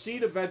was the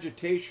seed of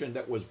vegetation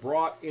that was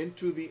brought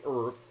into the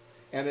earth,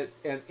 and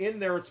in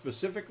there it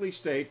specifically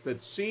states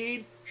that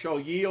seed shall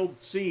yield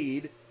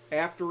seed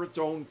after its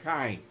own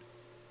kind.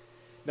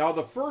 Now,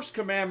 the first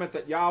commandment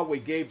that Yahweh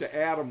gave to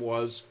Adam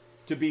was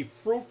to be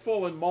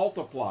fruitful and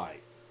multiply.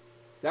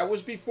 That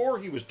was before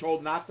he was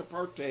told not to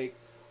partake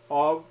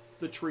of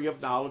the tree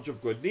of knowledge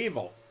of good and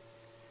evil.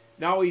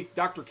 Now,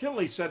 Dr.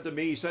 Kinley said to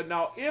me, he said,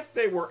 now, if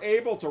they were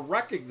able to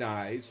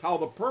recognize how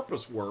the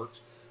purpose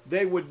works,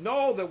 they would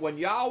know that when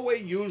Yahweh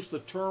used the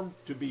term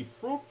to be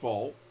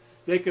fruitful,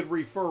 they could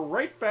refer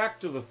right back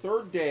to the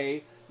 3rd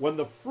day when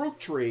the fruit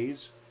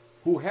trees,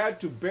 who had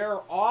to bear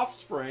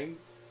offspring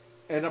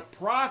in a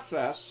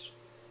process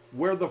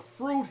where the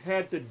fruit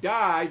had to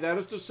die, that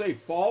is to say,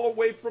 fall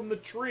away from the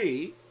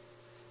tree,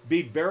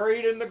 be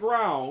buried in the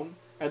ground,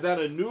 and then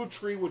a new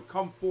tree would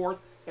come forth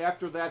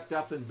after that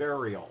death and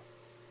burial.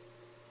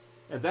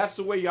 And that's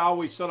the way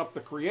Yahweh set up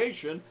the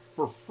creation,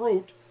 for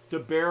fruit to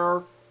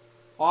bear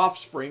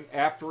offspring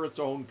after its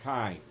own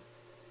kind.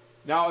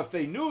 Now, if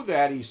they knew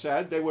that, he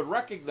said, they would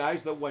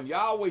recognize that when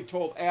Yahweh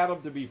told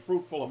Adam to be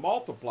fruitful and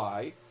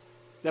multiply,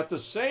 that the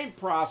same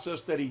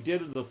process that he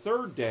did in the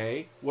 3rd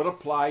day would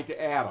apply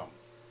to Adam.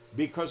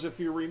 Because if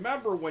you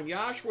remember, when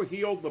Yahshua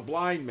healed the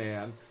blind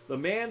man, the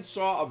man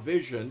saw a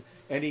vision,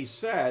 and he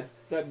said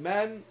that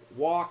men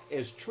walk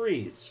as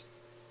trees.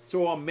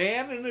 So a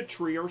man and a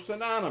tree are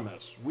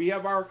synonymous. We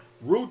have our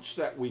roots,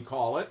 that we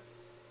call it,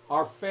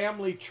 our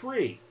family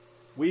tree.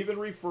 We even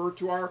refer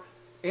to our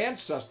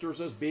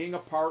ancestors as being a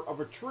part of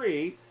a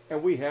tree,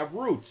 and we have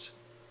roots.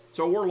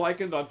 So we're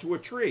likened unto a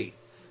tree.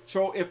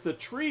 So if the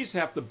trees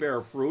have to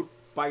bear fruit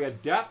by a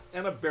death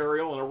and a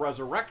burial and a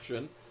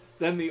resurrection,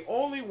 then the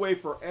only way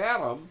for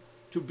Adam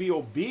to be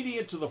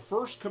obedient to the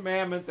first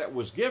commandment that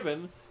was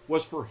given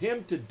was for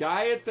him to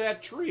die at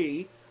that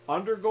tree,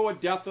 undergo a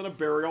death and a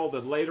burial,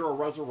 then later a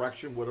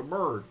resurrection would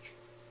emerge.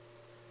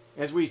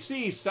 As we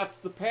see, he sets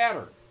the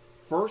pattern.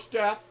 First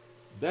death,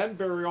 then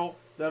burial,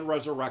 then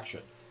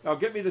resurrection. Now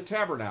get me the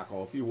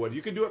tabernacle, if you would.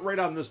 You can do it right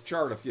on this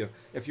chart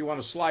if you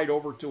want to slide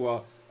over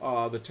to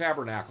the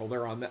tabernacle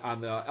there on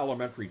the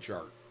elementary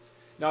chart.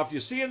 Now, if you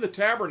see in the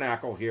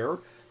tabernacle here,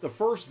 the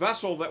first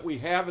vessel that we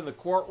have in the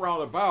court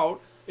round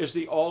about is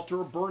the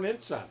altar of burnt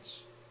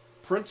incense,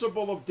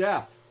 principle of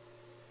death.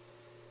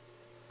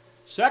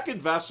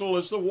 Second vessel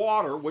is the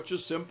water, which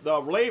is the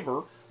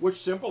laver, which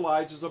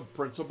symbolizes the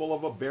principle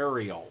of a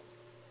burial.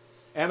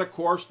 And of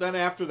course, then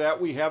after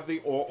that, we have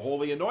the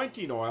holy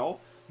anointing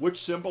oil,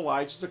 which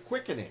symbolizes a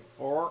quickening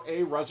or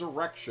a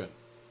resurrection.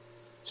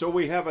 So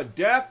we have a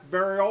death,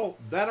 burial,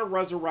 then a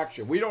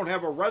resurrection. We don't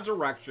have a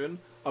resurrection,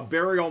 a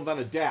burial, and then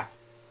a death.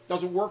 It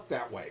doesn't work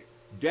that way.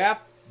 Death,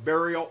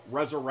 burial,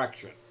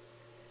 resurrection.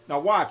 Now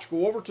watch,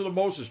 go over to the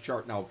Moses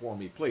chart now for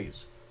me,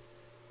 please.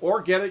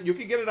 Or get it, you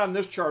can get it on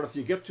this chart if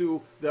you get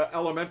to the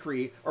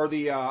elementary, or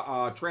the,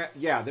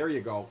 yeah, there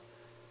you go.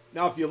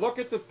 Now if you look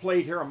at the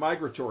plate here, a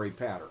migratory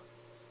pattern.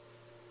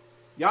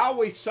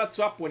 Yahweh sets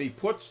up when he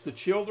puts the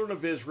children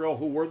of Israel,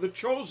 who were the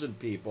chosen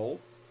people,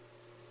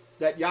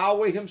 that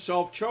Yahweh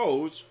himself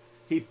chose,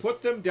 he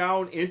put them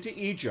down into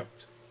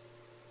Egypt.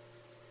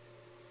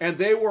 And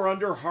they were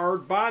under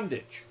hard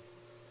bondage.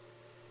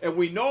 And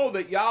we know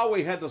that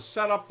Yahweh had to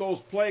set up those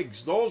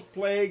plagues. Those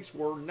plagues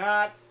were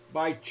not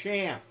by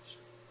chance.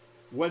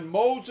 When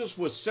Moses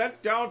was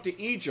sent down to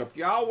Egypt,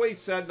 Yahweh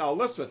said, now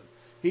listen,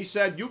 he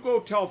said, you go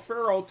tell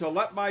Pharaoh to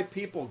let my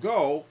people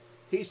go.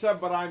 He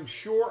said, but I'm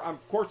sure,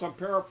 of course I'm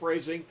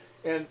paraphrasing,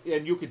 and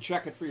you can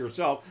check it for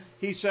yourself.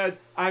 He said,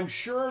 I'm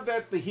sure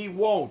that he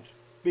won't,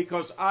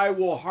 because I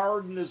will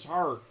harden his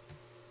heart.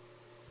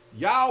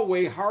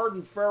 Yahweh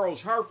hardened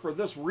Pharaoh's heart for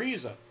this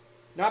reason,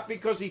 not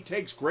because he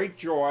takes great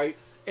joy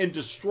in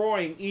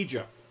destroying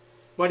Egypt,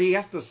 but he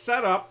has to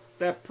set up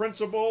that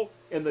principle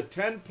in the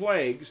 10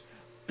 plagues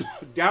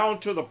down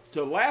to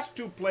the last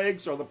 2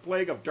 plagues are the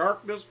plague of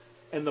darkness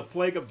and the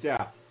plague of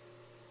death.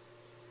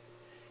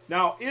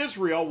 Now,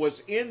 Israel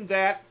was in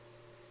that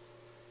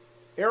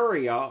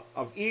area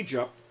of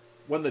Egypt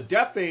when the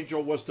death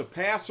angel was to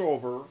pass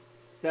over,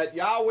 that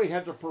Yahweh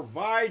had to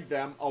provide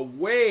them a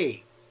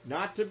way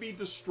not to be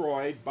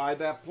destroyed by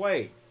that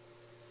plague.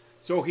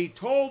 So he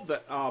told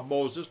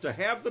Moses to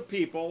have the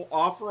people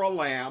offer a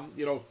lamb,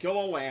 kill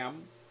a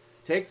lamb,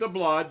 take the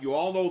blood, you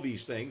all know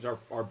these things,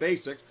 are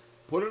basics,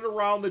 put it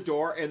around the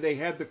door, and they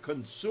had to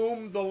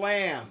consume the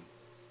lamb.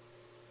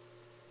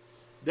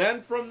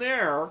 Then from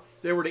there,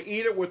 they were to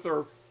eat it with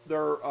their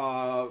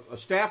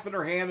staff in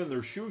their hand and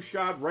their shoe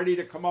shod, ready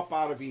to come up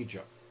out of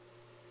Egypt.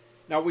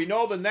 Now we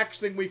know the next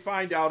thing we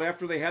find out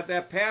after they had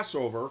that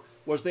Passover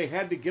was they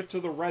had to get to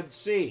the Red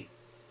Sea.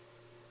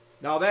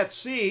 Now that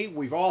sea,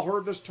 we've all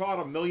heard this taught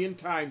a million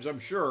times, I'm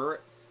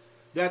sure,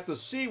 that the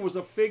sea was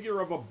a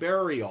figure of a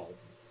burial.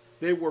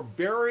 They were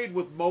buried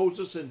with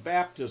Moses in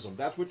baptism.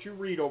 That's what you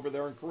read over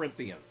there in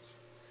Corinthians.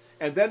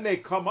 And then they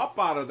come up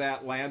out of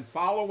that land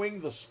following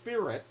the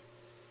Spirit,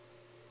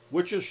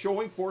 which is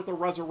showing forth a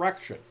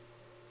resurrection.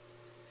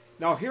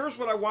 Now here's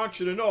what I want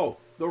you to know.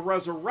 The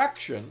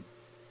resurrection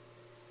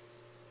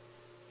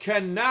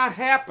cannot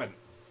happen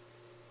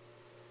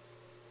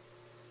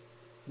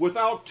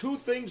without 2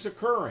 things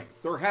occurring.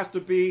 There has to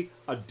be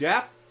a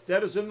death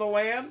that is in the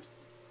land,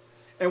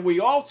 and we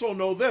also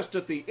know this,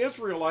 that the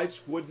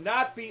Israelites would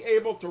not be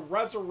able to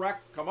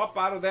resurrect, come up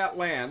out of that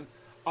land,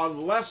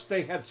 unless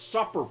they had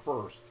supper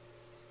first.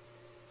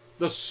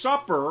 The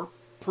supper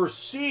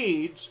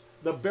precedes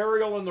the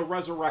burial and the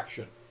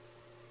resurrection.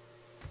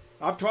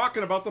 I'm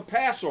talking about the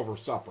Passover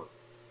supper.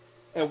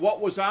 And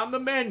what was on the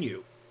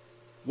menu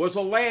was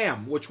a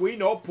lamb, which we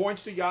know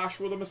points to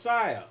Yahshua the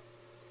Messiah.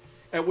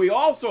 And we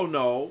also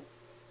know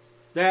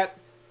that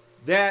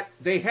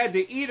they had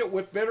to eat it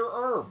with bitter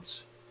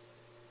herbs.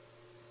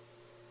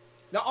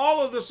 Now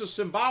all of this is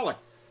symbolic,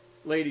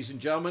 ladies and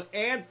gentlemen,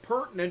 and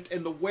pertinent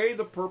in the way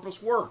the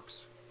purpose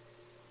works.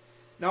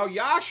 Now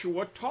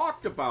Yahshua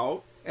talked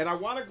about, and I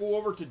want to go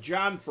over to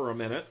John for a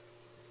minute.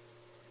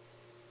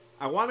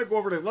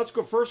 Let's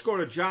first go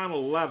to John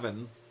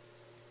 11,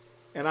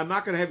 and I'm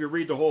not going to have you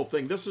read the whole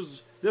thing. This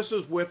is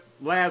with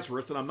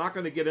Lazarus, and I'm not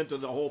going to get into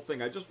the whole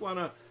thing. I just want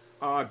to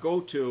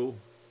go to,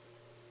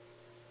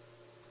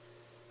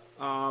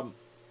 I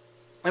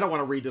don't want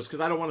to read this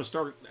because I don't want to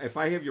start, if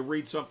I have you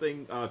read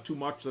something too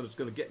much, then it's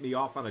going to get me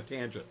off on a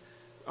tangent.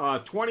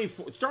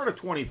 24, start at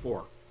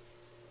 24.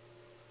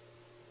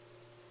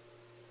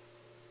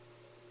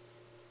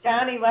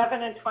 John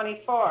 11 and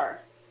 24.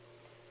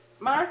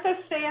 Martha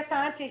saith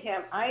unto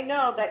him, I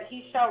know that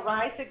he shall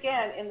rise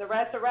again in the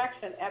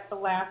resurrection at the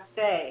last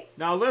day.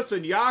 Now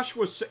listen,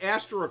 Yahshua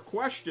asked her a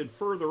question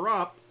further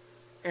up,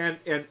 and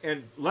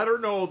let her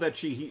know that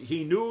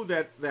he knew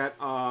that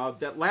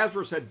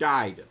Lazarus had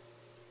died.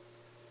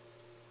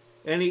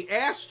 And he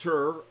asked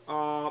her,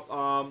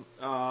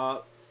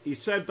 he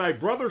said, thy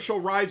brother shall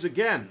rise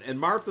again. And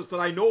Martha said,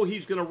 I know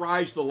he's going to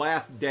rise the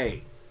last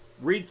day.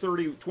 Read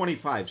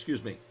 25,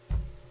 excuse me.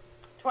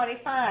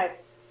 25.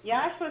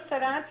 Yahshua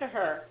said unto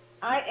her,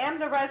 I am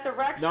the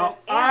resurrection. Now,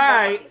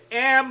 I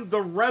am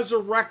the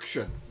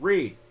resurrection.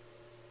 Read.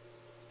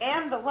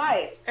 And the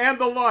life. And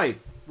the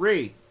life.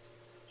 Read.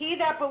 He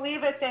that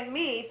believeth in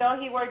me, though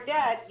he were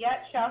dead,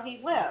 yet shall he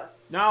live.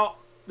 Now,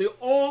 the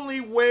only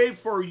way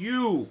for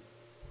you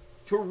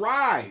to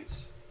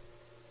rise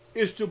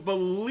is to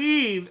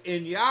believe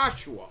in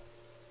Yahshua.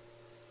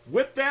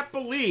 With that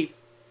belief,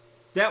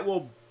 that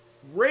will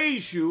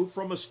raise you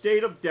from a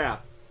state of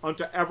death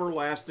unto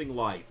everlasting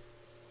life.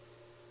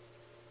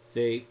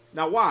 See?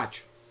 Now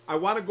watch. I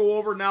want to go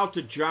over now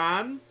to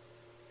John,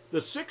 the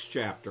 6th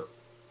chapter.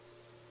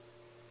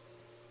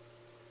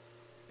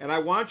 And I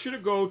want you to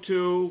go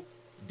to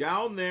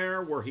down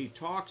there where he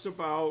talks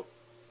about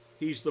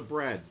he's the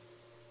bread.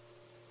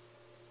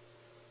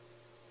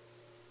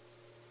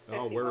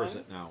 51. Oh, where is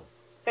it now?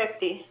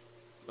 50.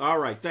 All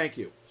right, thank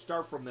you.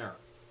 Start from there.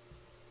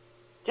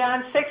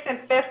 John 6 and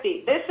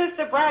 50. This is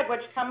the bread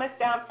which cometh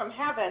down from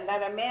heaven,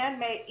 that a man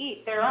may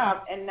eat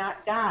thereof and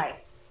not die.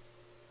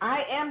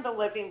 I am the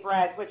living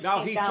bread which now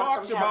came he down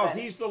talks from about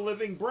heaven. he's the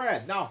living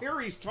bread. Now here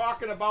he's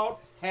talking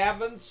about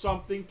having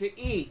something to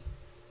eat.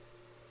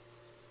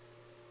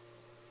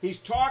 He's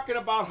talking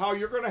about how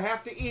you're going to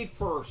have to eat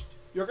first.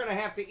 You're going to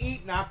have to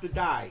eat not to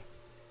die.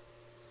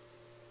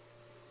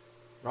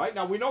 Right?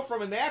 Now we know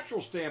from a natural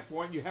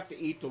standpoint you have to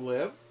eat to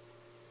live,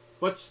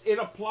 but it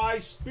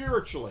applies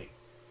spiritually.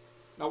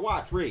 Now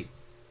watch, read.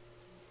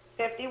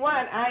 51.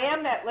 I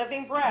am that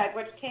living bread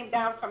which came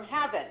down from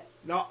heaven.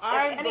 Now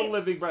I'm the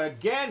living bread.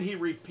 Again, he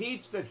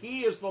repeats that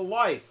he is the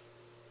life.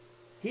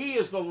 He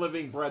is the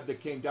living bread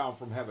that came down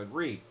from heaven.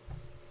 Read.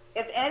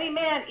 If any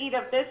man eat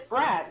of this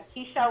bread,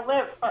 he shall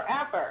live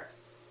forever.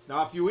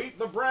 Now, if you eat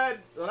the bread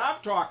that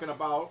I'm talking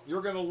about,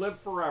 you're going to live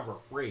forever.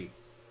 Read.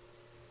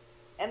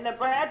 And the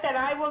bread that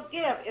I will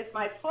give is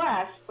my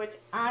flesh, which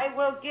I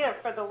will give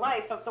for the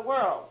life of the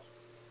world.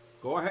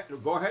 Go ahead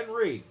and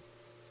read.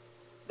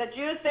 The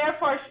Jews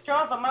therefore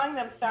strove among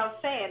themselves,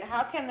 saying,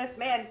 how can this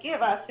man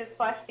give us his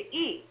flesh to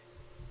eat?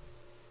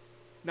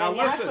 Now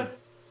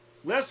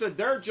listen,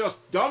 they're just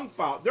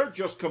dumbfounded. They're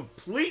just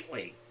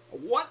completely,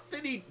 what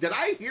did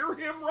I hear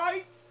him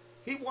right?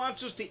 He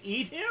wants us to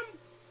eat him?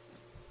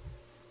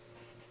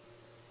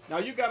 Now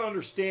you got to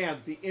understand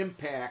the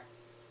impact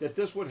that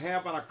this would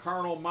have on a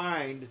carnal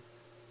mind,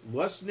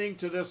 listening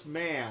to this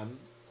man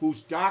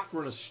whose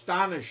doctrine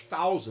astonished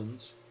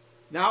thousands.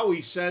 Now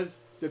he says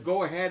to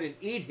go ahead and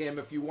eat him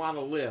if you want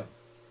to live.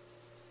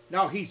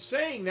 Now he's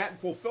saying that in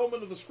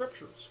fulfillment of the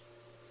scriptures.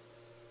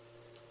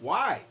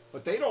 Why?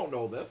 But they don't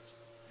know this.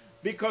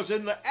 Because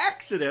in the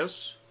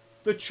Exodus,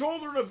 the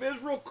children of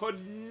Israel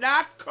could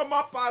not come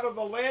up out of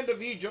the land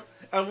of Egypt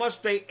unless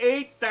they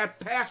ate that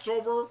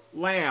Passover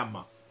lamb.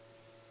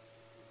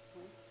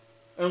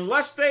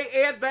 Unless they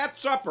had that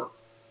supper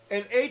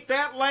and ate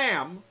that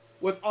lamb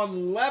with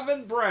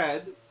unleavened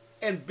bread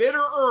and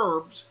bitter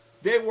herbs,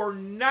 they were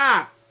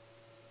not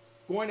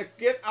going to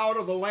get out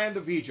of the land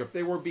of Egypt.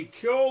 They would be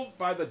killed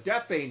by the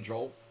death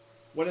angel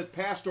when it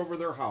passed over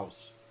their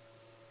house.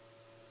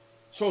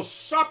 So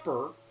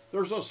supper,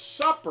 there's a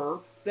supper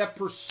that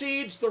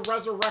precedes the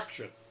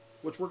resurrection,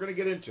 which we're going to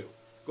get into.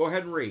 Go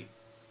ahead and read.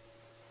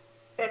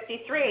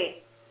 53.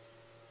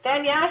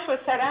 Then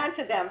Yahshua said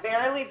unto them,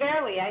 verily,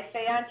 verily, I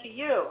say unto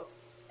you,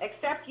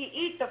 except ye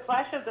eat the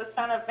flesh of the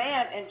Son of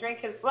Man and drink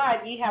his blood,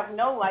 ye have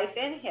no life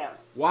in him.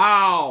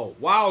 Wow,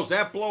 is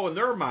that blowing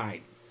their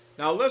mind?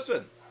 Now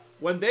listen,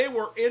 when they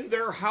were in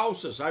their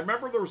houses, I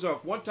remember there was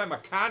one time a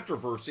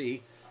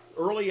controversy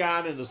early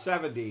on in the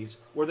 70s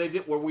where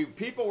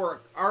people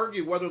were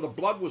arguing whether the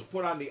blood was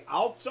put on the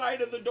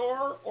outside of the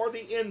door or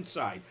the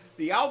inside.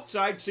 The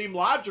outside seemed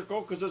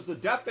logical because as the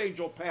death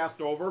angel passed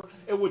over,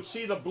 it would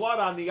see the blood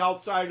on the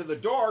outside of the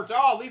door. So,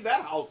 I'll leave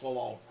that house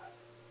alone.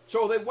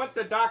 So they went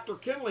to Dr.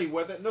 Kinley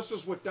with it, and this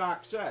is what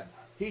Doc said.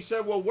 He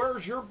said, well,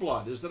 where's your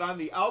blood? Is it on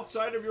the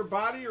outside of your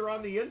body or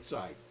on the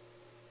inside?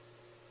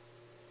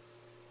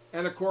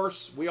 And of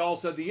course, we all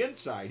said the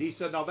inside. He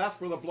said, now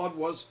that's where the blood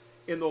was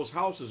in those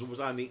houses. It was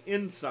on the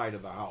inside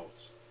of the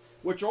house,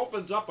 which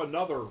opens up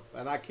another,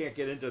 and I can't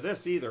get into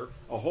this either,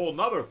 a whole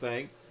nother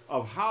thing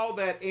of how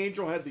that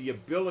angel had the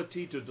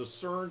ability to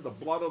discern the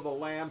blood of the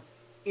lamb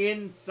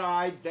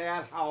inside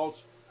that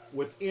house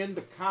within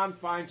the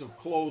confines of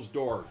closed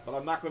doors. But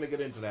I'm not going to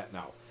get into that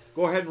now.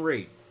 Go ahead and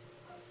read.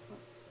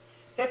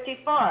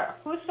 54.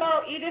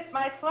 Whoso eateth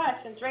my flesh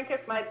and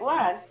drinketh my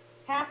blood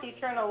hath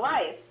eternal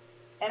life,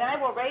 and I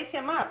will raise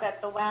him up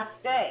at the last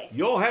day.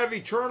 You'll have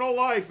eternal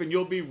life, and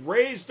you'll be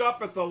raised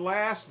up at the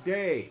last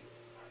day.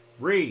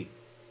 Read.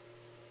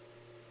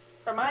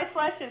 For my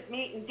flesh is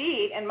meat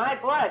indeed, and my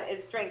blood is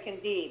drink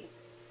indeed.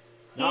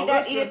 Now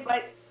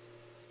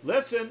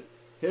listen.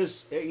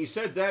 He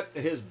said that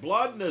his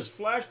blood and his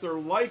flesh, they're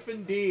life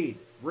indeed.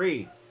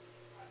 Read.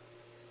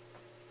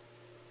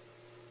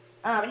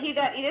 He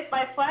that eateth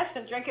my flesh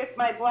and drinketh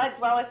my blood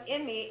dwelleth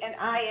in me, and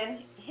I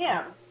in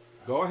him.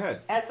 Go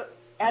ahead.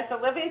 As the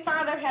living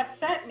Father hath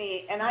sent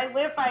me, and I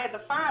live by the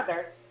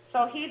Father,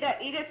 so he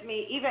that eateth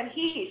me, even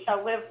he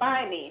shall live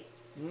by me.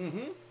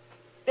 Mm-hmm.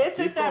 This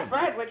is that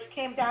bread which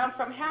came down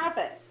from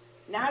heaven,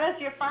 not as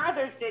your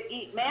fathers did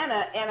eat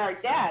manna and are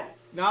dead.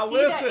 Now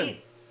listen,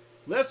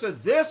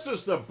 this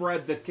is the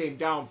bread that came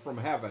down from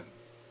heaven.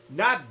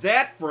 Not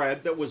that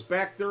bread that was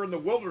back there in the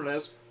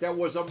wilderness that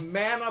was a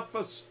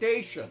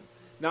manifestation.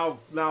 Now,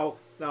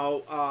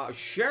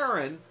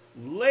 Sharon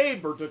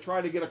labored to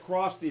try to get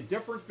across the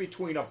difference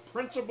between a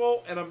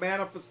principle and a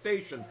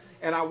manifestation.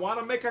 And I want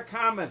to make a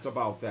comment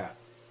about that.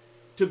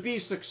 To be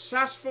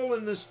successful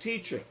in this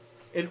teaching,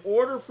 in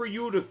order for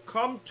you to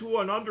come to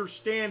an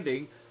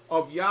understanding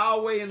of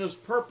Yahweh and his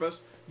purpose,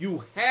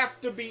 you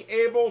have to be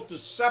able to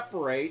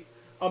separate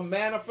a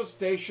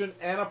manifestation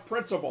and a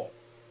principle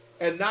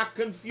and not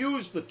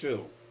confuse the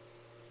two.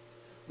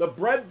 The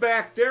bread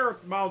back there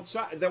at Mount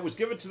Sinai that was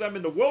given to them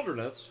in the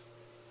wilderness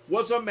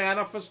was a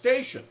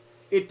manifestation.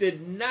 It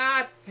did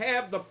not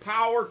have the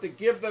power to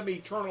give them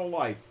eternal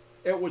life.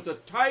 It was a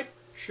type,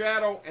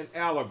 shadow, and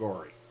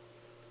allegory.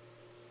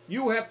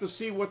 You have to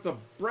see what the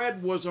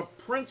bread was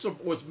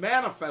was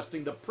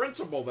manifesting, the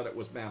principle that it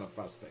was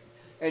manifesting.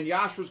 And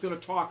Yahshua's going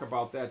to talk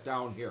about that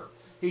down here.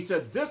 He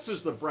said, this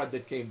is the bread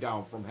that came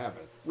down from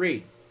heaven.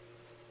 Read.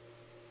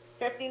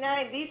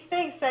 59. These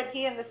things said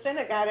he in the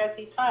synagogue as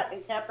he taught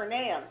in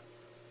Capernaum.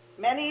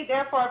 Many,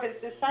 therefore, of his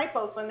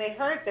disciples, when they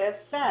heard this,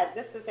 said,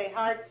 this is a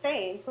hard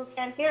saying. Who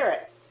can hear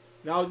it?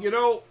 Now,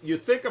 you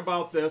think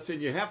about this,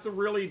 and you have to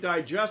really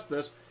digest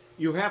this.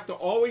 You have to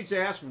always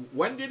ask,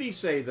 when did he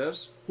say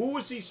this? Who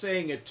was he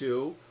saying it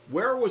to?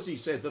 Where was he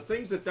saying it? The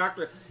things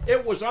that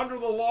it was under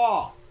the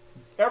law.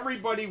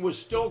 Everybody was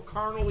still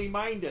carnally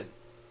minded.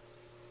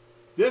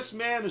 This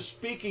man is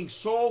speaking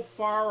so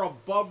far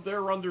above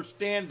their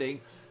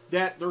understanding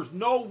that there's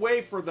no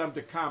way for them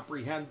to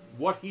comprehend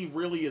what he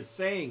really is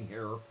saying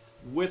here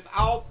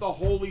without the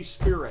Holy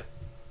Spirit.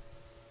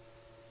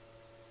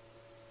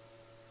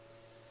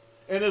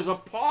 And his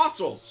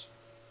apostles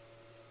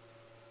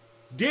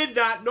did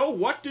not know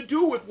what to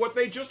do with what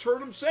they just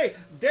heard him say.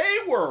 They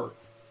were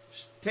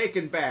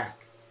taken back.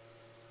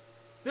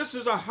 This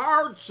is a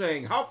hard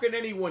saying. How can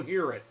anyone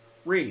hear it?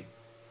 Read.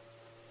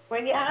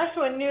 When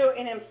Yahshua knew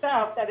in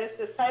himself that his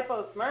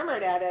disciples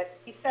murmured at it,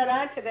 he said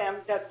unto them,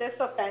 Does this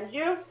offend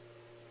you?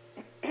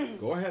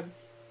 Go ahead.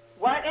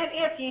 What and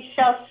if ye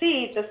shall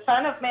see the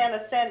Son of Man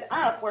ascend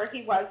up where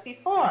he was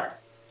before?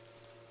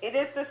 It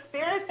is the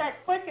Spirit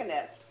that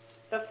quickeneth,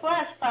 the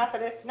flesh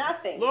profiteth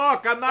nothing.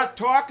 Look, I'm not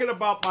talking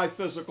about my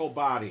physical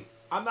body.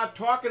 I'm not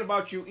talking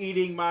about you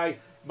eating my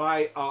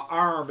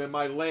arm and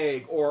my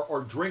leg,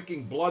 or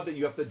drinking blood that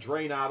you have to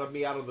drain out of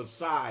me out of the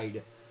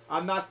side.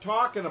 I'm not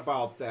talking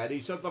about that.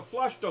 He said the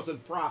flesh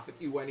doesn't profit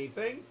you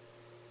anything.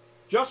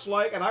 Just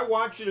like, and I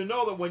want you to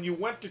know that when you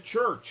went to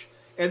church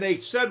and they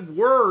said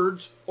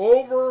words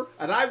over,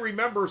 and I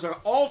remember as an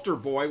altar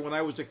boy when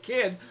I was a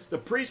kid, the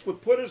priest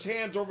would put his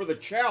hands over the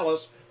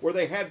chalice where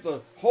they had the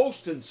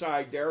host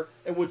inside there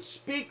and would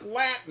speak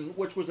Latin,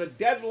 which was a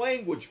dead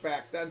language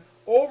back then,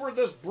 over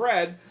this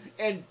bread,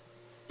 and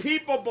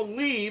people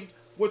believed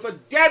with a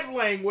dead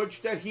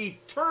language that he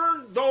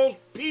turned those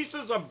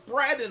pieces of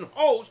bread and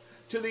host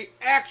to the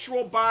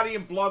actual body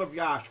and blood of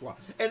Yahshua.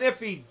 And if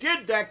he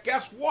did that,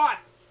 guess what?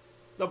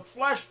 The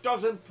flesh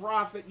doesn't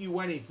profit you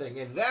anything.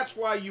 And that's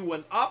why you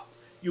went up,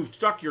 you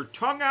stuck your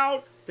tongue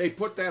out, they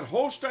put that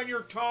host on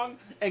your tongue,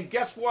 and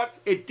guess what?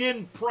 It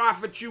didn't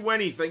profit you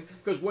anything,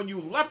 because when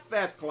you left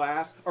that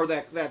class, or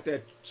that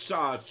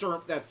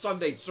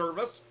Sunday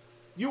service,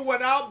 you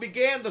went out and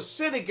began to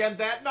sin again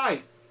that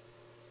night,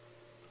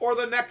 or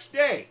the next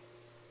day.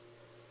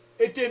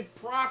 It didn't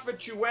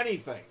profit you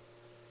anything,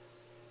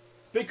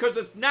 because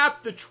it's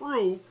not the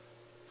true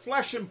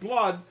flesh and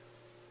blood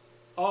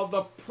of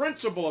the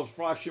principle of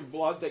flesh and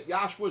blood that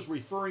Yahshua is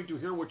referring to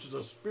here, which is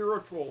a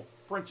spiritual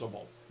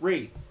principle.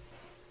 Read.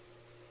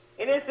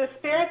 It is the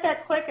Spirit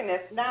that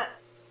quickeneth,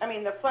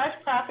 the flesh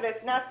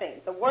profiteth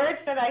nothing. The words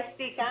that I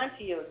speak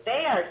unto you,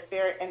 they are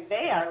spirit and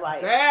they are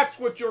life. That's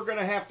what you're going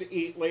to have to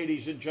eat,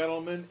 ladies and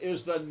gentlemen,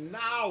 is the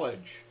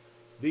knowledge,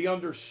 the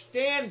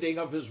understanding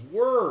of his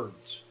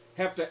words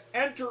have to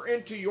enter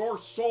into your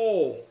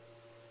soul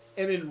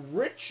and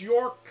enrich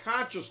your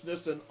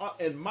consciousness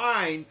and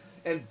mind,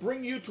 and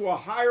bring you to a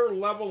higher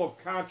level of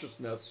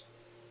consciousness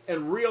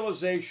and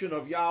realization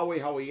of Yahweh,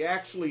 how he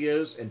actually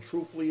is and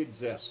truthfully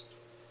exists.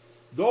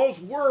 Those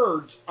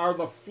words are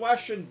the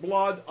flesh and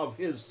blood of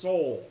his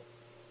soul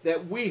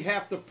that we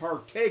have to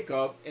partake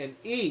of and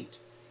eat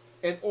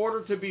in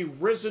order to be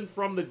risen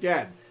from the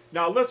dead.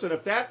 Now listen,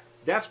 if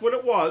that's what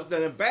it was,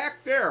 then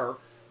back there,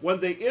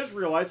 when the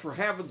Israelites were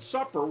having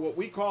supper, what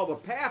we call the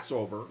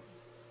Passover,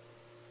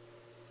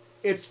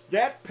 it's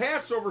that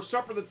Passover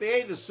supper that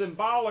they ate is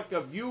symbolic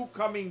of you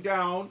coming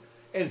down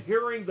and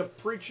hearing the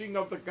preaching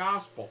of the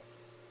gospel.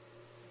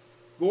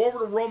 Go over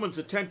to Romans,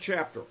 the 10th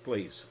chapter,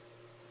 please.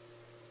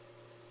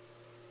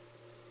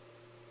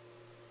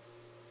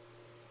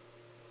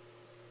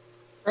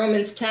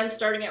 Romans 10,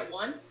 starting at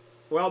 1?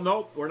 Well,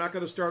 no, we're not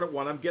going to start at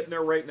 1. I'm getting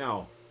there right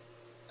now.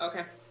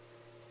 Okay.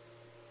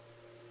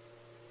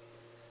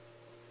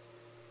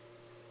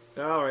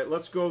 All right,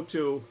 let's go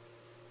to...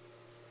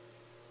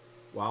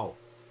 Wow.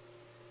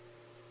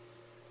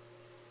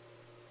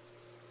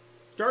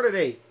 Start at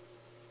 8.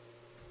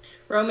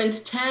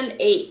 Romans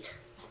 10:8.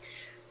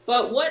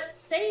 But what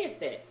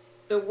saith it?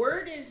 The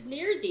word is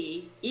near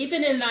thee,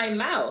 even in thy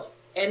mouth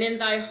and in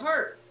thy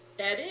heart.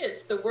 That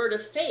is the word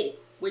of faith,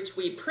 which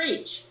we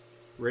preach.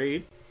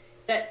 Read.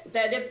 That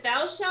if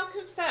thou shalt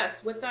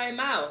confess with thy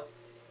mouth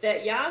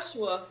that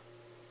Yahshua,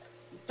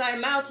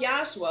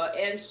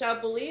 and shalt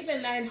believe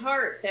in thine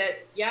heart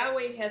that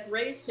Yahweh hath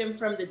raised him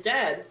from the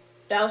dead,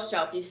 thou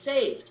shalt be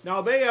saved.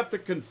 Now they have to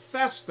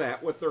confess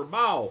that with their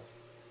mouth.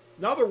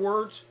 In other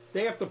words,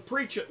 they have to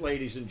preach it,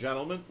 ladies and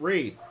gentlemen.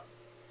 Read.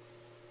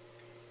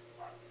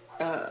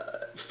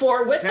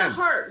 For with 10. the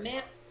heart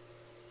man...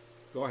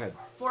 Go ahead.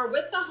 For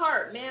with the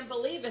heart man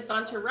believeth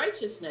unto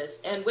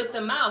righteousness, and with the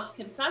mouth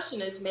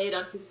confession is made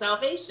unto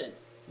salvation.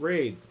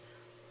 Read.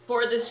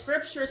 For the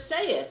scripture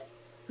saith,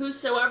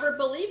 Whosoever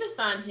believeth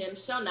on him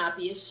shall not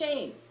be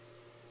ashamed.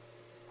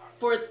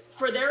 For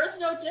there is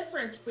no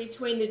difference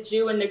between the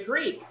Jew and the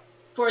Greek,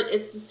 for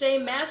it's the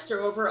same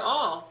master over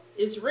all,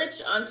 is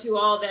rich unto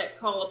all that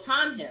call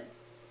upon him.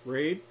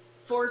 Read.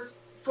 For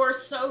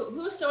so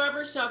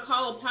whosoever shall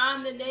call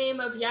upon the name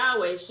of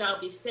Yahweh shall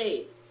be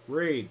saved.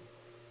 Read.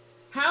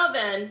 How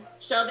then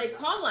shall they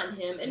call on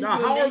him? Now,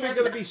 how are they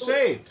going to be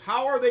saved?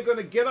 How are they going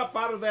to get up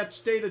out of that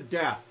state of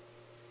death?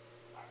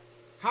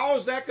 How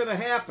is that going to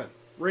happen?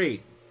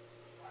 Read.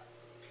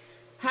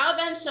 How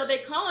then shall they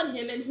call on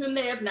him in whom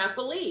they have not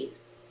believed?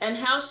 And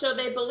how shall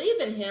they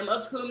believe in him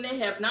of whom they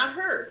have not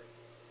heard?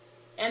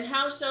 And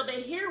how shall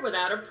they hear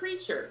without a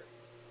preacher?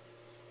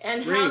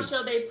 And how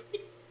shall they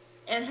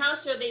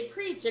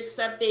preach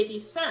except they be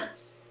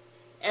sent?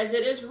 As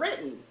it is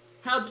written,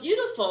 How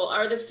beautiful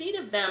are the feet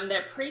of them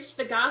that preach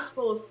the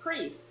gospel of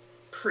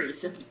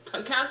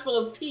gospel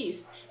of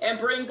peace, and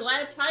bring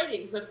glad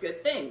tidings of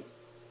good things.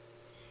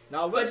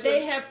 Now listen, but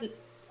they have.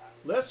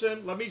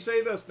 Listen, let me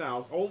say this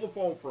now. Hold the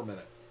phone for a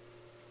minute.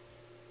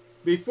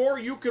 Before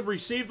you can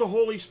receive the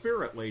Holy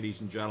Spirit, ladies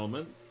and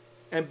gentlemen,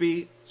 and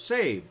be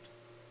saved,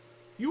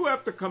 you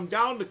have to come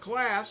down to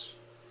class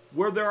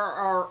where there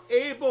are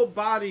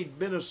able-bodied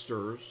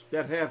ministers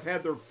that have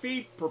had their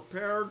feet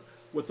prepared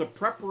with the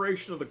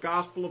preparation of the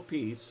gospel of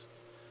peace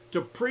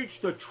to preach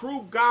the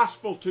true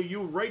gospel to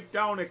you right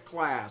down at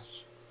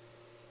class.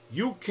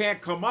 You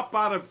can't come up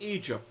out of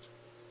Egypt.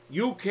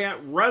 You can't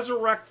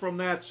resurrect from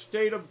that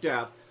state of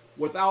death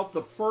without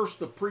the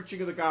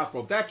preaching of the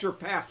gospel. That's your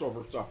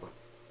Passover supper.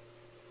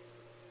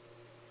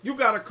 You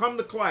got to come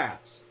to class.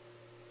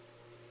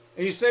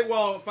 And you say,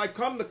 well, if I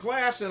come to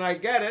class and I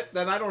get it,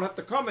 then I don't have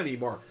to come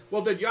anymore.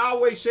 Well, did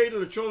Yahweh say to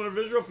the children of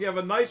Israel, if you have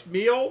a nice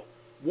meal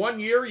 1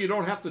 year, you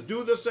don't have to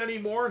do this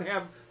anymore and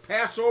have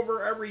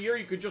Passover every year?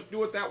 You could just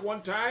do it that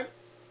one time?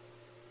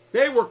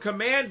 They were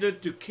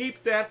commanded to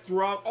keep that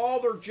throughout all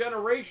their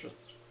generations.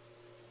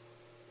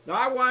 Now,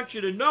 I want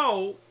you to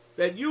know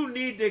that you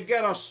need to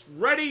get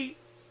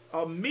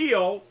a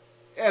meal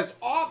as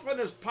often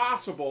as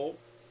possible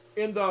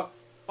in the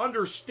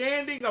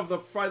understanding of the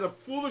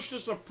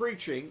foolishness of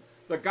preaching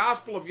the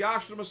gospel of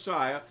Yahshua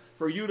Messiah,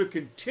 for you to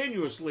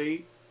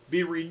continuously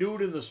be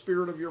renewed in the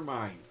spirit of your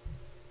mind.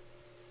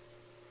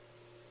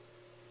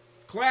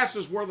 Class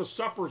is where the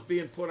supper is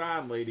being put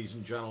on, ladies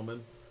and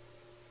gentlemen.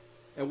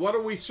 And what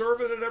are we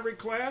serving at every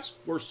class?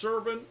 We're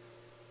serving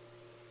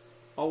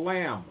a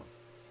lamb.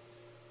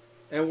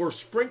 And we're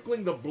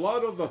sprinkling the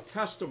blood of the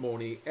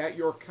testimony at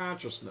your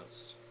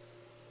consciousness.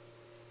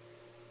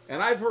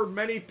 And I've heard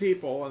many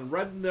people and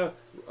read in the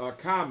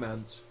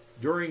comments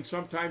during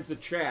sometimes the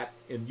chat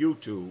in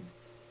YouTube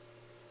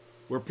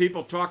where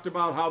people talked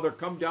about how they're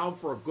come down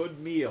for a good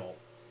meal.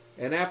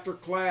 And after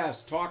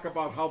class talk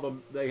about how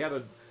they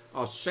had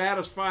a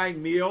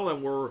satisfying meal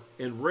and were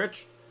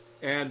enriched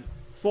and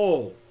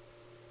full.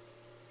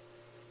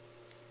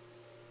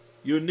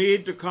 You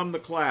need to come to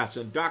class.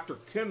 And Dr.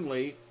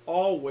 Kinley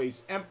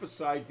always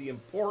emphasized the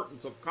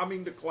importance of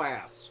coming to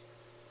class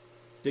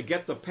to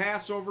get the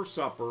Passover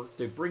supper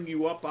to bring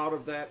you up out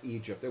of that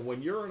Egypt. And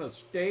when you're in a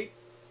state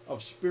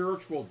of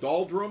spiritual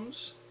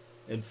doldrums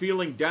and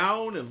feeling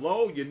down and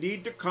low, you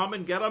need to come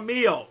and get a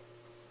meal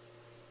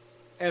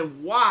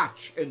and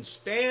watch and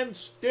stand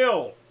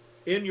still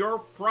in your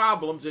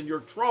problems and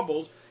your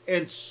troubles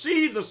and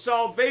see the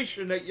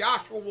salvation that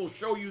Yahshua will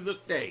show you this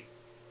day,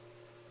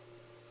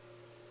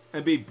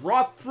 and be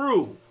brought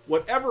through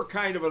whatever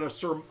kind of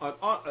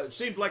it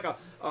seems like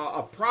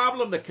a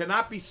problem that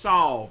cannot be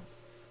solved.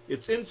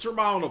 It's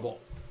insurmountable.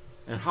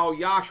 And how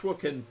Yahshua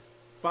can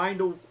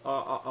find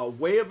a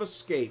way of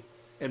escape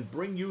and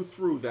bring you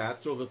through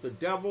that so that the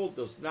devil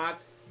does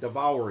not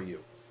devour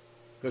you.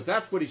 Because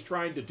that's what he's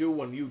trying to do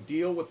when you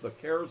deal with the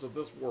cares of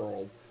this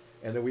world,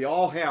 and that we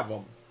all have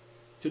them,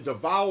 to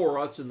devour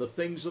us in the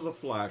things of the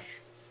flesh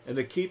and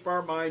to keep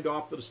our mind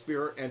off to the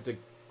spirit and to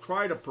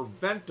try to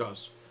prevent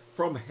us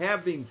from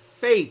having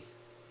faith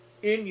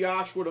in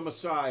Yahshua the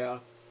Messiah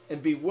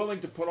and be willing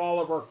to put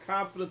all of our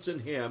confidence in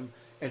him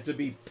and to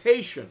be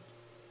patient,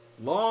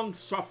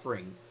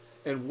 long-suffering,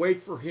 and wait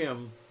for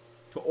him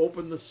to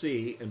open the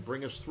sea and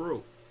bring us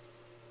through.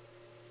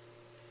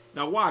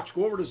 Now watch,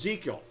 go over to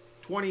Ezekiel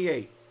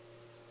 28.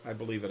 I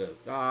believe it is.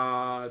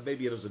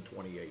 Maybe it isn't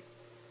 28.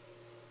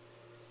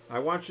 I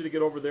want you to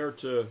get over there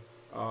to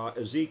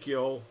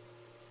Ezekiel.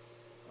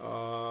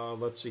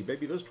 Let's see,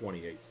 maybe it is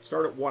 28.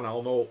 Start at 1.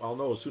 I'll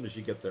know as soon as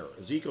you get there.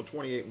 Ezekiel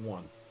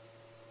 28:1.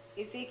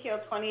 Ezekiel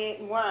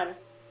 28:1.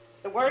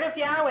 The word of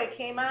Yahweh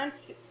came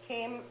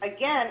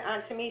again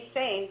unto me,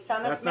 saying,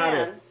 Son of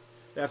man.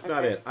 That's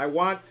not it. I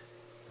want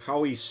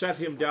how he set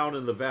him down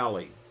in the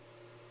valley.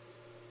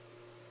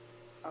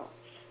 Oh.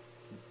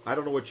 I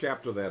don't know what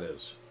chapter that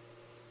is.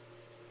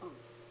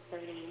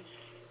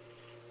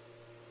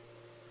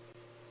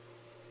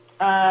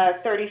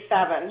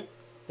 37.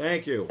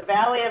 Thank you. The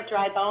valley of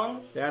dry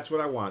bones. That's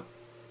what I want.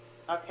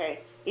 Okay.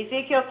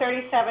 Ezekiel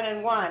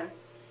 37:1.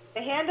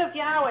 The hand of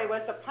Yahweh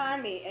was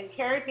upon me and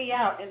carried me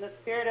out in the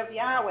spirit of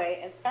Yahweh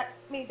and set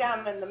me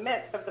down in the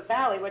midst of the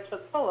valley, which was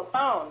full of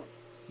bones.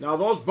 Now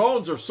those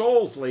bones are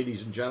souls,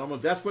 ladies and gentlemen.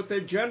 That's what they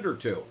gender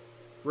to.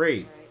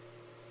 Read. Right.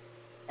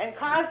 And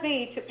caused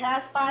me to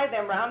pass by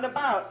them round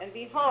about, and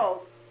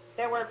behold,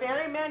 there were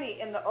very many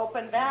in the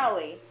open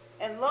valley,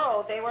 and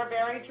lo, they were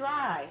very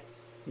dry.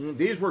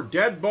 These were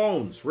dead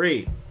bones.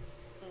 Read.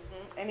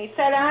 And he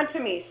said unto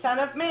me, Son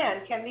of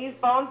man, can these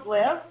bones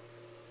live?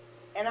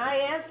 And I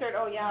answered,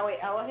 O Yahweh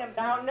Elohim,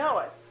 thou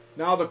knowest.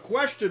 Now the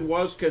question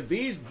was, can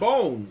these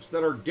bones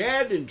that are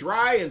dead and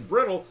dry and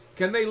brittle,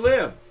 can they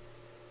live?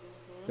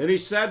 Then he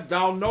said,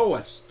 thou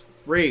knowest.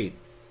 Read.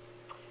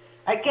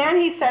 Again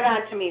he said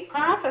unto me,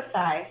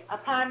 Prophesy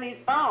upon these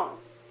bones,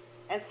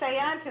 and say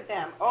unto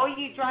them, O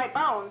ye dry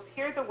bones,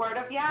 hear the word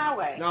of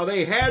Yahweh. Now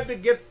they had to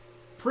get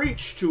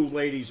preached to,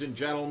 ladies and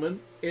gentlemen,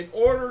 in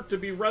order to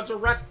be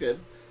resurrected.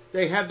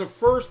 they had to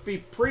first be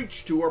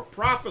preached to or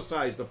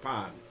prophesied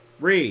upon.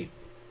 Read.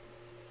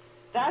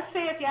 Thus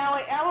saith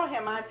Yahweh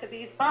Elohim unto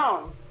these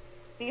bones,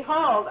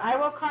 Behold, I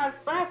will cause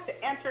breath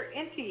to enter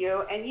into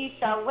you, and ye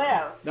shall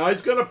live. Now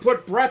he's going to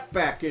put breath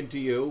back into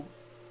you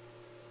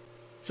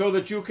so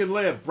that you can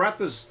live.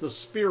 Breath is the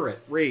spirit.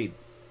 Read.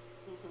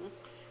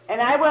 And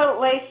I will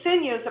lay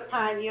sinews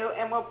upon you,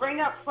 and will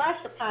bring up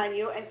flesh upon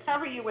you, and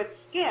cover you with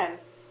skin,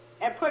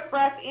 and put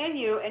breath in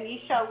you, and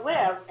ye shall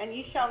live, and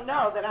ye shall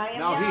know that I am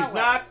Yahweh.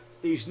 Now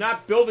he's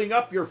not building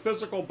up your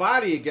physical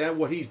body again.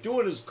 What he's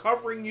doing is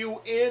covering you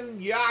in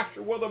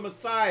Yahshua the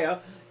Messiah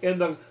in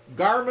the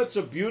garments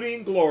of beauty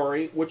and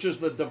glory, which is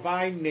the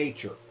divine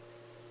nature.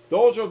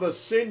 Those are the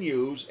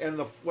sinews, and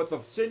what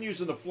the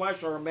sinews in the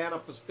flesh are a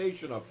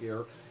manifestation of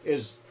here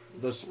is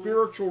the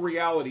spiritual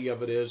reality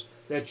of it is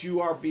that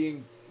you are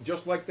being,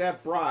 just like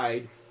that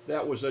bride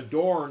that was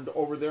adorned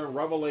over there in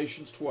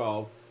Revelations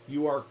 12,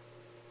 you are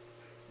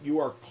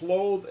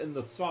clothed in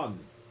the Son,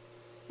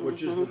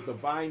 which is the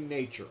divine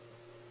nature.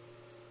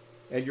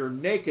 And your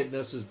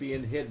nakedness is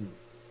being hidden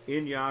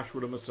in Yahshua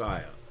the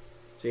Messiah.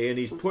 See, and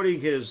he's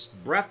putting his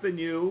breath in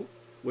you,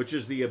 which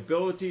is the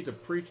ability to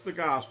preach the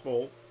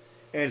gospel,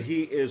 and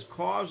he is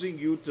causing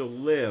you to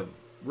live.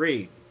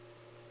 Read.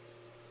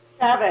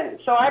 7.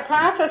 So I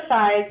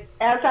prophesied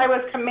as I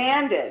was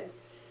commanded.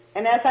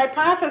 And as I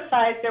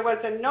prophesied, there was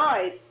a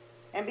noise,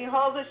 and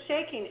behold, a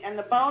shaking, and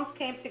the bones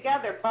came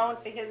together, bone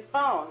to his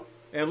bone.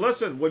 And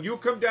listen, when you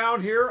come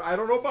down here, I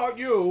don't know about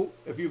you,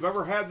 if you've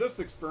ever had this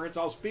experience,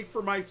 I'll speak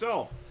for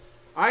myself.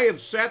 I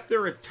have sat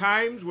there at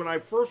times when I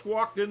first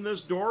walked in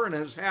this door, and it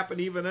has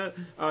happened even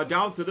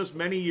down to this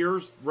many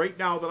years right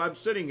now that I'm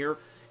sitting here,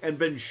 and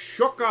been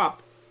shook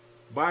up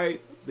by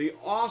the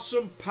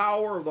awesome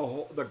power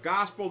of the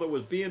gospel that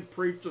was being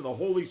preached in the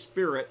Holy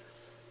Spirit,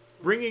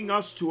 bringing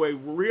us to a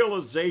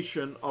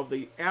realization of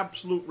the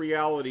absolute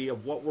reality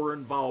of what we're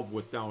involved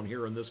with down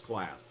here in this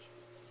class.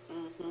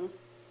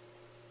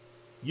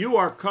 You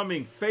are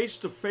coming face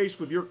to face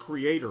with your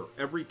Creator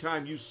every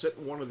time you sit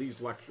in one of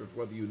these lectures,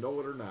 whether you know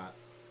it or not.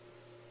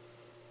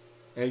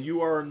 And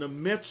you are in the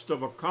midst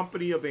of a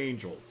company of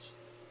angels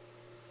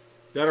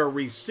that are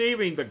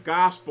receiving the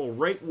gospel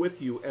right with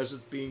you as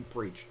it's being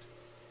preached.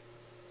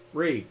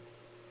 Read.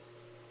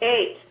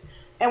 8.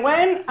 And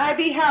when I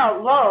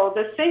beheld, lo,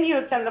 the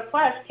sinews and the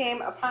flesh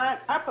came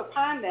up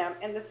upon them,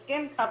 and the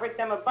skin covered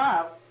them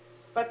above,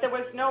 but there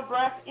was no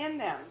breath in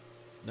them.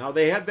 Now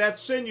they had that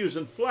sinews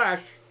and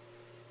flesh,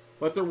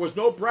 but there was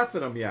no breath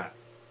in them yet.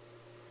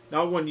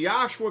 Now when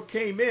Yahshua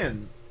came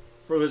in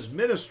for his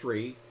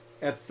ministry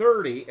at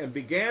 30 and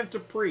began to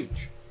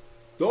preach,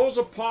 those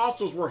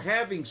apostles were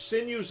having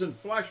sinews and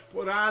flesh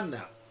put on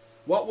them.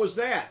 What was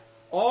that?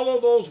 All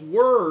of those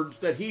words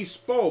that he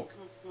spoke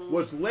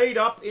was laid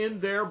up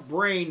in their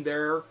brain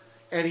there,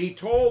 and he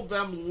told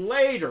them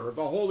later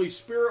the Holy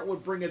Spirit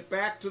would bring it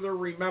back to their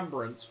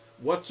remembrance,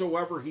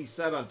 whatsoever he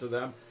said unto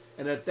them.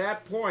 And at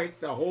that point,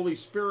 the Holy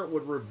Spirit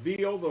would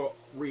reveal the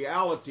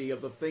reality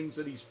of the things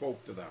that he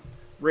spoke to them.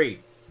 Read.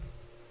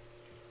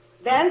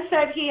 Then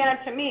said he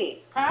unto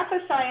me,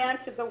 Prophesy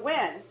unto the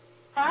wind,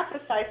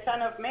 prophesy,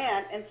 Son of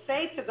Man, and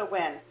say to the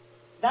wind,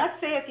 Thus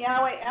saith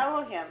Yahweh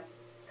Elohim,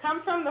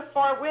 Come from the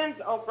four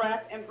winds, O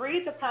breath, and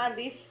breathe upon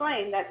these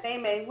slain, that they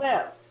may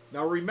live.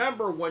 Now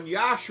remember, when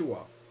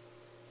Yahshua,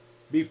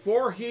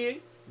 before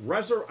he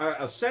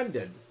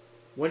ascended,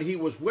 when he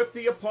was with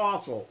the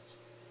apostles,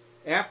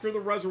 after the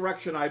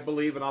resurrection, I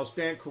believe, and I'll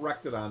stand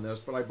corrected on this,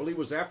 but I believe it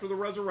was after the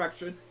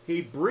resurrection, he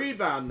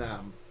breathed on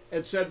them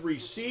and said,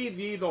 Receive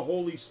ye the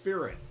Holy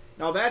Spirit.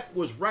 Now that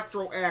was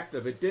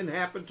retroactive. It didn't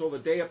happen till the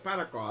day of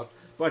Pentecost,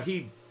 but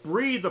he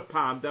breathed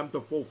upon them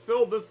to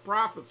fulfill this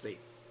prophecy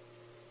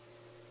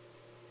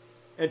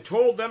and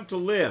told them to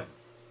live.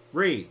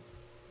 Read.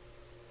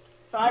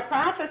 So I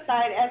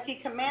prophesied as he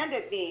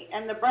commanded me,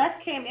 and the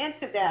breath came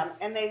into them,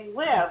 and they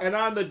lived. And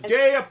on the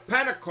day of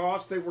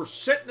Pentecost, they were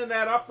sitting in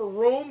that upper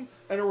room,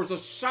 and there was a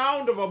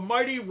sound of a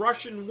mighty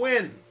rushing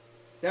wind.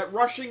 That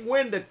rushing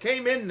wind that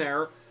came in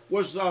there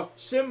was a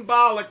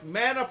symbolic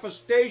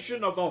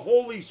manifestation of the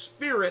Holy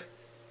Spirit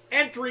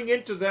entering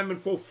into them in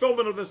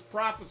fulfillment of this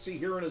prophecy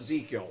here in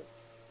Ezekiel.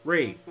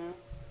 Read.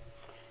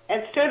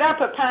 And stood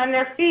up upon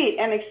their feet,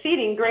 an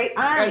exceeding great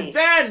army. And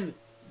then,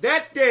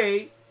 that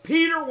day,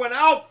 Peter went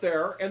out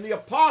there and the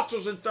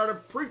apostles and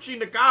started preaching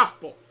the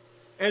gospel.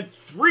 And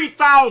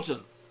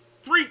 3,000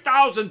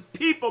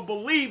 people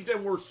believed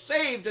and were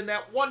saved in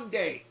that one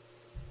day.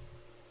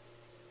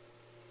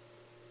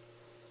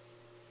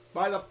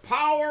 By the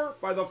power,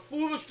 by the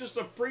foolishness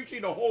of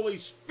preaching, the Holy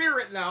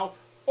Spirit now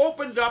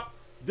opened up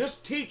this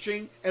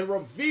teaching and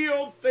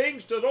revealed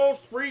things to those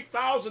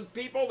 3,000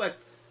 people that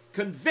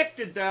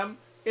convicted them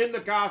in the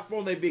gospel,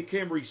 and they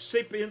became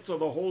recipients of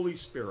the Holy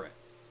Spirit.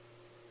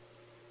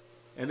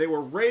 And they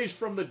were raised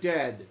from the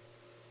dead.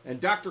 And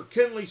Dr.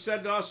 Kinley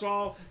said to us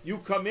all, you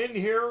come in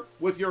here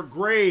with your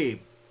grave.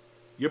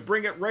 You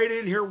bring it right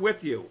in here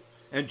with you.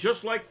 And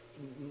just like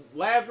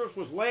Lazarus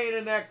was laying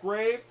in that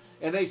grave,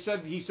 And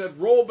he said,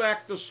 roll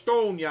back the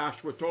stone,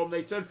 Joshua told them.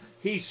 They said,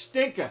 he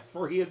stinketh,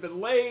 for he had been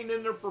laying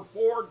in there for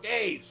 4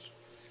 days.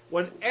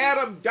 When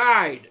Adam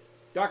died,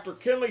 Dr.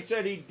 Kinley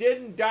said he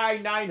didn't die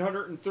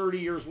 930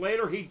 years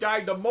later. He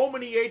died the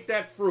moment he ate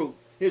that fruit.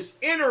 His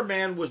inner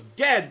man was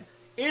dead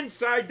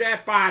inside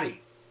that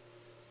body.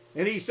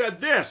 And he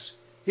said this.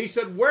 He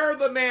said, where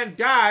the man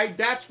died,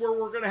 that's where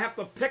we're going to have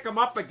to pick him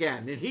up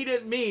again. And he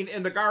didn't mean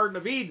in the Garden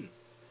of Eden.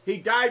 He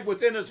died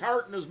within his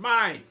heart and his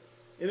mind,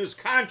 in his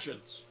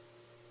conscience.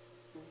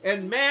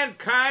 And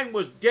mankind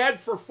was dead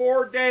for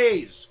 4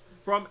 days,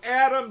 from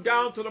Adam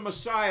down to the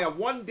Messiah.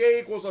 1 day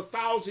equals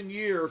 1,000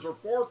 years, or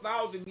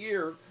 4,000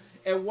 years.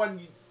 And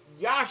when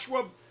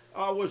Joshua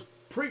was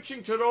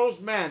preaching to those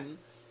men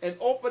and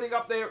opening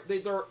up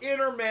their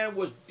inner man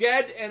was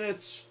dead and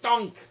it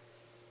stunk.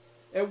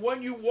 And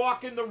when you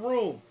walk in the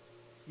room,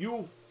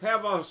 you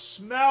have a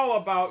smell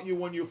about you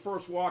when you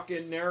first walk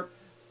in there.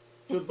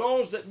 To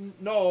those that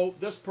know,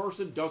 this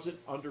person doesn't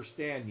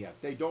understand yet.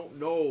 They don't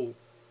know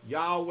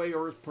Yahweh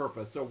or his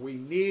purpose. So we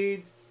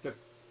need to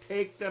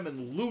take them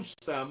and loose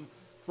them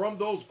from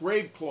those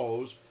grave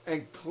clothes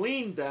and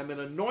clean them and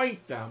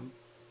anoint them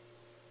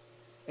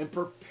and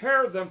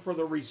prepare them for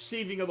the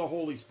receiving of the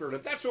Holy Spirit.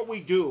 And that's what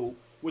we do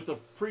with the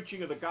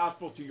preaching of the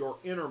gospel to your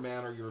inner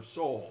man or your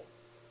soul.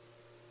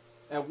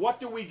 And what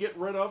do we get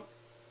rid of?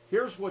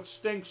 Here's what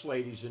stinks,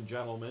 ladies and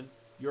gentlemen.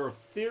 Your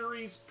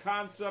theories,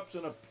 concepts,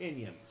 and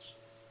opinions.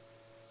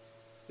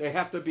 They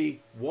have to be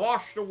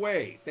washed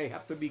away. They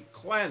have to be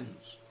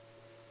cleansed.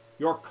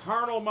 Your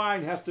carnal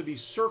mind has to be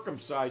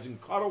circumcised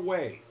and cut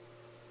away.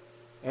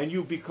 And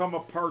you become a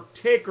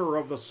partaker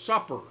of the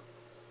supper.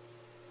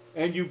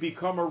 And you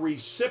become a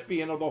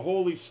recipient of the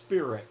Holy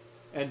Spirit.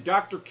 And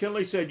Dr.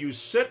 Kinley said, you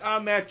sit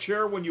on that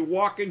chair when you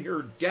walk in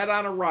here dead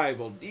on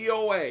arrival,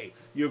 DOA.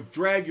 You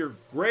drag your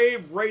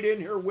grave right in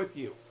here with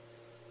you.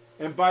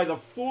 And by the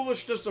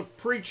foolishness of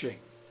preaching,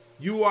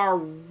 you are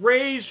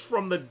raised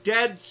from the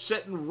dead,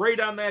 sitting right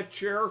on that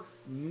chair,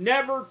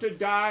 never to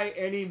die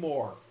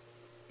anymore.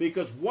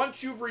 Because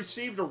once you've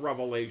received a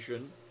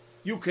revelation,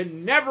 you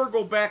can never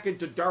go back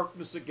into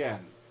darkness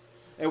again.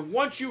 And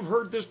once you've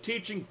heard this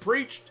teaching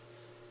preached,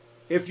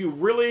 if you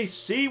really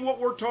see what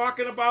we're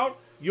talking about,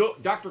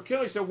 Dr.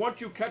 Kinley said, once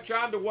you catch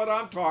on to what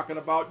I'm talking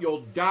about,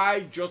 you'll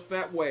die just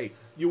that way.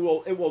 It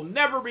will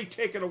never be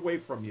taken away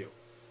from you.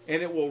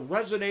 And it will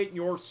resonate in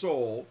your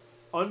soul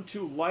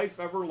unto life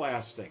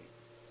everlasting.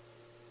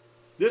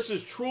 This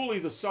is truly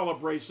the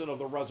celebration of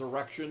the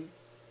resurrection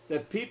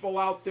that people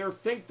out there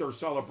think they're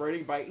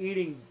celebrating by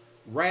eating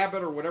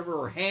rabbit or whatever,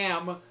 or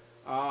ham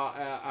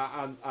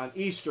on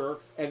Easter,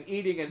 and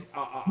eating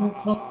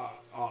a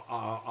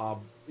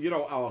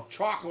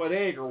chocolate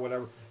egg or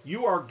whatever.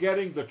 You are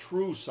getting the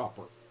true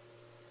supper.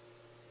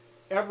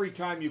 Every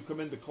time you come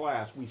into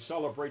class, we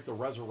celebrate the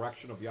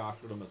resurrection of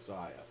Yahshua the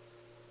Messiah.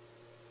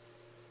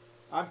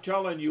 I'm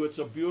telling you, it's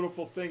a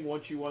beautiful thing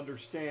once you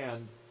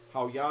understand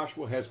how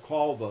Yahshua has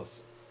called us,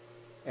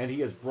 and he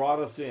has brought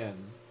us in,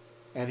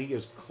 and he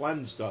has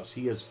cleansed us.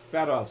 He has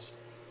fed us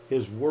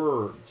his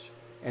words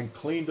and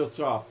cleaned us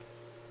up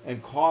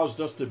and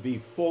caused us to be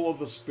full of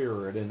the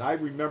Spirit. And I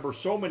remember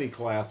so many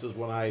classes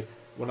when I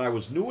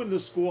was new in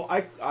this school,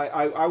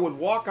 I would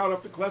walk out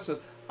after class and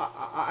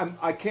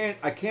I can't,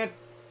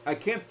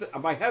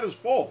 my head is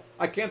full.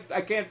 I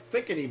can't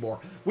think anymore.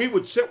 We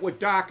would sit with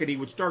Doc and he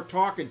would start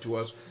talking to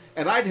us,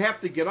 and I'd have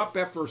to get up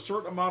after a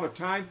certain amount of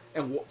time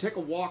and take a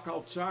walk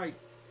outside.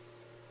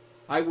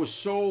 I was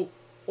so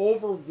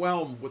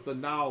overwhelmed with the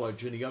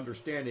knowledge and the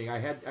understanding.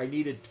 I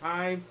needed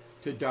time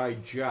to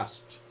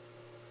digest.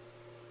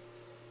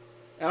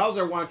 And all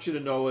I want you to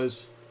know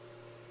is,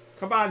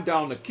 come on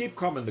down and keep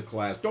coming to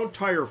class. Don't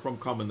tire from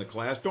coming to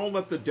class. Don't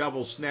let the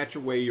devil snatch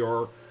away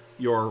your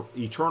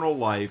eternal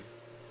life.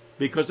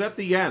 Because at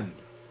the end,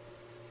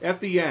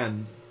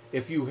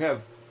 if you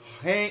have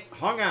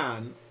hung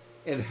on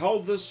and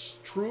held this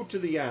true to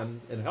the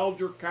end, and held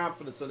your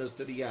confidence in this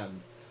to the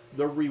end,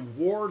 the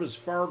reward is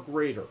far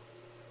greater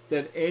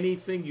than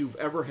anything you've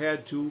ever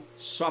had to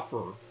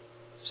suffer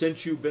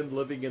since you've been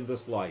living in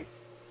this life.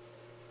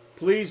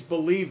 Please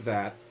believe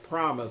that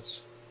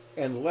promise,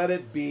 and let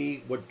it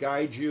be what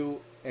guides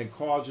you and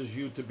causes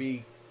you to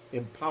be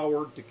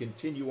empowered to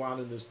continue on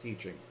in this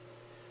teaching.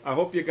 I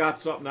hope you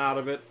got something out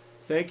of it.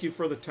 Thank you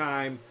for the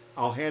time.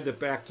 I'll hand it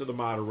back to the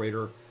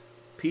moderator.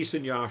 Peace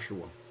in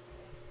Yahshua.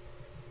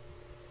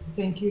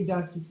 Thank you,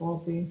 Dr.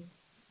 Volpe.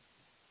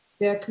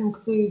 That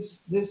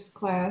concludes this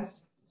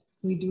class.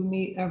 We do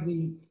meet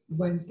every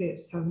Wednesday at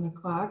 7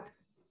 o'clock.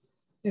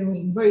 And we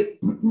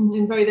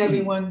invite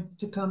everyone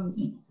to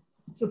come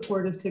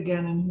support us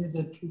again and hear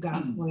the true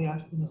gospel of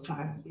Yahshua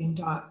Messiah being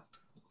taught.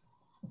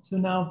 So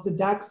now for the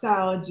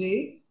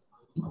doxology.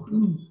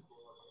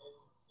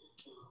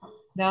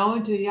 Now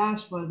unto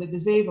Yahshua that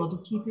is able to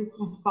keep you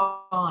from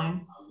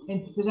falling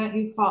and to present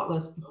you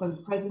faultless before the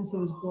presence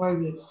of his glory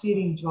with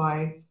exceeding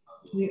joy,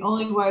 to the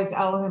only wise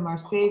Elohim, our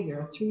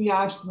Savior, through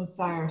Yahshua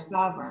Messiah, our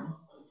Sovereign,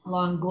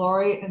 along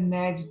glory and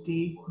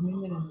majesty,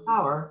 dominion and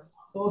power,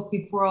 both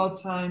before all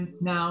time,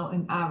 now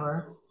and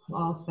ever,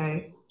 we'll all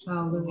say,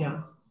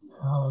 Hallelujah.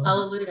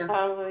 Hallelujah.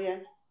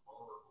 Hallelujah.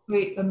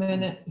 Wait a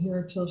minute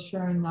here till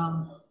Sharon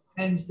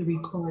ends the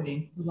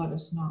recording. Let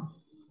us know.